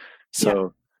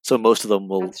 So most of them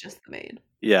will. That's just the main.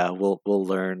 Yeah, we'll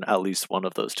learn at least one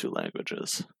of those two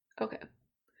languages. Okay.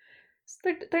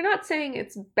 So they're not saying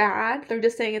it's bad. They're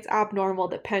just saying it's abnormal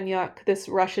that Pagnac, this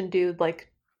Russian dude,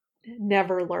 like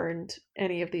never learned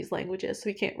any of these languages, so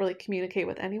he can't really communicate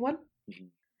with anyone. Mhm.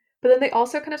 But then they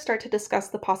also kind of start to discuss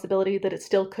the possibility that it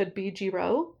still could be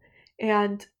Jiro,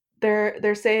 and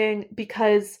they're saying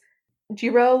because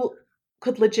Jiro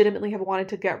could legitimately have wanted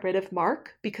to get rid of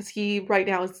Mark because he right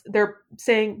now is they're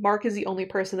saying Mark is the only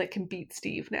person that can beat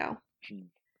Steve now Mhm.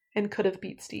 and could have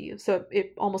beat Steve. So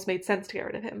it almost made sense to get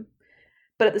rid of him.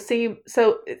 But at the same,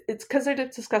 so it's because they're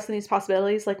discussing these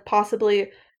possibilities, like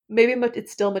possibly maybe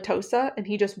it's still Matosa and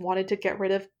he just wanted to get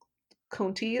rid of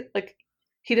Conti. Like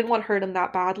he didn't want to hurt him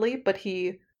that badly, but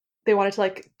they wanted to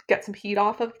like get some heat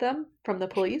off of them from the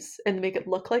police and make it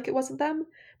look like it wasn't them.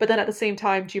 But then at the same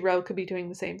time, Jiro could be doing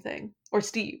the same thing, or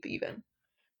Steve even.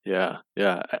 Yeah,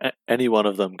 yeah. Any one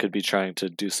of them could be trying to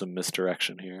do some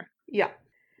misdirection here. Yeah.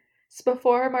 So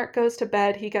before Mark goes to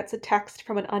bed, he gets a text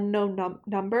from an unknown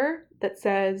number that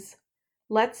says,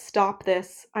 "Let's stop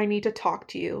this. I need to talk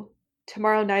to you.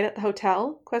 Tomorrow night at the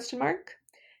hotel?" Question mark.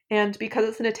 And because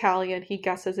it's in Italian, he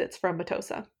guesses it's from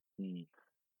Matosa. Hmm,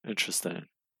 interesting.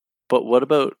 But what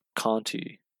about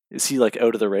Conti? Is he like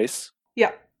out of the race?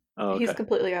 Yeah, Oh, he's okay.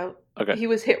 completely out. Okay. He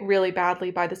was hit really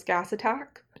badly by this gas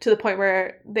attack to the point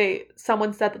where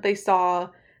someone said that they saw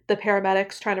the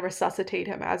paramedics trying to resuscitate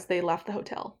him as they left the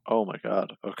hotel. Oh my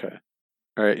God. Okay.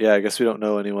 All right. Yeah, I guess we don't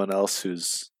know anyone else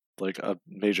who's like a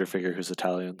major figure who's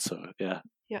Italian. So yeah.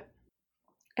 Yeah.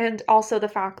 And also the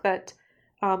fact that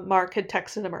Mark had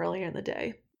texted him earlier in the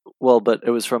day. Well, but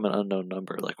it was from an unknown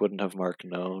number. Like, wouldn't have Mark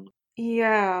known?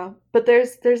 Yeah, but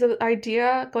there's an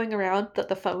idea going around that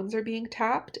the phones are being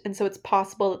tapped, and so it's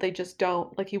possible that they just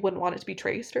don't like you wouldn't want it to be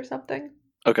traced or something.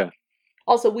 Okay.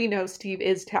 Also, we know Steve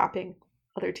is tapping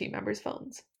other team members'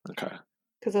 phones Okay.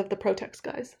 because of the Protex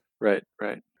guys. Right.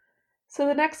 Right. So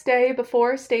the next day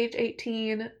before stage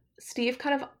 18, Steve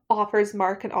kind of offers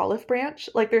Mark an olive branch.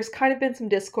 Like there's kind of been some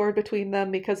discord between them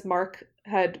because Mark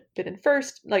had been in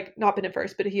first, like not been in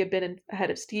first, but he had been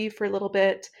ahead of Steve for a little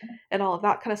bit and all of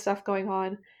that kind of stuff going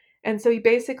on. And so he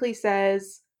basically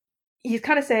says, he's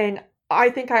kind of saying, I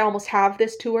think I almost have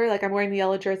this tour. Like I'm wearing the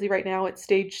yellow jersey right now at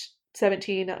stage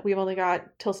 17. We've only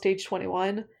got till stage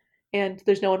 21 and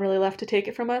there's no one really left to take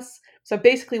it from us. So I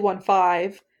basically won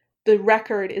 5. The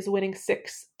record is winning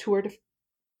 6 Tour de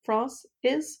France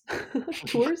is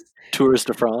tours Tours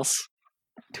de France.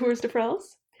 Tours de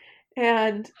France.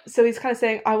 And so he's kind of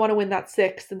saying, I want to win that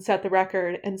 6th and set the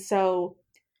record. And so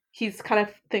he's kind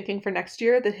of thinking for next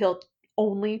year that he'll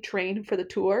only train for the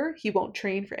tour. He won't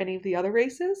train for any of the other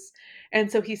races. And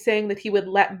so he's saying that he would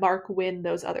let Mark win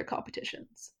those other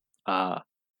competitions.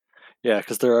 Yeah,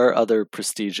 because there are other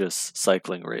prestigious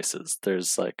cycling races.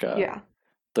 There's like Yeah.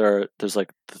 there's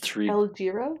like the 3. El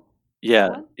Giro? Yeah,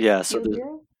 One? yeah. So Il there's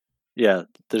Giro? yeah,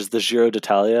 there's the Giro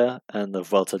d'Italia and the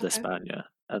Vuelta Okay. d'España,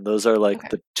 and those are like Okay.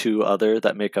 the 2 other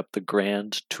that make up the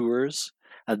Grand Tours,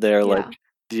 and they are like Yeah.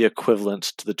 the equivalent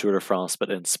to the Tour de France, but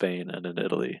in Spain and in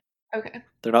Italy. Okay.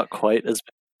 They're not quite as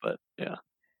big, but yeah.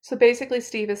 So basically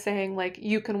Steve is saying like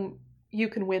you can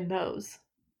win those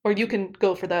or you can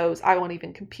go for those. I won't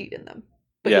even compete in them,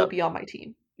 but Yeah, you'll be on my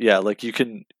team. yeah, like you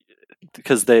can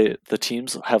because the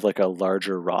teams have like a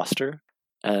larger roster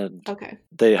and Okay.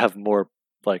 they have more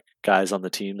like guys on the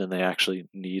team than they actually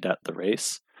need at the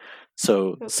race. So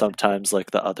Okay. sometimes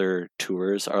like the other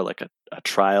tours are like a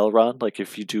trial run. Like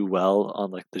if you do well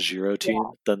on like the Giro team,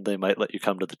 then they might let you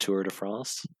come to the Tour de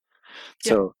France.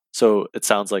 Yeah. So it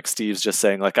sounds like Steve's just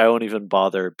saying like I won't even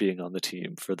bother being on the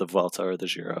team for the Vuelta or the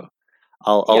Giro.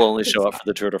 I'll Yeah, only show cuz up for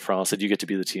the Tour de France and you get to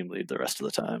be the team lead the rest of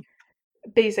the time.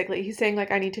 basically he's saying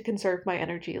like I need to conserve my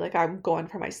energy, like I'm going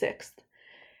for my 6th.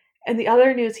 And the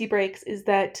other news he breaks is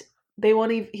that they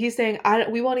won't even he's saying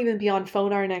we won't even be on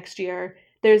Phonar next year.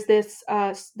 There's this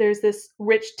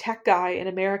rich tech guy in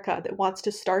America that wants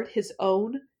to start his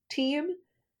own team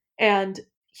and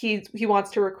he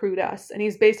wants to recruit us and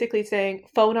he's basically saying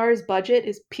Phonar's budget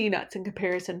is peanuts in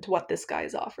comparison to what this guy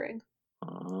is offering.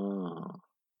 Oh,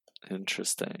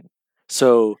 interesting.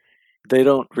 So they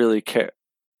don't really care.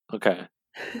 Okay.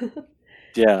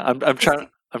 Yeah, So I'm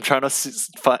trying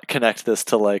to connect this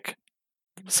to like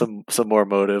some more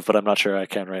motive, but I'm not sure I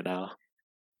can right now.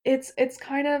 it's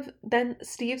kind of then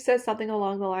Steve says something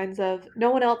along the lines of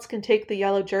no one else can take the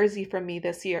yellow jersey from me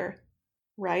this year,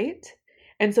 right?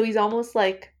 And so he's almost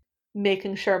like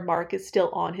making sure Mark is still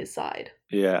on his side.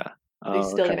 Yeah. That he's Oh,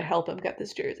 still going okay. to help him get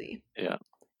this jersey. Yeah.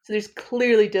 So there's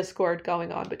clearly discord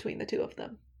going on between the two of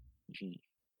them.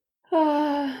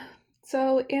 Mhm.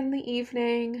 So in the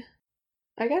evening,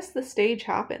 I guess the stage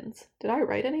happens. Did I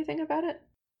write anything about it?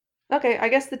 Okay, I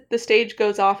guess the stage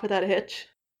goes off without a hitch.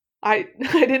 I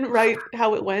I didn't write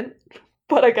how it went,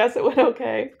 but I guess it went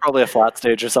okay. Probably a flat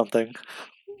stage or something.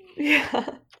 Yeah.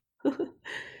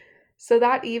 So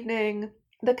that evening,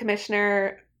 the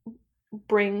commissioner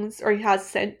brings, or he has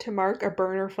sent to Mark a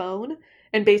burner phone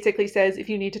and basically says, if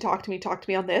you need to talk to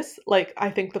me on this. Like, I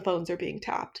think the phones are being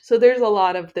tapped. So there's a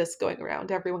lot of this going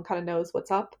around. Everyone kind of knows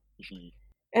what's up. Mhm.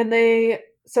 And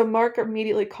so Mark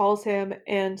immediately calls him,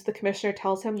 and the commissioner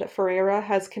tells him that Ferreira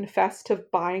has confessed to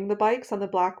buying the bikes on the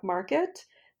black market,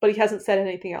 but he hasn't said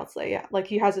anything else yet. Like,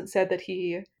 he hasn't said that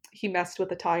he messed with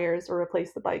the tires or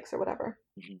replaced the bikes or whatever.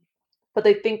 Mhm. But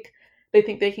they think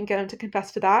they can get him to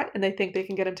confess to that, and they think they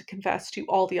can get him to confess to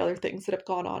all the other things that have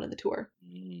gone on in the tour.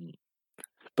 Mm.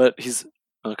 But he's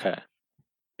okay.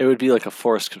 It would be like a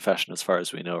forced confession as far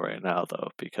as we know right now, though,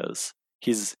 because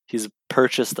he's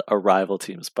purchased a rival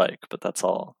team's bike, but that's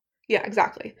all. Yeah,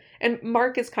 exactly. And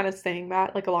Mark is kind of saying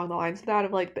that, like along the lines of that,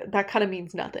 of like, that kind of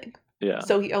means nothing. Yeah.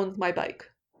 So he owns my bike,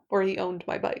 or he owned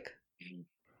my bike. Mhm.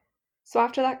 So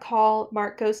after that call,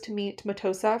 Mark goes to meet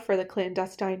Matosa for the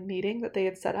clandestine meeting that they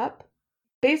had set up.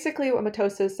 Basically, what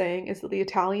Matosa is saying is that the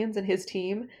Italians and his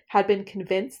team had been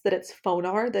convinced that it's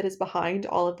Fonar that is behind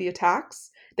all of the attacks.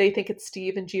 They think it's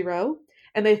Steve and Giro,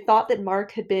 and they thought that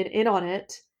Mark had been in on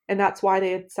it, and that's why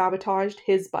they had sabotaged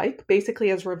his bike,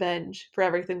 basically as revenge for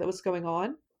everything that was going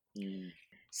on. Mm.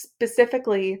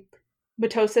 Specifically,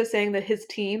 Matosa is saying that his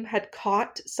team had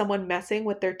caught someone messing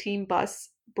with their team bus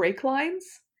brake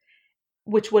lines,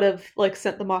 which would have like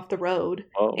sent them off the road.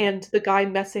 Oh. And the guy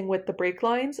messing with the brake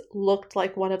lines looked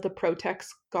like one of the Protex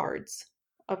guards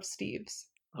of Steve's.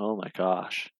 Oh my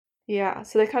gosh. Yeah,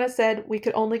 so they kind of said we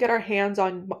could only get our hands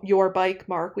on your bike,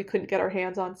 Mark. We couldn't get our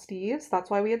hands on Steve's.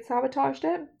 That's why we had sabotaged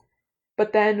it.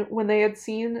 But then when they had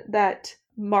seen that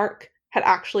Mark had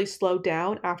actually slowed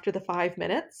down after the 5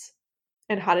 minutes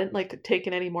and hadn't like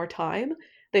taken any more time,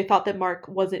 they thought that Mark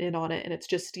wasn't in on it and it's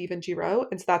just Steve and Giro.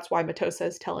 And so that's why Matosa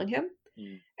is telling him.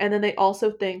 Mm. And then they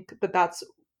also think that that's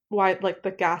why like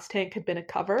the gas tank had been a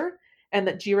cover and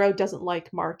that Jiro doesn't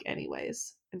like Mark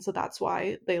anyways. And so that's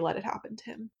why they let it happen to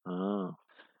him. Oh.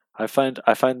 I find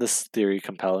this theory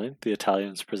compelling. The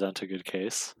Italians present a good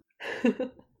case.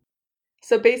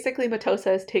 So basically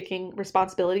Matosa is taking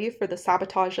responsibility for the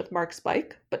sabotage of Mark's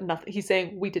bike, but nothing, he's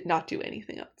saying we did not do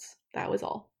anything else. That was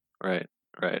all. Right.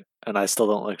 Right. And I still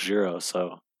don't like Giro,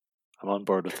 so I'm on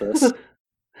board with this.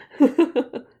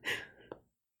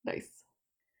 Nice.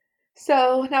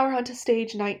 So now we're on to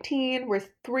stage 19. We're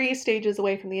 3 stages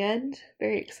away from the end.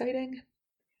 Very exciting.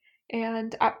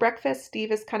 And at breakfast,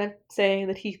 Steve is kind of saying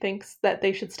that he thinks that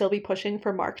they should still be pushing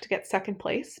for Mark to get second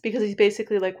place because he's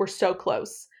basically like, we're so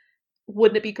close.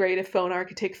 Wouldn't it be great if Fonar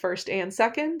could take first and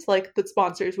second? Like, the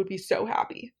sponsors would be so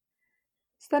happy.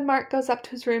 So then Mark goes up to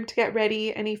his room to get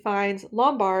ready, and he finds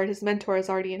Lombard, his mentor, is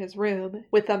already in his room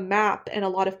with a map and a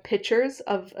lot of pictures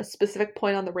of a specific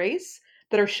point on the race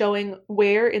that are showing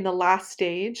where in the last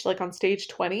stage, like on stage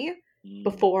 20,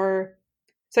 before.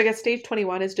 So I guess stage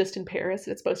 21 is just in Paris,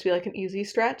 and it's supposed to be like an easy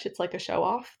stretch. It's like a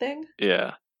show-off thing.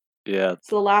 Yeah. Yeah.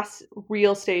 So the last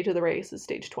real stage of the race is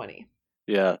stage 20.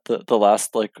 Yeah. The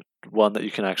last like one that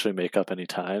you can actually make up any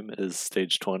time is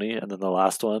stage 20, and then the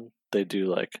last one they do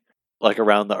like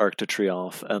around the Arc de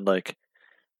Triomphe, and like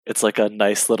it's like a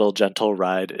nice little gentle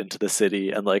ride into the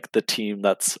city, and like the team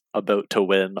that's about to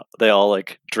win, they all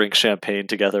like drink champagne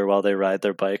together while they ride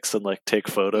their bikes and like take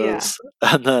photos.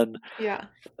 And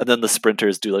then the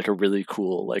sprinters do like a really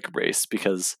cool like race,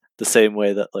 because the same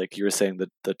way that like you were saying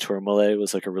that the Tourmalet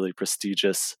was like a really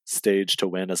prestigious stage to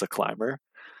win as a climber,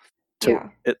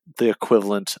 the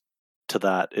equivalent to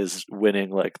that is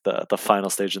winning like the final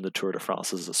stage in the Tour de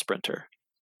France as a sprinter.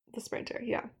 The sprinter,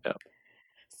 yeah. Yeah.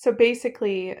 So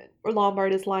basically,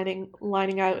 Lombard is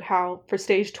lining out how for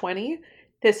stage 20,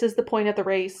 this is the point of the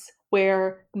race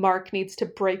where Mark needs to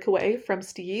break away from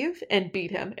Steve and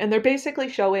beat him. And they're basically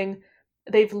showing,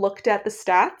 they've looked at the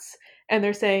stats and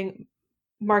they're saying,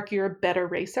 Mark, you're a better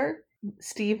racer.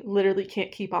 Steve literally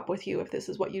can't keep up with you. If this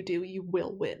is what you do, you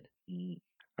will win.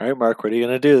 All right, Mark, what are you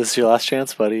going to do? This is your last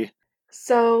chance, buddy.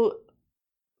 So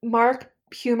Mark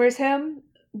humors him,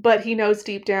 but he knows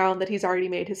deep down that he's already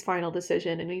made his final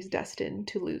decision and he's destined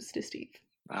to lose to Steve.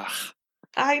 Ugh.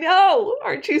 I know!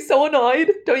 Aren't you so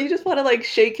annoyed? Don't you just want to like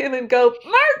shake him and go,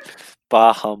 Mark!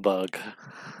 Bah humbug.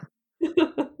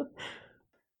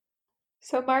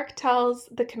 So Mark tells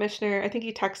the commissioner, I think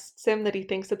he texts him that he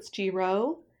thinks it's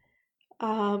Giro.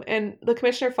 And the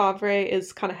commissioner Favre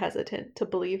is kind of hesitant to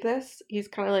believe this. He's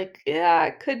kind of like, yeah,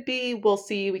 it could be. We'll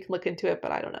see. We can look into it,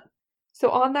 but I don't know. So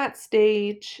on that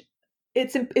stage,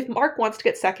 if Mark wants to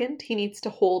get second, he needs to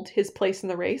hold his place in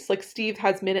the race. Like Steve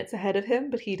has minutes ahead of him,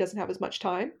 but he doesn't have as much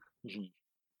time. Mm-hmm.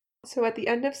 So at the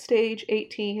end of stage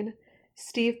 18,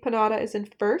 Steve Panatta is in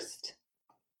first.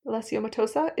 Alessio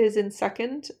Matosa is in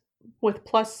second. with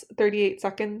plus 38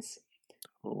 seconds.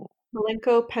 Oh,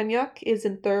 Malenko Penyuk is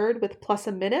in third with plus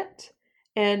a minute,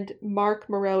 and Mark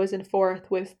Moreau is in fourth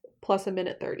with plus a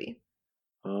minute 30.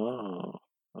 oh,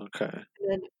 okay. And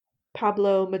then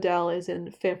Pablo Medel is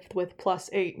in fifth with plus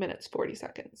 8 minutes 40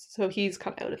 seconds. So he's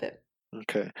kind of out of it.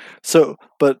 Okay. So,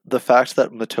 but the fact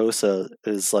that Matosa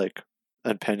is like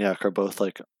and Penyak are both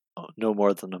like no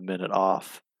more than a minute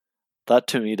off, that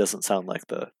to me doesn't sound like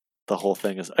the whole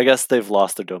thing is. I guess they've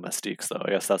lost their domestiques though.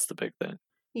 I guess that's the big thing.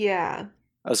 Yeah.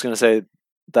 I was gonna say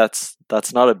that's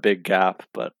not a big gap,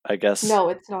 but I guess No,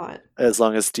 it's not. as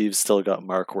long as Steve's still got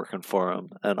Mark working for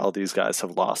him, and all these guys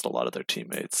have lost a lot of their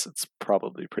teammates, it's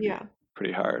probably Yeah.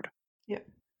 pretty hard. Yeah.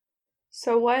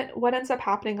 So what ends up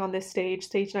happening on this stage,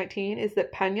 stage 19, is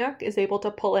that Penyuk is able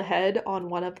to pull ahead on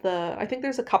one of the, I think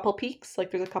there's a couple peaks,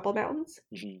 like there's a couple mountains.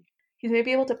 Hmm. He's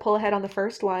maybe able to pull ahead on the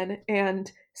first one,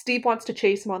 and Steve wants to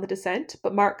chase him on the descent,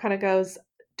 but Mark kind of goes,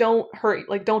 don't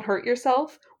hurt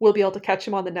yourself. We'll be able to catch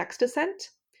him on the next descent.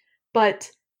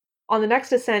 But on the next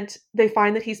descent, they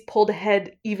find that he's pulled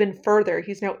ahead even further.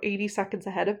 He's now 80 seconds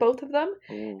ahead of both of them.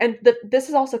 Ooh. And this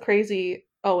is also crazy,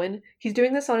 Owen. He's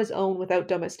doing this on his own without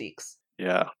domestiques.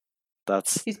 Yeah,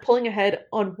 that's He's pulling ahead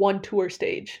on one tour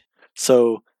stage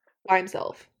so. by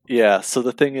himself. Yeah, so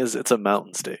the thing is, it's a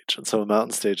mountain stage, and so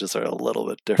mountain stages are a little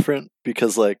bit different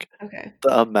because, like, Okay.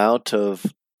 the amount of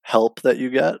help that you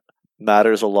get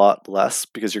matters a lot less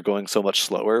because you're going so much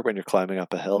slower when you're climbing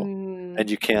up a hill, and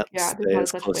you can't Yeah, there's stay not as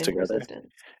as much close wind together.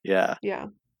 resistance. Yeah, Yeah.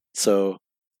 so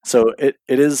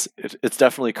it's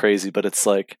definitely crazy, but it's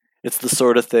like it's the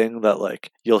sort of thing that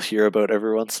like you'll hear about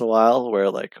every once in a while, where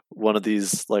like one of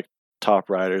these like top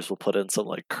riders will put in some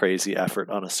like crazy effort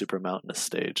on a super mountainous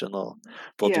stage, and they'll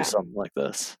do Yeah. something like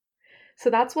this. So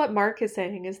that's what Mark is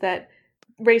saying, is that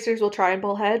racers will try and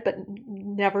bull ahead, but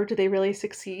never do they really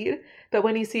succeed. But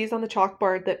when he sees on the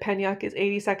chalkboard that Penyuk is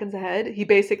 80 seconds ahead, he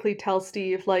basically tells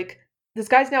Steve, like, this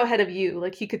guy's now ahead of you.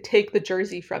 Like, he could take the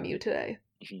jersey from you today,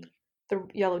 Mhm. the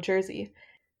yellow jersey.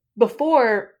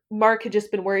 Before, Mark had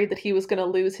just been worried that he was going to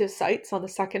lose his sights on the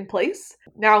second place.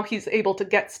 Now he's able to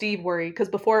get Steve worried, because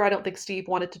before I don't think Steve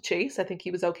wanted to chase. I think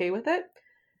he was okay with it.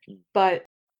 Mhm. But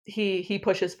he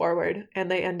pushes forward, and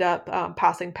they end up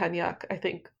passing Penyuk, I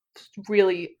think,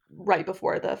 really right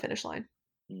before the finish line.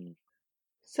 Mm.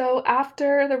 So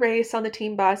after the race on the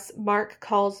team bus, Mark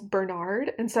calls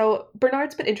Bernard. And so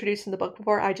Bernard's been introduced in the book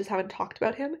before. I just haven't talked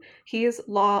about him. He is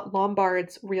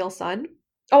Lombard's real son.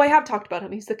 Oh, I have talked about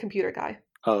him. He's the computer guy.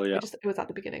 Oh yeah. It was at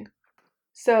the beginning.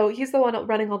 So he's the one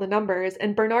running all the numbers.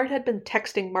 And Bernard had been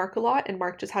texting Mark a lot, and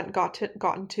Mark just hadn't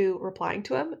gotten to replying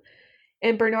to him.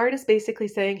 And Bernard is basically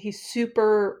saying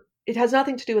it has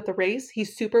nothing to do with the race.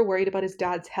 He's super worried about his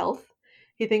dad's health.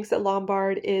 He thinks that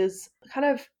Lombard is kind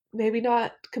of maybe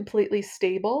not completely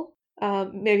stable,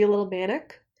 maybe a little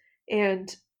manic.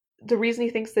 And the reason he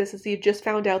thinks this is he had just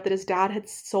found out that his dad had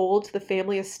sold the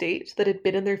family estate that had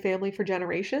been in their family for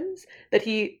generations, that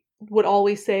he would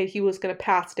always say he was going to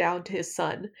pass down to his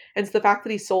son. And so the fact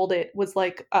that he sold it was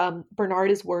like,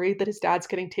 Bernard is worried that his dad's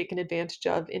getting taken advantage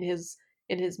of in his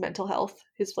mental health,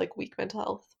 his like weak mental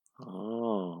health.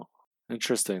 Oh,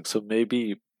 interesting. So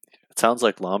maybe it sounds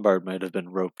like Lombard might have been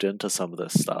roped into some of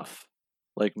this stuff.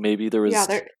 Like maybe there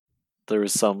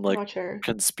was some I'm like not sure.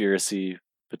 conspiracy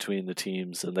between the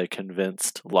teams, and they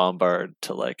convinced Lombard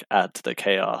to like add to the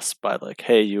chaos by like,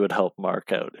 hey, you would help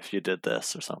Mark out if you did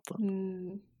this or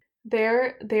something.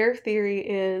 Their theory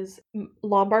is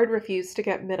Lombard refused to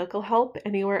get medical help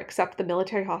anywhere except the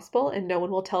military hospital, and no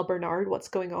one will tell Bernard what's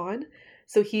going on.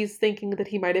 So he's thinking that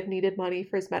he might have needed money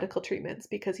for his medical treatments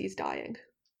because he's dying.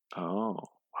 Oh,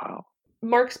 wow.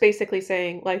 Mark's basically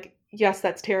saying, like, yes,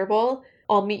 that's terrible.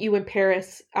 I'll meet you in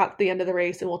Paris at the end of the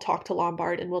race, and we'll talk to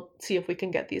Lombard, and we'll see if we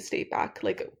can get the estate back.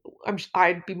 Like,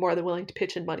 I'd be more than willing to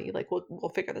pitch in money. Like,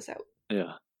 we'll figure this out.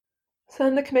 Yeah. So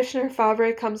then the Commissioner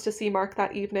Favre comes to see Mark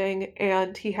that evening,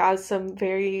 and he has some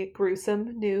very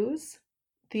gruesome news.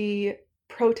 The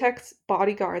Protex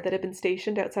bodyguard that had been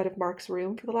stationed outside of Mark's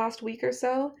room for the last week or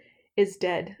so is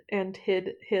dead, and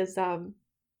this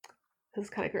is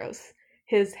kind of gross.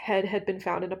 His head had been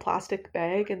found in a plastic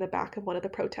bag in the back of one of the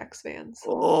Protex vans.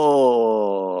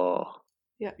 Oh,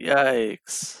 Yeah.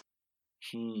 yikes.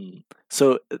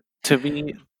 So to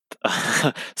me,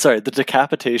 sorry, the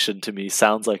decapitation to me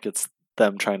sounds like it's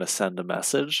them trying to send a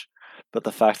message, but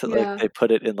the fact that like Yeah. they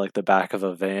put it in like the back of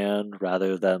a van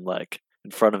rather than like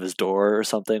in front of his door or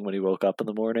something when he woke up in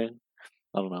the morning,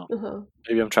 I don't know. Uh-huh.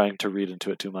 Maybe I'm trying to read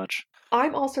into it too much.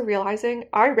 I'm also realizing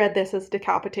I read this as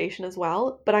decapitation as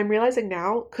well, but I'm realizing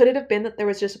now, could it have been that there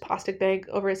was just a plastic bag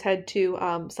over his head to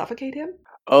suffocate him?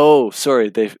 Oh,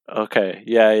 sorry. Okay.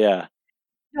 Yeah, yeah.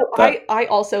 No, That I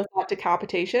also thought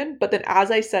decapitation, but then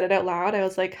as I said it out loud, I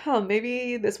was like, huh,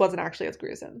 maybe this wasn't actually as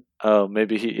gruesome. oh,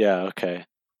 maybe he, yeah, okay.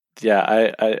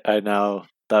 Yeah, I now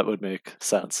that would make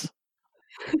sense.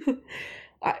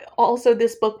 Also,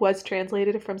 this book was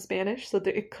translated from Spanish, so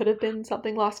it could have been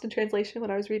something lost in translation when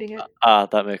I was reading it. Ah,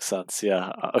 that makes sense.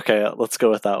 Yeah. Okay, let's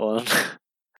go with that one.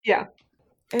 Yeah.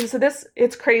 And so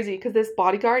it's crazy because this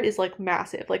bodyguard is like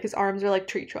massive. Like his arms are like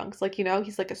tree trunks. Like,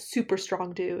 he's like a super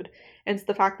strong dude. And it's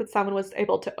the fact that someone was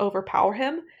able to overpower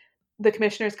him, the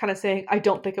commissioner is kind of saying, I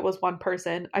don't think it was one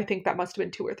person. I think that must have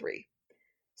been two or three.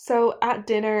 So at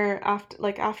dinner,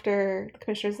 after the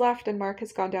commissioners left and Mark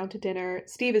has gone down to dinner,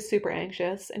 Steve is super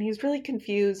anxious and he's really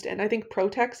confused. And I think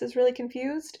Protex is really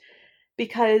confused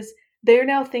because they're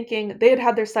now thinking they had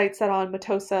had their sights set on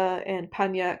Matosa and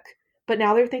Panyak, but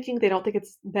now they're thinking they don't think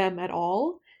it's them at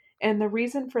all. And the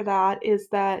reason for that is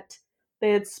that they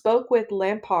had spoke with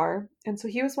Lampar, and so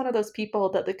he was one of those people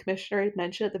that the commissioner had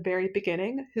mentioned at the very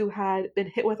beginning who had been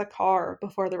hit with a car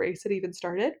before the race had even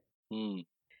started. Hmm.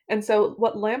 And so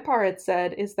what Lampard had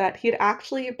said is that he had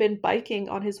actually been biking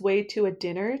on his way to a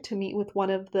dinner to meet with one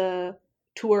of the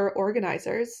tour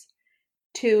organizers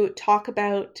to talk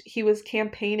about he was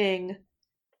campaigning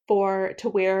for to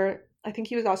wear, I think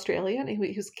he was Australian, and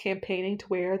he was campaigning to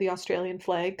wear the Australian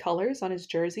flag colors on his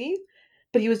jersey,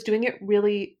 but he was doing it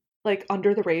really like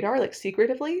under the radar, like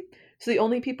secretively. So the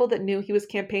only people that knew he was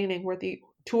campaigning were the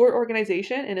tour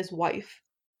organization and his wife.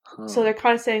 So Huh. they're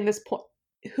kind of saying this point,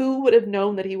 who would have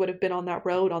known that he would have been on that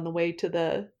road on the way to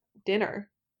the dinner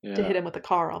to Yeah. hit him with a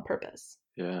car on purpose?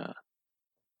 Yeah.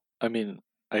 I mean,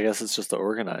 I guess it's just the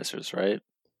organizers, right?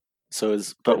 So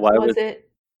but But why would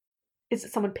is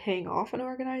it someone paying off an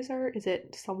organizer? Is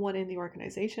it someone in the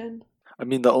organization? I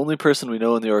mean, the only person we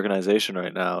know in the organization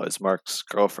right now is Mark's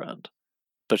girlfriend,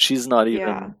 but Yeah. she's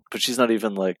not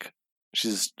even like,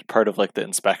 she's part of like the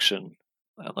inspection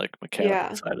and like mechanical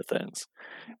Yeah. side of things.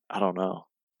 I don't know.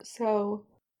 So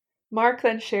Mark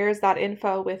then shares that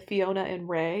info with Fiona and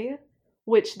Ray,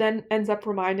 which then ends up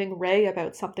reminding Ray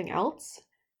about something else.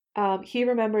 He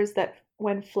remembers that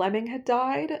when Fleming had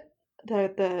died,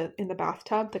 the in the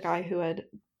bathtub, the guy who had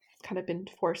kind of been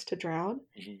forced to drown,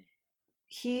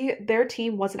 Mhm. their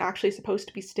team wasn't actually supposed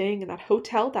to be staying in that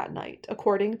hotel that night,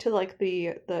 according to like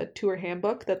the tour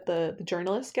handbook that the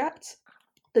journalist gets.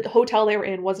 The hotel they were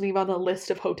in wasn't even on the list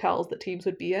of hotels that teams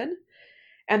would be in.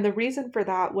 And the reason for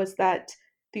that was that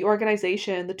the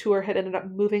organization, the tour, had ended up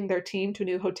moving their team to a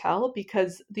new hotel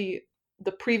because the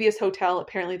previous hotel,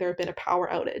 apparently there had been a power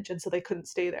outage and so they couldn't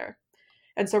stay there.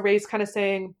 And so Ray's kind of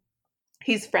saying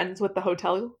he's friends with the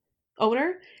hotel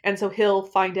owner, and so he'll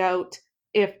find out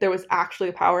if there was actually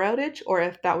a power outage or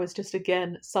if that was just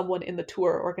again someone in the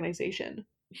tour organization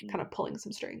kind Mhm. of pulling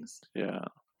some strings. Yeah.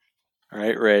 All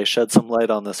right, Ray, shed some light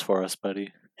on this for us,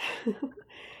 buddy.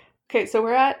 Okay, so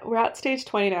we're at stage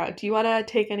 20 now. Do you want to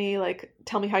take any like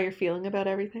tell me how you're feeling about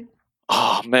everything?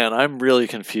 Oh man, I'm really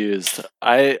confused.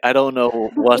 I don't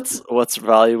know what's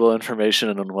valuable information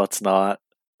and what's not.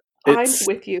 I'm It's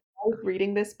with you. I was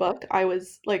reading this book. I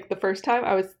was like the first time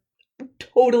I was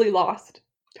totally lost.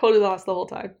 Totally lost the whole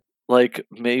time. like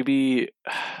maybe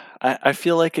I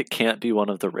feel like it can't be one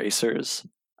of the racers.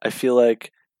 I feel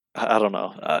like I don't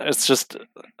know. It's just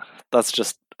that's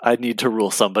just I need to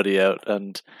rule somebody out,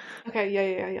 and Okay,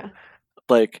 yeah.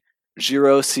 like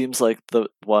Jiro seems like the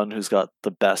one who's got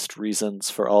the best reasons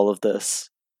for all of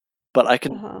this, but I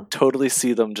can Uh-huh. totally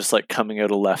see them just like coming out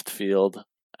of left field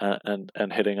and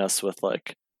hitting us with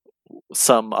like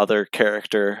some other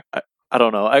character. I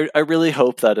don't know. I really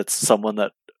hope that it's someone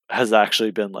that has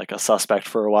actually been like a suspect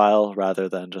for a while rather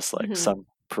than just like Hmm. some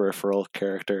peripheral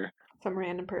character. Some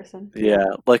random person. Yeah, Yeah.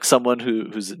 like someone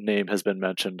whose name has been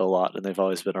mentioned a lot and they've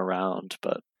always been around,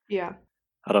 but Yeah.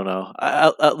 I don't know.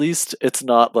 At least it's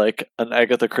not like an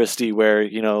Agatha Christie where,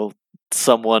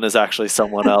 someone is actually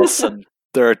someone else and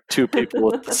there are two people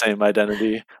with the same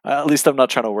identity. At least I'm not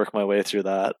trying to work my way through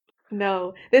that.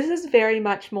 No, this is very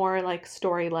much more like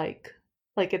story like.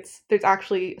 Like there's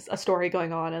actually a story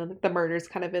going on and the murder's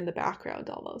kind of in the background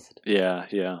almost. Yeah,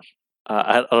 yeah.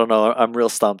 I don't know. I'm real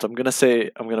stumped. I'm gonna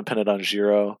pin it on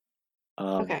Jiro,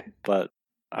 Okay. but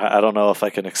I don't know if I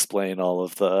can explain all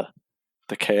of the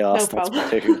chaos No that's been problem.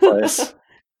 taking place.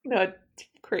 No, it's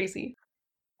crazy.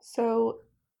 So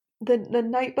the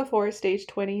night before stage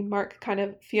 20, Mark kind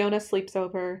of Fiona sleeps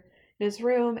over in his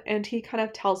room and he kind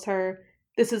of tells her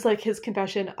this is like his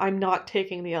confession, I'm not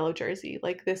taking the yellow jersey.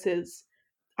 Like this is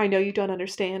I know you don't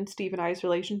understand Steve and I's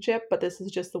relationship, but this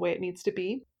is just the way it needs to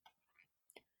be.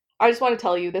 I just want to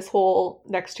tell you this whole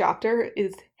next chapter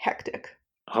is hectic.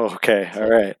 Okay, So all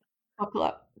like right. buckle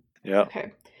up. Yeah.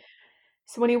 Okay.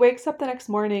 So when he wakes up the next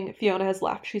morning, Fiona has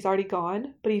left. She's already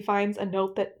gone, but he finds a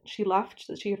note that she left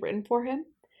that she had written for him.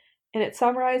 And it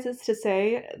summarizes to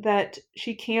say that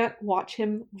she can't watch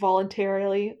him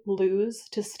voluntarily lose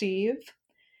to Steve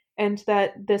and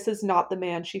that this is not the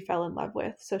man she fell in love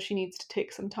with. So she needs to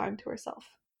take some time to herself.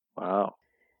 Wow.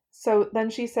 So then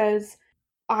she says,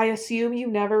 I assume you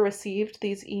never received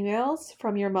these emails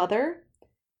from your mother.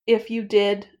 If you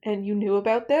did and you knew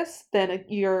about this, then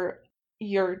you're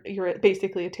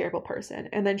basically a terrible person.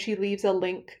 And then she leaves a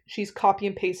link. She's copy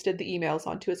and pasted the emails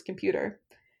onto his computer.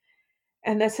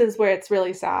 And this is where it's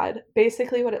really sad.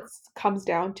 Basically what it comes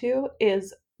down to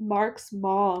is Mark's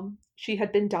mom, she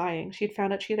had been dying. She had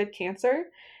found out she had cancer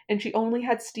and she only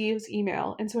had Steve's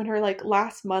email. And so in her like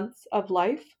last months of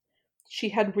life, she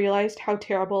had realized how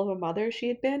terrible of a mother she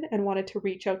had been and wanted to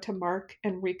reach out to Mark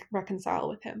and reconcile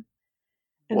with him.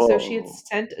 And so she had Whoa.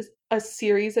 sent a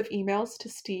series of emails to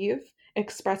Steve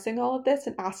expressing all of this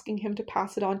and asking him to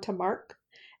pass it on to Mark.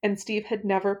 And Steve had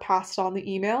never passed on the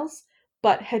emails,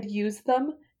 but had used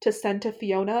them to send to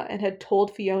Fiona and had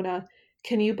told Fiona,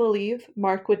 can you believe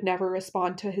Mark would never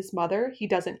respond to his mother? He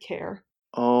doesn't care.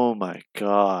 Oh my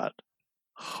God.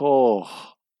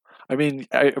 Oh. I mean,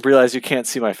 I realize you can't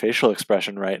see my facial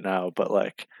expression right now, but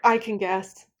like, I can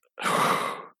guess.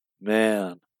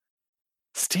 man.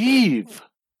 Steve.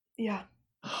 Yeah.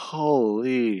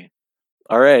 Holy.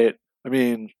 All right. I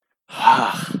mean,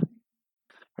 all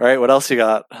right, what else you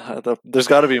got? There's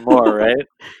got to be more, right?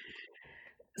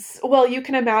 Well, you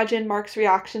can imagine Mark's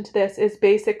reaction to this is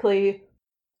basically,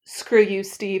 screw you,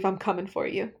 Steve, I'm coming for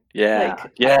you. Yeah.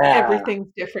 Like, Yeah.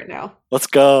 everything's different now. Let's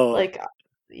go. Like,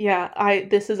 yeah,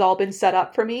 this has all been set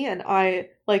up for me, and I,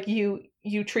 like, you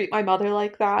treat my mother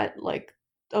like that, like,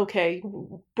 okay,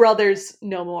 brothers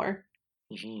no more.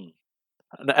 Mhm.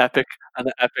 An epic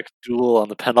duel on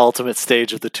the penultimate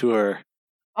stage of the tour.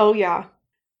 Oh, yeah.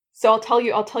 So I'll tell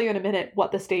you in a minute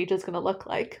what the stage is gonna look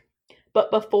like. But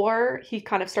before he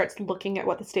kind of starts looking at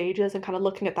what the stage is and kind of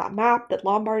looking at that map that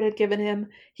Lombard had given him,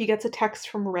 he gets a text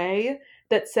from Ray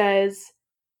that says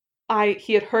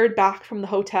he had heard back from the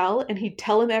hotel and he'd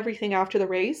tell him everything after the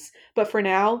race, but for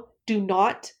now,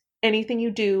 anything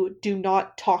you do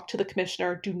not talk to the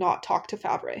commissioner, do not talk to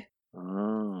Fabre.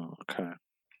 Oh, okay.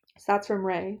 So that's from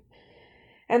Ray.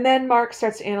 And then Mark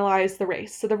starts to analyze the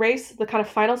race. So the kind of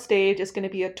final stage is going to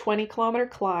be a 20-kilometer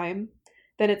climb.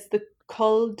 Then it's the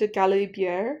Col de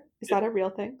Galibier. Is that a real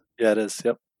thing? Yeah, it is.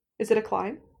 Yep. Is it a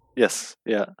climb? Yes.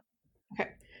 Yeah. Okay.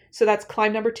 So that's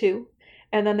climb number 2.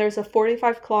 And then there's a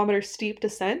 45-kilometer steep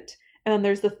descent. And then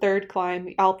there's the third climb,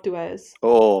 the Alpe d'Huez.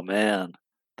 Oh man,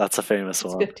 that's a famous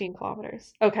It's one. 15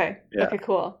 kilometers. Okay. Yeah. Okay,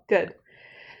 cool. Good.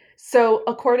 So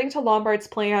according to Lombard's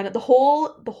plan, the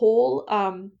whole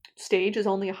stage is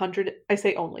only 100. I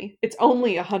say only. It's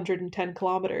only 110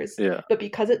 kilometers. Yeah. But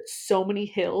because it's so many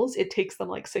hills, it takes them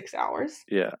like 6 hours.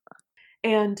 Yeah.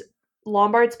 And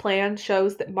Lombard's plan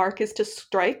shows that Mark is to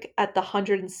strike at the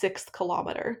 106th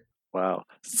kilometer. Wow.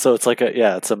 So it's like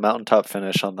it's a mountaintop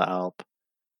finish on the Alp.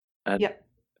 And Yep.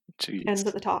 geez, Ends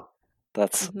at the top.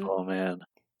 that's oh man.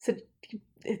 So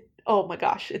oh my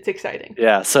gosh, it's exciting.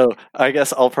 Yeah, so I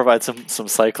guess I'll provide some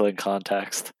cycling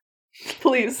context.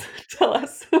 Please tell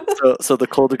us. So the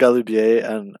Col de Galibier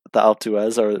and the Alpe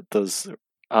d'Huez are those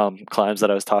climbs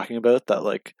that I was talking about that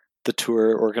like the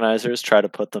tour organizers try to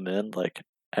put them in like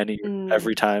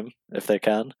every time if they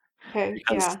can. Okay,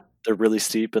 because they're really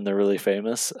steep and they're really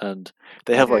famous and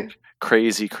they have Okay. like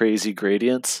crazy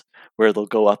gradients where they'll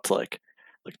go up to like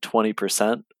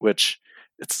 20%, which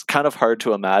it's kind of hard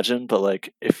to imagine, but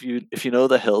like if you know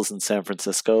the hills in San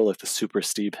Francisco, like the super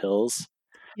steep hills,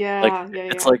 like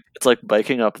it's like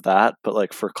biking up that but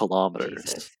like for kilometers.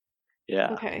 Jesus.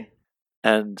 Yeah. Okay.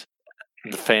 And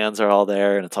the fans are all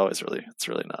there and it's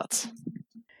really nuts.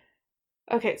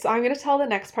 Okay, so I'm going to tell the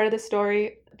next part of the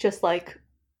story just like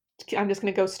I'm just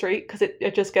going to go straight because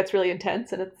it just gets really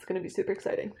intense and it's going to be super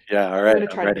exciting. Yeah, all right. I'm going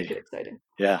to try to make it exciting.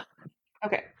 Yeah.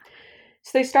 Okay.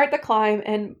 So they start the climb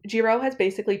and Giro has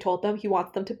basically told them he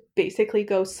wants them to basically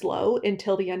go slow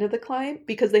until the end of the climb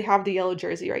because they have the yellow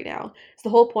jersey right now. So the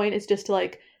whole point is just to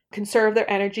like conserve their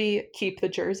energy, keep the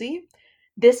jersey.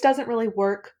 This doesn't really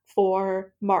work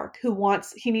for Mark,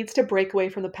 he needs to break away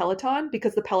from the peloton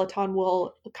because the peloton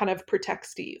will kind of protect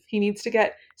Steve. He needs to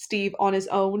get Steve on his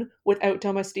own without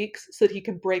domestiques so that he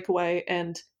can break away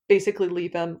and basically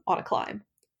leave him on a climb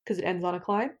because it ends on a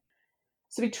climb.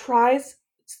 So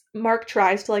Mark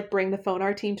tries to like bring the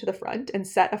Fonar team to the front and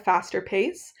set a faster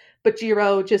pace, but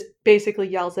Giro just basically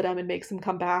yells at him and makes him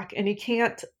come back, and he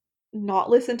can't not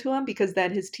listen to him because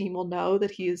then his team will know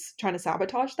that he's trying to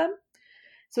sabotage them.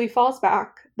 So he falls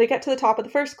back. They get to the top of the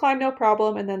first climb, no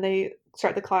problem, and then they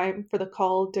start the climb for the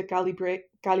Col de Galibier.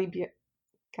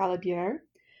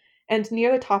 And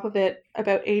near the top of it,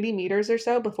 about 80 meters or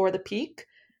so before the peak,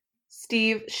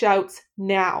 Steve shouts,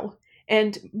 "Now!"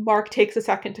 And Mark takes a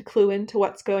second to clue into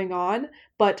what's going on,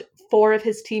 but 4 of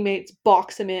his teammates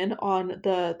box him in on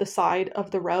the side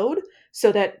of the road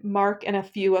so that Mark and a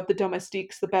few of the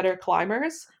domestiques, the better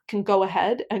climbers, can go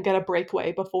ahead and get a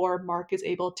breakaway before Mark is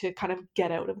able to kind of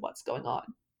get out of what's going on.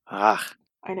 Ah.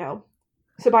 I know.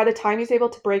 So by the time he's able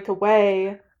to break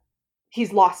away,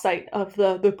 he's lost sight of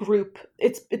the group.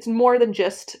 It's more than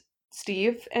just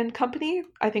Steve and company.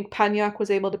 I think Paniak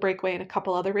was able to break away and a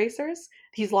couple other racers.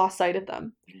 He's lost sight of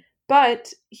them.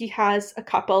 But he has a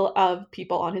couple of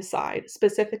people on his side,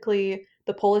 specifically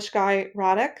the Polish guy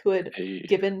Radek, who had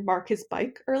given Mark his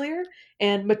bike earlier,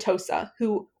 and Matosa,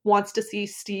 who wants to see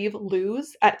Steve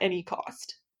lose at any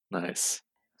cost. Nice.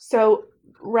 So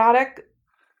Radek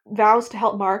vows to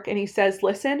help Mark, and he says,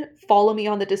 "Listen, follow me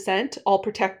on the descent. I'll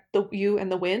protect you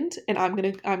and the wind, and I'm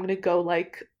gonna go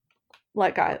like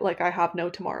I have no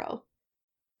tomorrow."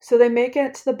 So they make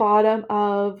it to the bottom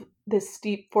of this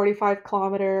steep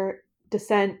 45-kilometer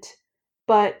descent,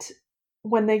 but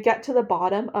when they get to the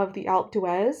bottom of the Alpe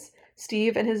d'Huez,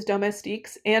 Steve and his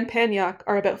domestiques and Paniak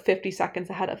are about 50 seconds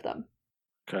ahead of them.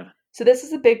 Okay. So this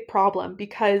is a big problem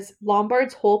because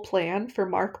Lombard's whole plan for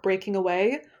Mark breaking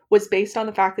away was based on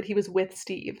the fact that he was with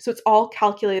Steve. So it's all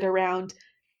calculated around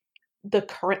the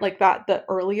current, like that, the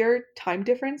earlier time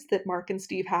difference that Mark and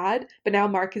Steve had, but now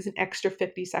Mark is an extra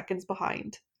 50 seconds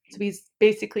behind. So he's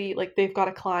basically like, he's got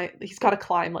to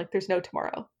climb like there's no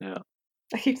tomorrow. Yeah.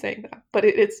 I keep saying that, but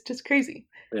it's just crazy.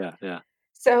 Yeah.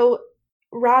 So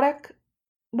Radek,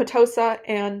 Matosa,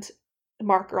 and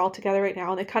Mark are all together right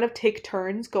now, and they kind of take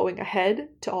turns going ahead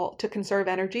to conserve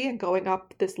energy and going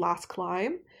up this last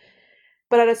climb.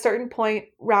 But at a certain point,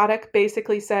 Radek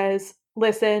basically says,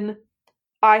 "Listen,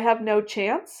 I have no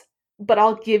chance, but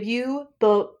I'll give you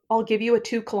a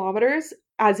 2 kilometers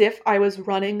as if I was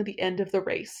running the end of the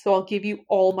race. So I'll give you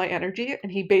all my energy."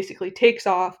 And he basically takes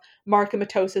off. Mark and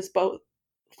Matosis both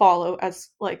follow as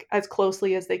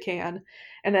closely as they can.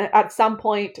 And at some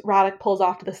point, Radek pulls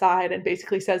off to the side and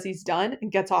basically says he's done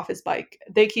and gets off his bike.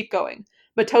 They keep going.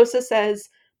 Matosa says,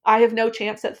 "I have no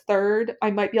chance at 3rd.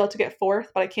 I might be able to get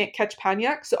 4th, but I can't catch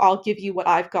Paniak, so I'll give you what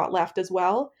I've got left as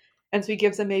well." And so he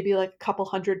gives him maybe like a couple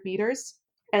 100 meters.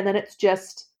 And then it's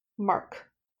just Mark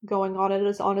going on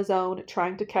his own,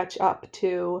 trying to catch up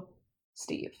to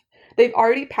Steve. They've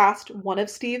already passed one of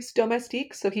Steve's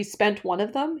domestiques, so he spent one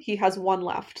of them. He has one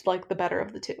left, like the better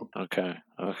of the 2. Okay.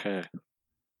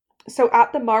 So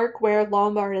at the mark where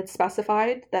Lombard had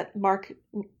specified that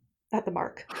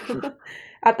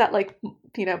at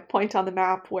that point on the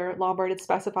map where Lombard had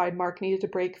specified Mark needed to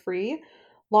break free,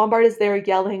 Lombard is there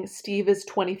yelling, "Steve is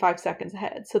 25 seconds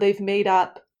ahead." So they've made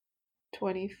up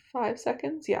 25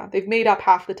 seconds. Yeah, they've made up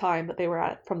half the time that they were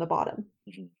at from the bottom.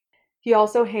 Mm-hmm. He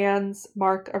also hands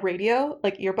Mark a radio,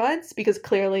 like earbuds, because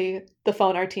clearly the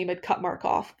Phonar team had cut Mark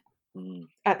off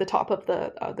at the top of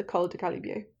the Col de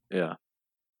Galibier. Yeah.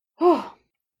 Oh.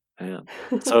 Man.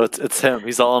 So it's him.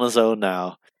 He's all on his own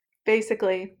now.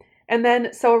 Basically. And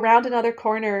then, so around another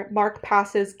corner, Mark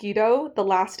passes Guido, the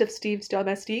last of Steve's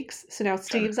domestiques. So now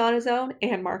Steve's on his own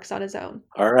and Mark's on his own.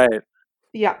 All right.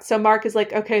 Yeah, so Mark is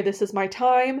like, "Okay, this is my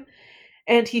time."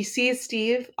 And he sees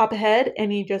Steve up ahead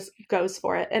and he just goes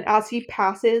for it. And as he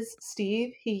passes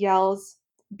Steve, he yells,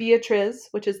 "Beatriz,"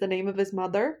 which is the name of his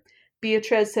mother.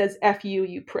 Beatriz says, "F you,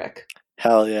 you prick."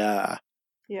 Hell yeah.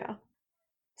 Yeah.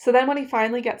 So then when he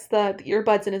finally gets the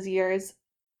earbuds in his ears,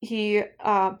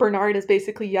 Bernard is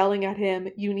basically yelling at him,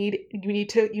 you need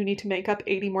to make up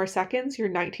 80 more seconds. You're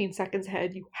 19 seconds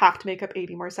ahead. You have to make up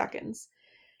 80 more seconds.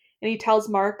 And he tells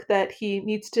Mark that he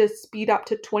needs to speed up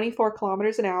to 24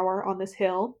 kilometers an hour on this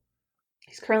hill.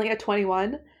 He's currently at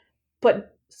 21,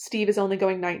 but Steve is only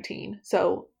going 19.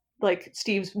 So, like,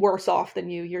 Steve's worse off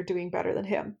than you. You're doing better than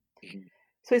him.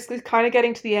 So he's kind of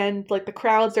getting to the end. Like, the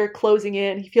crowds are closing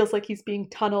in. He feels like he's being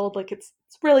tunneled. Like, it's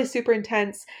really super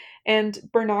intense. And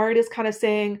Bernard is kind of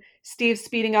saying, "Steve's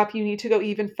speeding up. You need to go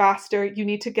even faster. You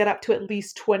need to get up to at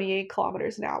least 28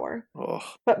 kilometers an hour." Oh.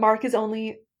 But no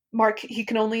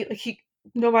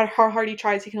matter how hard he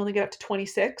tries, he can only get up to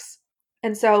 26.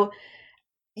 And so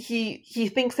he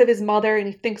thinks of his mother and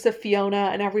he thinks of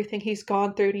Fiona and everything he's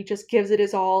gone through, and he just gives it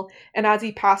his all. And as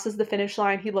he passes the finish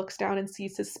line, he looks down and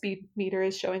sees his speed meter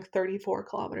is showing 34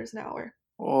 kilometers an hour.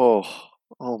 Oh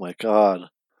my God.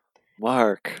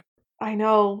 Mark. I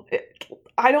know.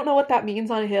 I don't know what that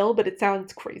means on a hill, but it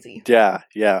sounds crazy. Yeah.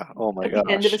 Oh my gosh. At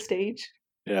the end of a stage.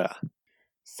 Yeah.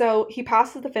 So he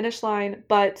passes the finish line,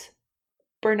 but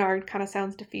Bernard kind of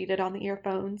sounds defeated on the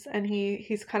earphones, and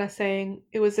he's kind of saying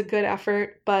it was a good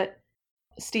effort, but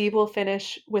Steve will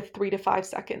finish with 3 to 5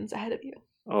 seconds ahead of you.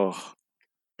 Oh.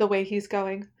 The way he's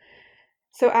going.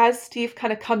 So as Steve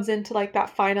kind of comes into like that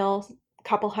final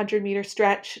couple 100-meter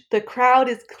stretch, the crowd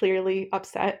is clearly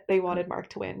upset. They wanted Mark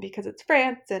to win because it's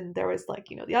France and there was like,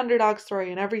 the underdog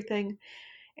story and everything.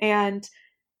 And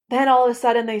then all of a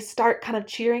sudden they start kind of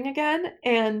cheering again,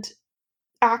 and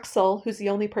Axel, who's the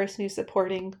only person who's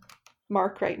supporting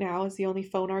Mark right now, is the only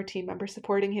Phonar team member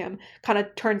supporting him, kind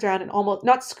of turns around and almost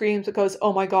not screams, but goes,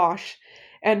 "Oh my gosh."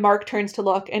 And Mark turns to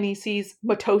look and he sees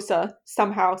Matosa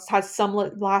somehow has some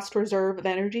last reserve of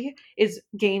energy, is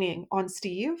gaining on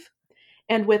Steve.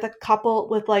 And with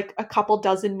like a couple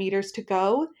dozen meters to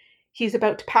go, he's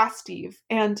about to pass Steve.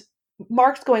 And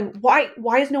Mark's going, why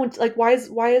is no one like why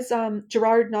is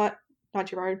Gerard not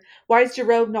Gerard? Why is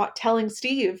Giraud not telling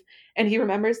Steve? And he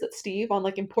remembers that Steve on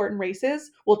like important races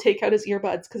will take out his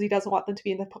earbuds because he doesn't want them to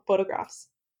be in the photographs.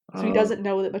 So he doesn't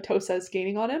know that Matosa is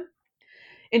gaining on him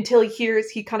until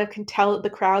he kind of can tell that the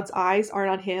crowd's eyes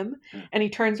aren't on him, and he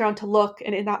turns around to look,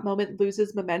 and in that moment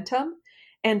loses momentum,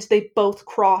 and they both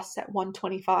cross at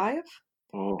 125.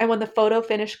 Oh. And when the photo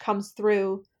finish comes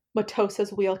through,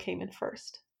 Matosa's wheel came in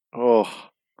first. Oh.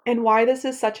 And why this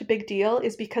is such a big deal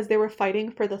is because they were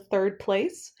fighting for the third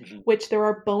place, which there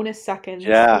are bonus seconds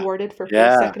awarded for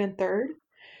first, second, and third.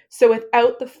 So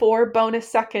without the 4 bonus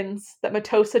seconds that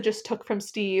Matosa just took from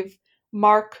Steve,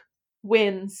 Mark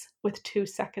wins with 2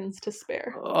 seconds to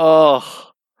spare.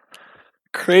 Oh,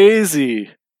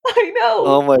 crazy. I know.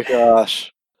 Oh my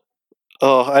gosh.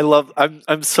 Oh, I love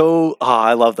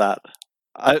that.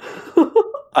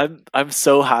 I'm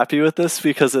so happy with this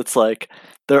because it's like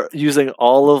they're using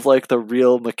all of like the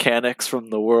real mechanics from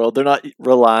the world. They're not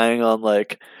relying on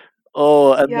like,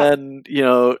 then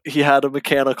he had a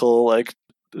mechanical like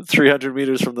 300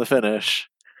 meters from the finish.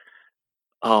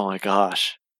 Oh my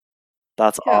gosh,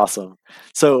 that's awesome.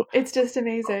 So it's just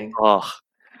amazing. Oh,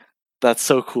 that's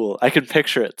so cool. I can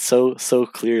picture it so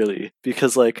clearly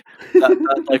because like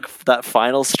that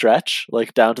final stretch,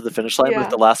 like down to the finish line with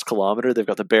the last kilometer, they've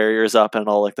got the barriers up and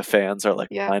all like the fans are like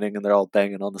lining and they're all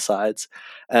banging on the sides.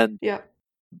 And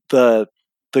the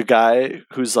guy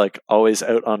who's like always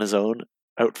out on his own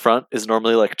out front is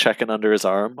normally like checking under his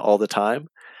arm all the time.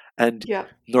 And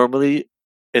normally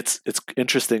it's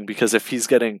interesting because if he's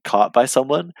getting caught by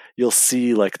someone, you'll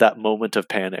see like that moment of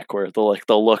panic where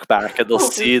they'll look back and they'll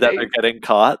see that they're getting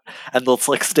caught and they'll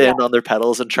like stand on their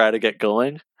pedals and try to get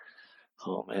going.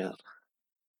 Oh man.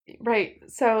 Right.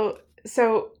 So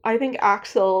I think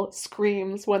Axel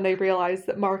screams when they realize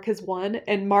that Mark has won,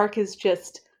 and Mark is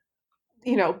just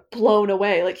blown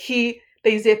away. Like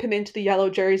they zip him into the yellow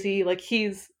jersey, like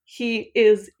he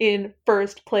is in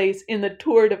first place in the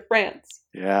Tour de France.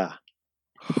 Yeah.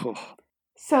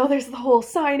 So there's the whole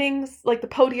signings, like the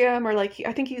podium, or like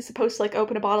I think he's supposed to like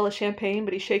open a bottle of champagne,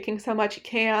 but he's shaking so much he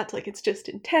can't. Like it's just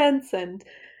intense, and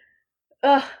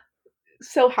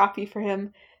so happy for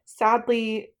him.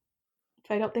 Sadly,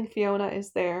 I don't think Fiona is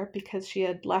there because she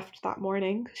had left that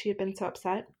morning. She had been so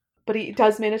upset. But he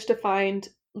does manage to find,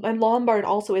 and Lombard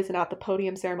also isn't at the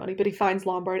podium ceremony, but he finds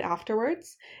Lombard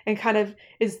afterwards and kind of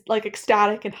is like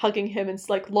ecstatic and hugging him, and it's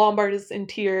like Lombard is in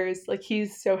tears, like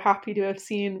he's so happy to have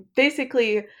seen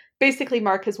basically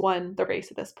Mark has won the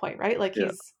race at this point, right? Like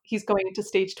he's going into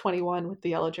stage 21 with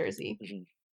the yellow jersey.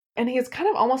 And he's kind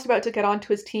of almost about to get onto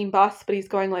his team bus, but he's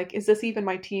going like, is this even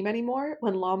my team anymore?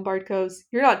 When Lombard goes,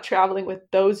 "You're not traveling with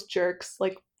those jerks,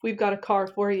 like we've got a car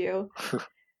for you."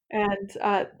 And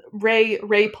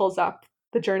Ray pulls up,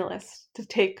 the journalist, to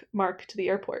take Mark to the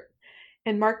airport.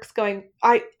 And Mark's going,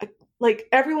 I like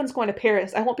everyone's going to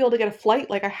Paris. I won't be able to get a flight.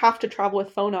 Like I have to travel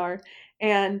with Phonar.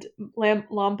 And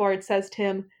Lombard says to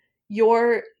him,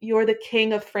 You're the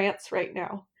king of France right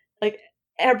now. Like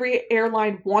every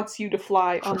airline wants you to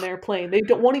fly on their plane. They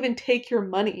won't even take your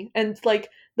money. And like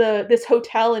this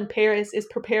hotel in Paris is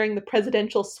preparing the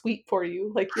presidential suite for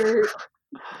you. Like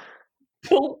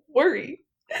don't worry.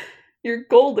 You're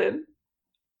golden.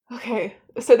 Okay,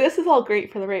 so this is all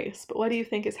great for the race, but what do you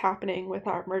think is happening with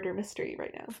our murder mystery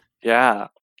right now? Yeah.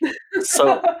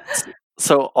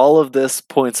 So all of this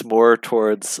points more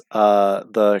towards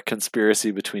the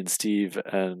conspiracy between Steve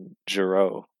and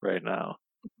Giraud right now.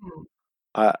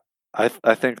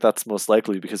 I think that's most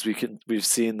likely because we've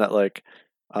seen that like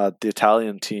the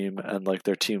Italian team and like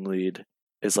their team lead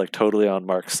is like totally on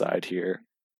Mark's side here,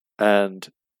 and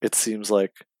it seems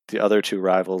like the other two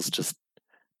rivals just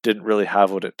didn't really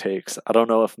have what it takes. I don't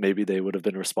know if maybe they would have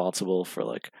been responsible for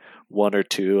like one or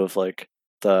two of like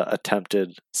the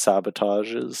attempted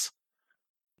sabotages,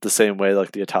 the same way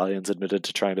like the Italians admitted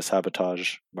to trying to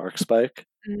sabotage Mark's bike.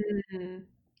 Mm.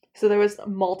 So there was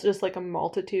just like a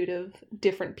multitude of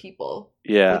different people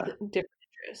Yeah. with different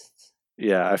interests.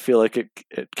 Yeah, I feel like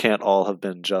it can't all have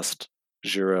been just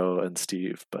Giro and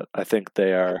Steve, but I think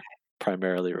they are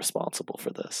primarily responsible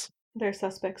for this. They're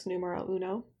suspects numero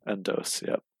uno. And Dos,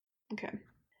 yep. Okay.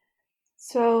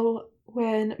 So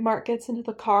when Mark gets into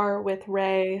the car with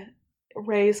Ray,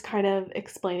 Ray's kind of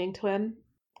explaining to him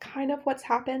kind of what's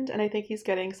happened, and I think he's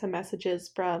getting some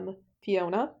messages from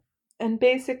Fiona. And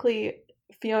basically,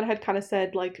 Fiona had kind of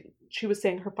said, like, she was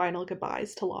saying her final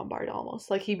goodbyes to Lombard almost.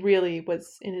 Like, he really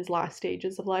was in his last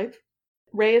stages of life.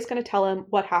 Ray is going to tell him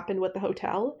what happened with the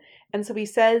hotel. And so he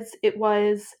says it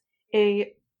was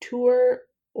a tour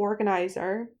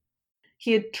organizer.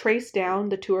 He had traced down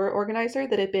the tour organizer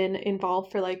that had been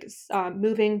involved for like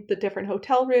moving the different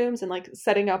hotel rooms and like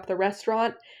setting up the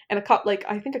restaurant and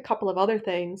I think a couple of other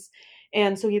things.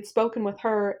 And so he had spoken with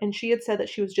her, and she had said that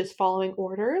she was just following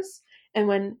orders. And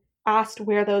when asked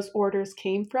where those orders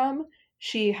came from,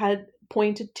 she had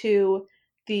pointed to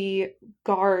the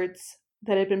guards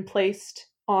that had been placed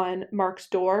on Mark's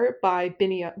door by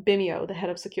Bimio, the head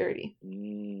of security.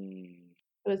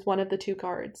 It was one of the two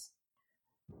guards.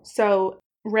 So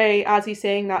Ray, as he's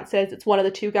saying that, says it's one of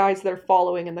the two guys that are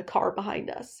following in the car behind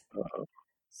us. Uh-oh.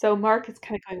 So Mark is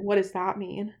kind of going, what does that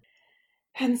mean?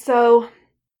 And so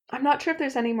I'm not sure if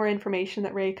there's any more information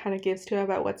that Ray kind of gives to him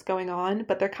about what's going on,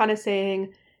 but they're kind of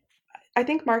saying, I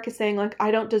think Mark is saying, like,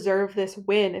 I don't deserve this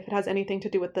win if it has anything to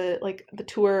do with the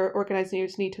tour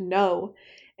organizers need to know.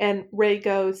 And Ray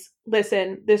goes,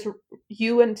 listen,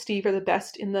 you and Steve are the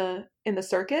best in the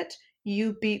circuit.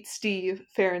 You beat Steve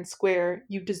fair and square.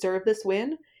 You deserve this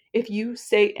win. If you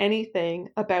say anything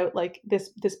about like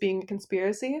this being a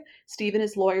conspiracy, Steve and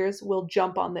his lawyers will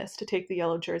jump on this to take the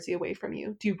yellow jersey away from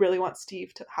you. Do you really want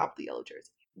Steve to have the yellow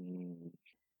jersey?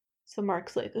 So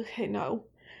Mark's like, okay, no.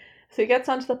 So he gets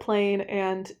onto the plane,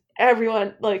 and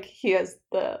everyone, like, he has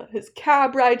his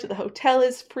cab ride to the hotel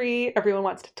is free. Everyone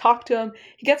wants to talk to him.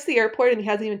 He gets to the airport and he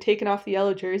hasn't even taken off the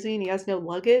yellow jersey, and he has no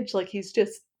luggage. Like, he's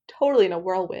just totally in a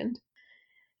whirlwind.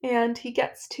 And he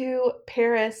gets to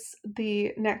Paris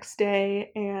the next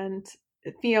day, and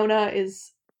Fiona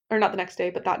is, or not the next day,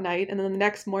 but that night. And then the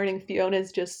next morning, Fiona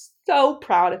is just so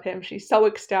proud of him. She's so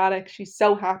ecstatic. She's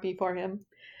so happy for him.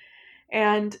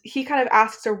 And he kind of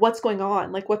asks her, what's going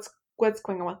on? Like, what's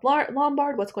going on with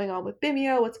Lombard? What's going on with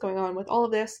Bimio? What's going on with all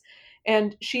of this?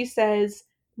 And she says,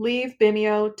 leave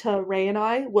Bimio to Ray and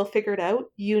I. We'll figure it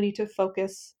out. You need to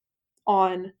focus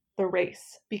on the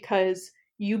race, because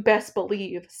you best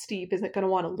believe Steve isn't going to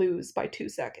want to lose by 2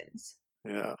 seconds.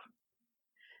 Yeah.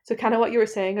 So kind of what you were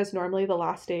saying is normally the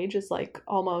last stage is like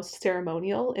almost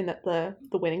ceremonial in that the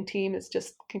winning team is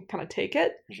just can kind of take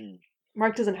it. Mm-hmm.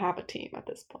 Mark doesn't have a team at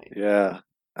this point. Yeah.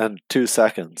 And 2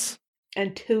 seconds.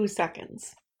 And 2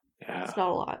 seconds. Yeah. It's not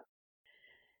a lot.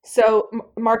 So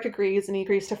Mark agrees, and he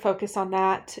agrees to focus on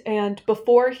that. And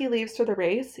before he leaves for the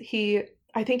race,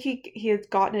 I think he has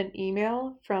gotten an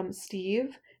email from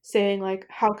Steve saying, like,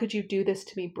 how could you do this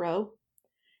to me, bro?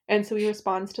 And so he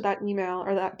responds to that email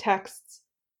or that text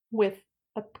with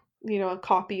a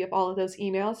copy of all of those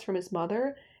emails from his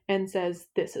mother and says,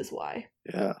 this is why.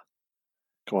 Yeah.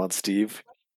 Come on, Steve.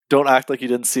 Don't act like you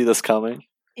didn't see this coming.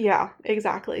 Yeah,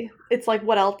 exactly. It's like,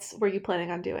 what else were you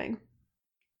planning on doing?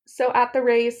 So at the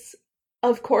race,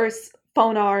 of course,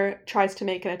 Fonar tries to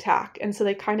make an attack. And so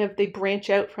they branch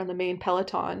out from the main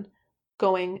peloton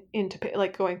going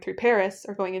through Paris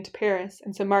or going into Paris.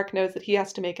 And so Mark knows that he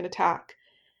has to make an attack.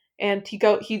 And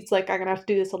he's like, I'm going to have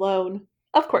to do this alone.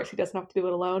 Of course, he doesn't have to do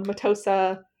it alone.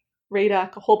 Matosa,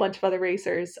 Radek, a whole bunch of other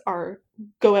racers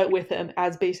go out with him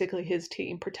as basically his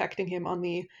team, protecting him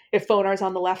if Fonar's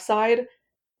on the left side,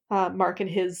 Mark and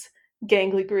his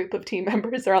gangly group of team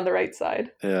members are on the right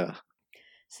side. Yeah.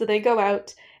 So they go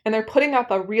out and they're putting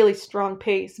up a really strong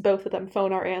pace, both of them,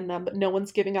 Fonar and them, but no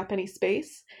one's giving up any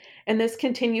space. And this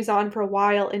continues on for a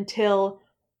while until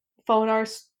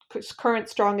Fonar's current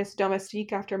strongest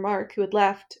domestique after Mark, who had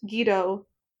left, Guido,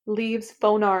 leaves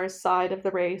Fonar's side of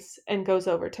the race and goes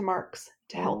over to Mark's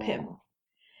to help him.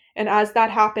 And as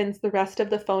that happens, the rest of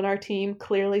the Fonar team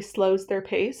clearly slows their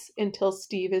pace until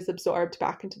Steve is absorbed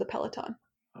back into the peloton.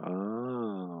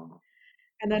 Oh.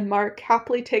 And then Mark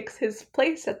happily takes his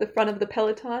place at the front of the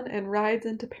peloton and rides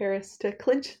into Paris to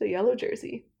clinch the yellow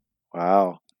jersey.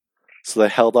 Wow. So they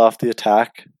held off the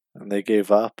attack and they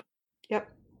gave up? Yep.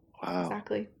 Wow.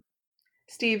 Exactly.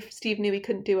 Steve knew he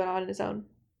couldn't do it on his own.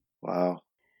 Wow.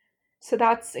 So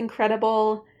that's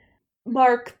incredible.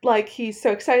 Mark, like, he's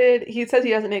so excited. He says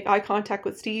he doesn't make eye contact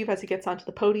with Steve as he gets onto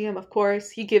the podium, of course.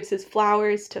 He gives his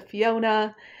flowers to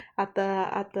Fiona at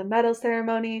the medal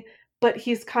ceremony, but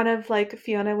he's kind of like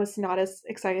Fiona was not as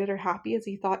excited or happy as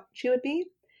he thought she would be.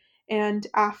 And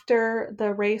after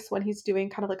the race, when he's doing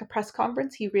kind of like a press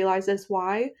conference, he realizes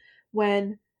why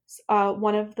when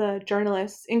one of the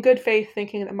journalists, in good faith,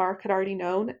 thinking that Mark had already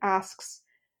known, asks,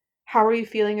 "How are you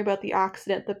feeling about the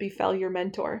accident that befell your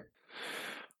mentor?"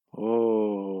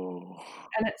 Oh.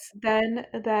 And it's then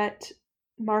that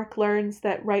Mark learns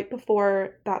that right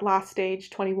before that last stage,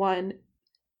 21,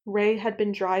 Ray had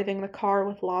been driving the car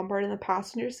with Lombard in the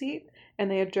passenger seat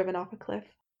and they had driven off a cliff.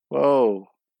 Whoa.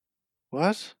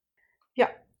 What? Yeah,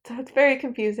 so it's very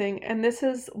confusing. And this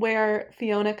is where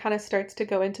Fiona kind of starts to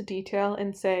go into detail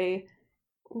and say,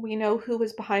 we know who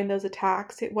was behind those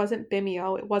attacks. It wasn't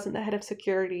Bimeo, it wasn't the head of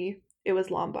security, it was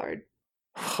Lombard.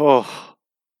 Oh.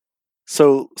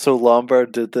 So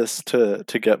Lombard did this to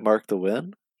get Mark the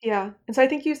win? Yeah, and so I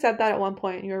think you said that at one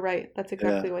point, and you were right. That's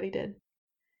exactly Yeah. what he did.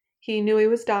 He knew he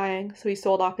was dying, so he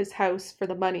sold off his house for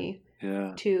the money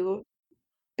Yeah. to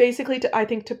basically to I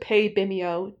think to pay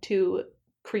Bimeo to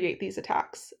create these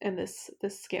attacks and this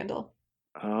scandal.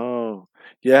 Oh.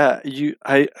 Yeah,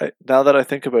 I now that I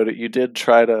think about it, you did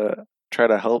try to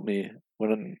help me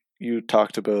when you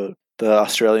talked about the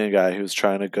Australian guy who was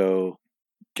trying to go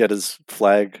get his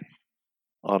flag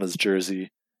on his jersey.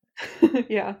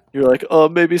 Yeah. You're like, "Oh,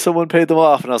 maybe someone paid them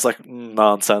off." And I was like,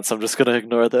 "Nonsense. I'm just going to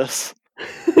ignore this."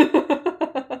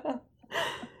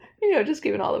 Just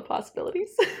given all the possibilities.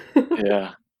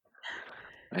 Yeah.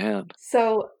 Man.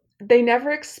 So they never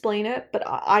explain it, but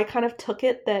I kind of took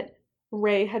it that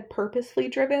Ray had purposely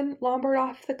driven Lombard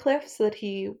off the cliff so that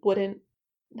he wouldn't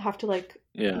have to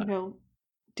Yeah.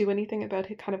 do anything about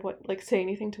it, kind of what say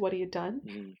anything to what he had done.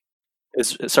 Mhm.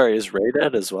 Is Ray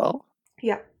dead as well?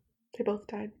 Yeah, they both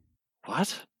died.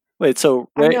 What? Wait, so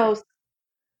I know.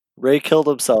 Ray killed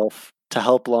himself to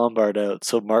help Lombard out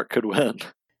so Mark could win.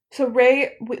 So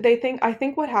I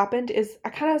think what happened is, I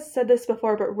kind of said this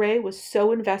before, but Ray was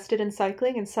so invested in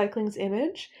cycling and cycling's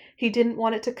image, he didn't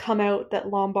want it to come out that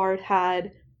Lombard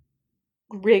had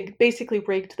basically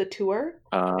rigged the tour.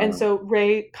 And so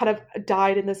Ray kind of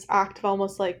died in this act of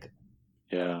almost like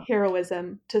Yeah.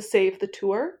 heroism to save the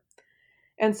tour.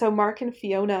 And so Mark and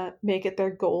Fiona make it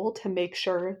their goal to make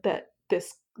sure that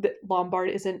that Lombard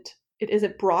isn't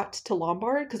brought to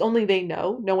Lombard, because only they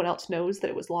know. No one else knows that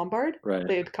it was Lombard. Right.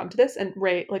 They had come to this, and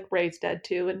Ray's dead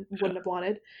too and wouldn't have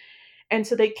wanted. And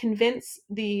so they convince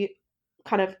the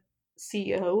kind of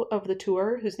CEO of the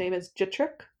tour, whose name is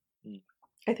Jitrick.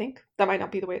 I think that might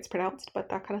not be the way it's pronounced, but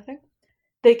that kind of thing.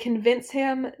 They convince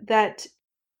him that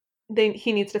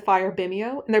he needs to fire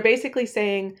Bimeo, and they're basically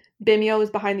saying Bimeo is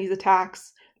behind these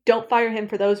attacks. Don't fire him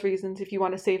for those reasons if you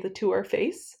want to save the tour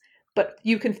face, but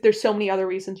there's so many other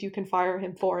reasons you can fire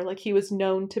him for. Like, he was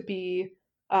known to be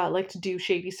to do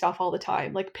shady stuff all the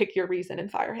time. Like, pick your reason and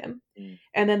fire him.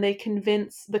 And then they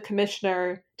convince the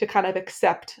commissioner to kind of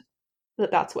accept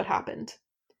that that's what happened.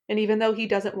 And even though he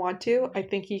doesn't want to, I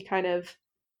think he kind of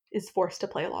is forced to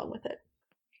play along with it.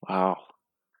 Wow.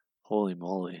 Holy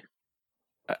moly.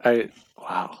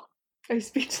 Wow. Are you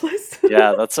speechless?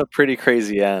 Yeah, that's a pretty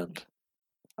crazy end.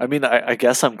 I mean, I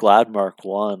guess I'm glad Mark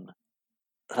won.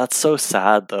 That's so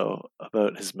sad, though,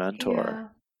 about his mentor. Yeah.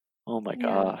 Oh my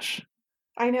gosh.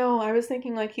 I know. I was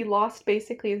thinking, like, he lost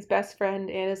basically his best friend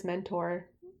and his mentor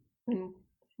in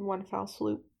one foul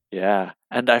swoop. Yeah.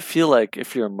 And I feel like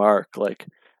if you're Mark, like,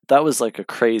 that was like a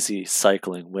crazy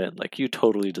cycling win. Like, you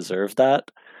totally deserve that.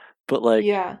 But, like,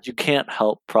 you can't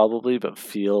help probably but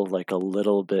feel like a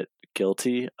little bit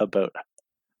guilty about,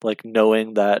 like,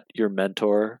 knowing that your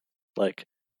mentor, like,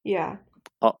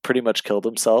 pretty much killed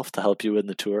himself to help you win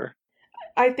the tour.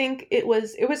 I think it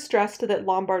was stressed that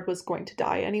Lombard was going to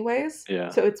die anyways. Yeah.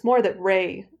 So it's more that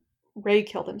Ray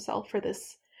killed himself for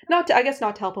this. Not to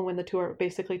help him win the tour, but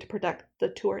basically to protect the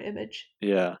tour image.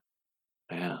 Yeah.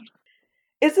 Man.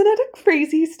 Isn't it a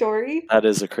crazy story? That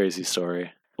is a crazy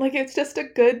story. Like, it's just a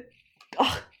good,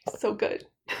 so good.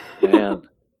 Man.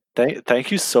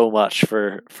 Thank you so much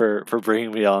for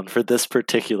bringing me on for this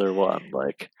particular one.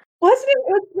 Like, wasn't it?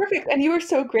 It was perfect, and you were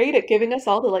so great at giving us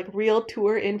all the like real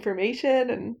tour information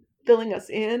and filling us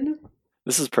in.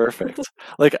 This is perfect.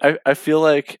 Like, I feel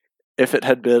like if it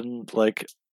had been like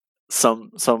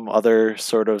some other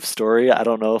sort of story, I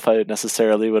don't know if I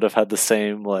necessarily would have had the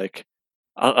same, like,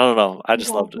 I don't know. I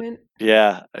just loved it.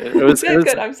 Yeah, it was. Yeah,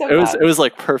 good. I'm so glad. It was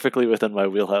like perfectly within my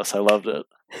wheelhouse. I loved it.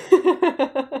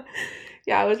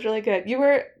 Yeah, it was really good. You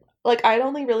were like, I'd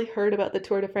only really heard about the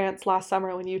Tour de France last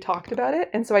summer when you talked about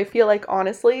it, and so I feel like,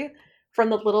 honestly, from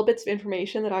the little bits of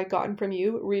information that I'd gotten from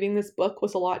you, reading this book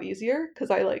was a lot easier because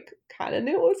I like kind of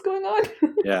knew what was going on.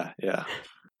 Yeah.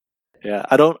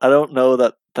 I don't know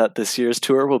that this year's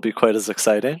tour will be quite as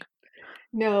exciting.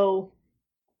 No,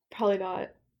 probably not.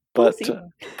 But We'll see.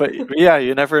 but yeah,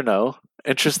 you never know.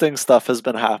 Interesting stuff has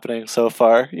been happening so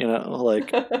far,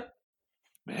 like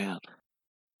man.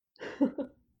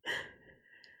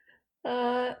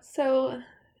 So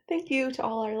thank you to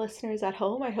all our listeners at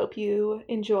home. I hope you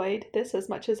enjoyed this as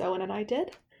much as Owen and I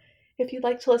did. If you'd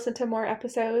like to listen to more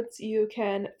episodes, you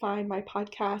can find my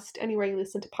podcast anywhere you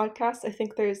listen to podcasts. I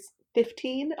think there's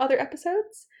 15 other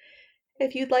episodes.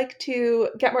 If you'd like to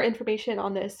get more information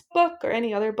on this book or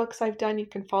any other books I've done, you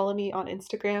can follow me on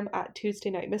Instagram at Tuesday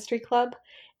Night Mystery Club.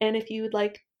 And if you would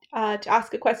like to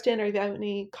ask a question or if you have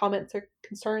any comments or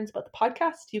concerns about the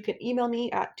podcast, you can email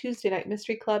me at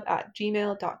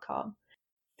tuesdaynightmysteryclub@gmail.com.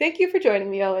 Thank you for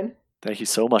joining me, Owen. Thank you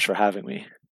so much for having me.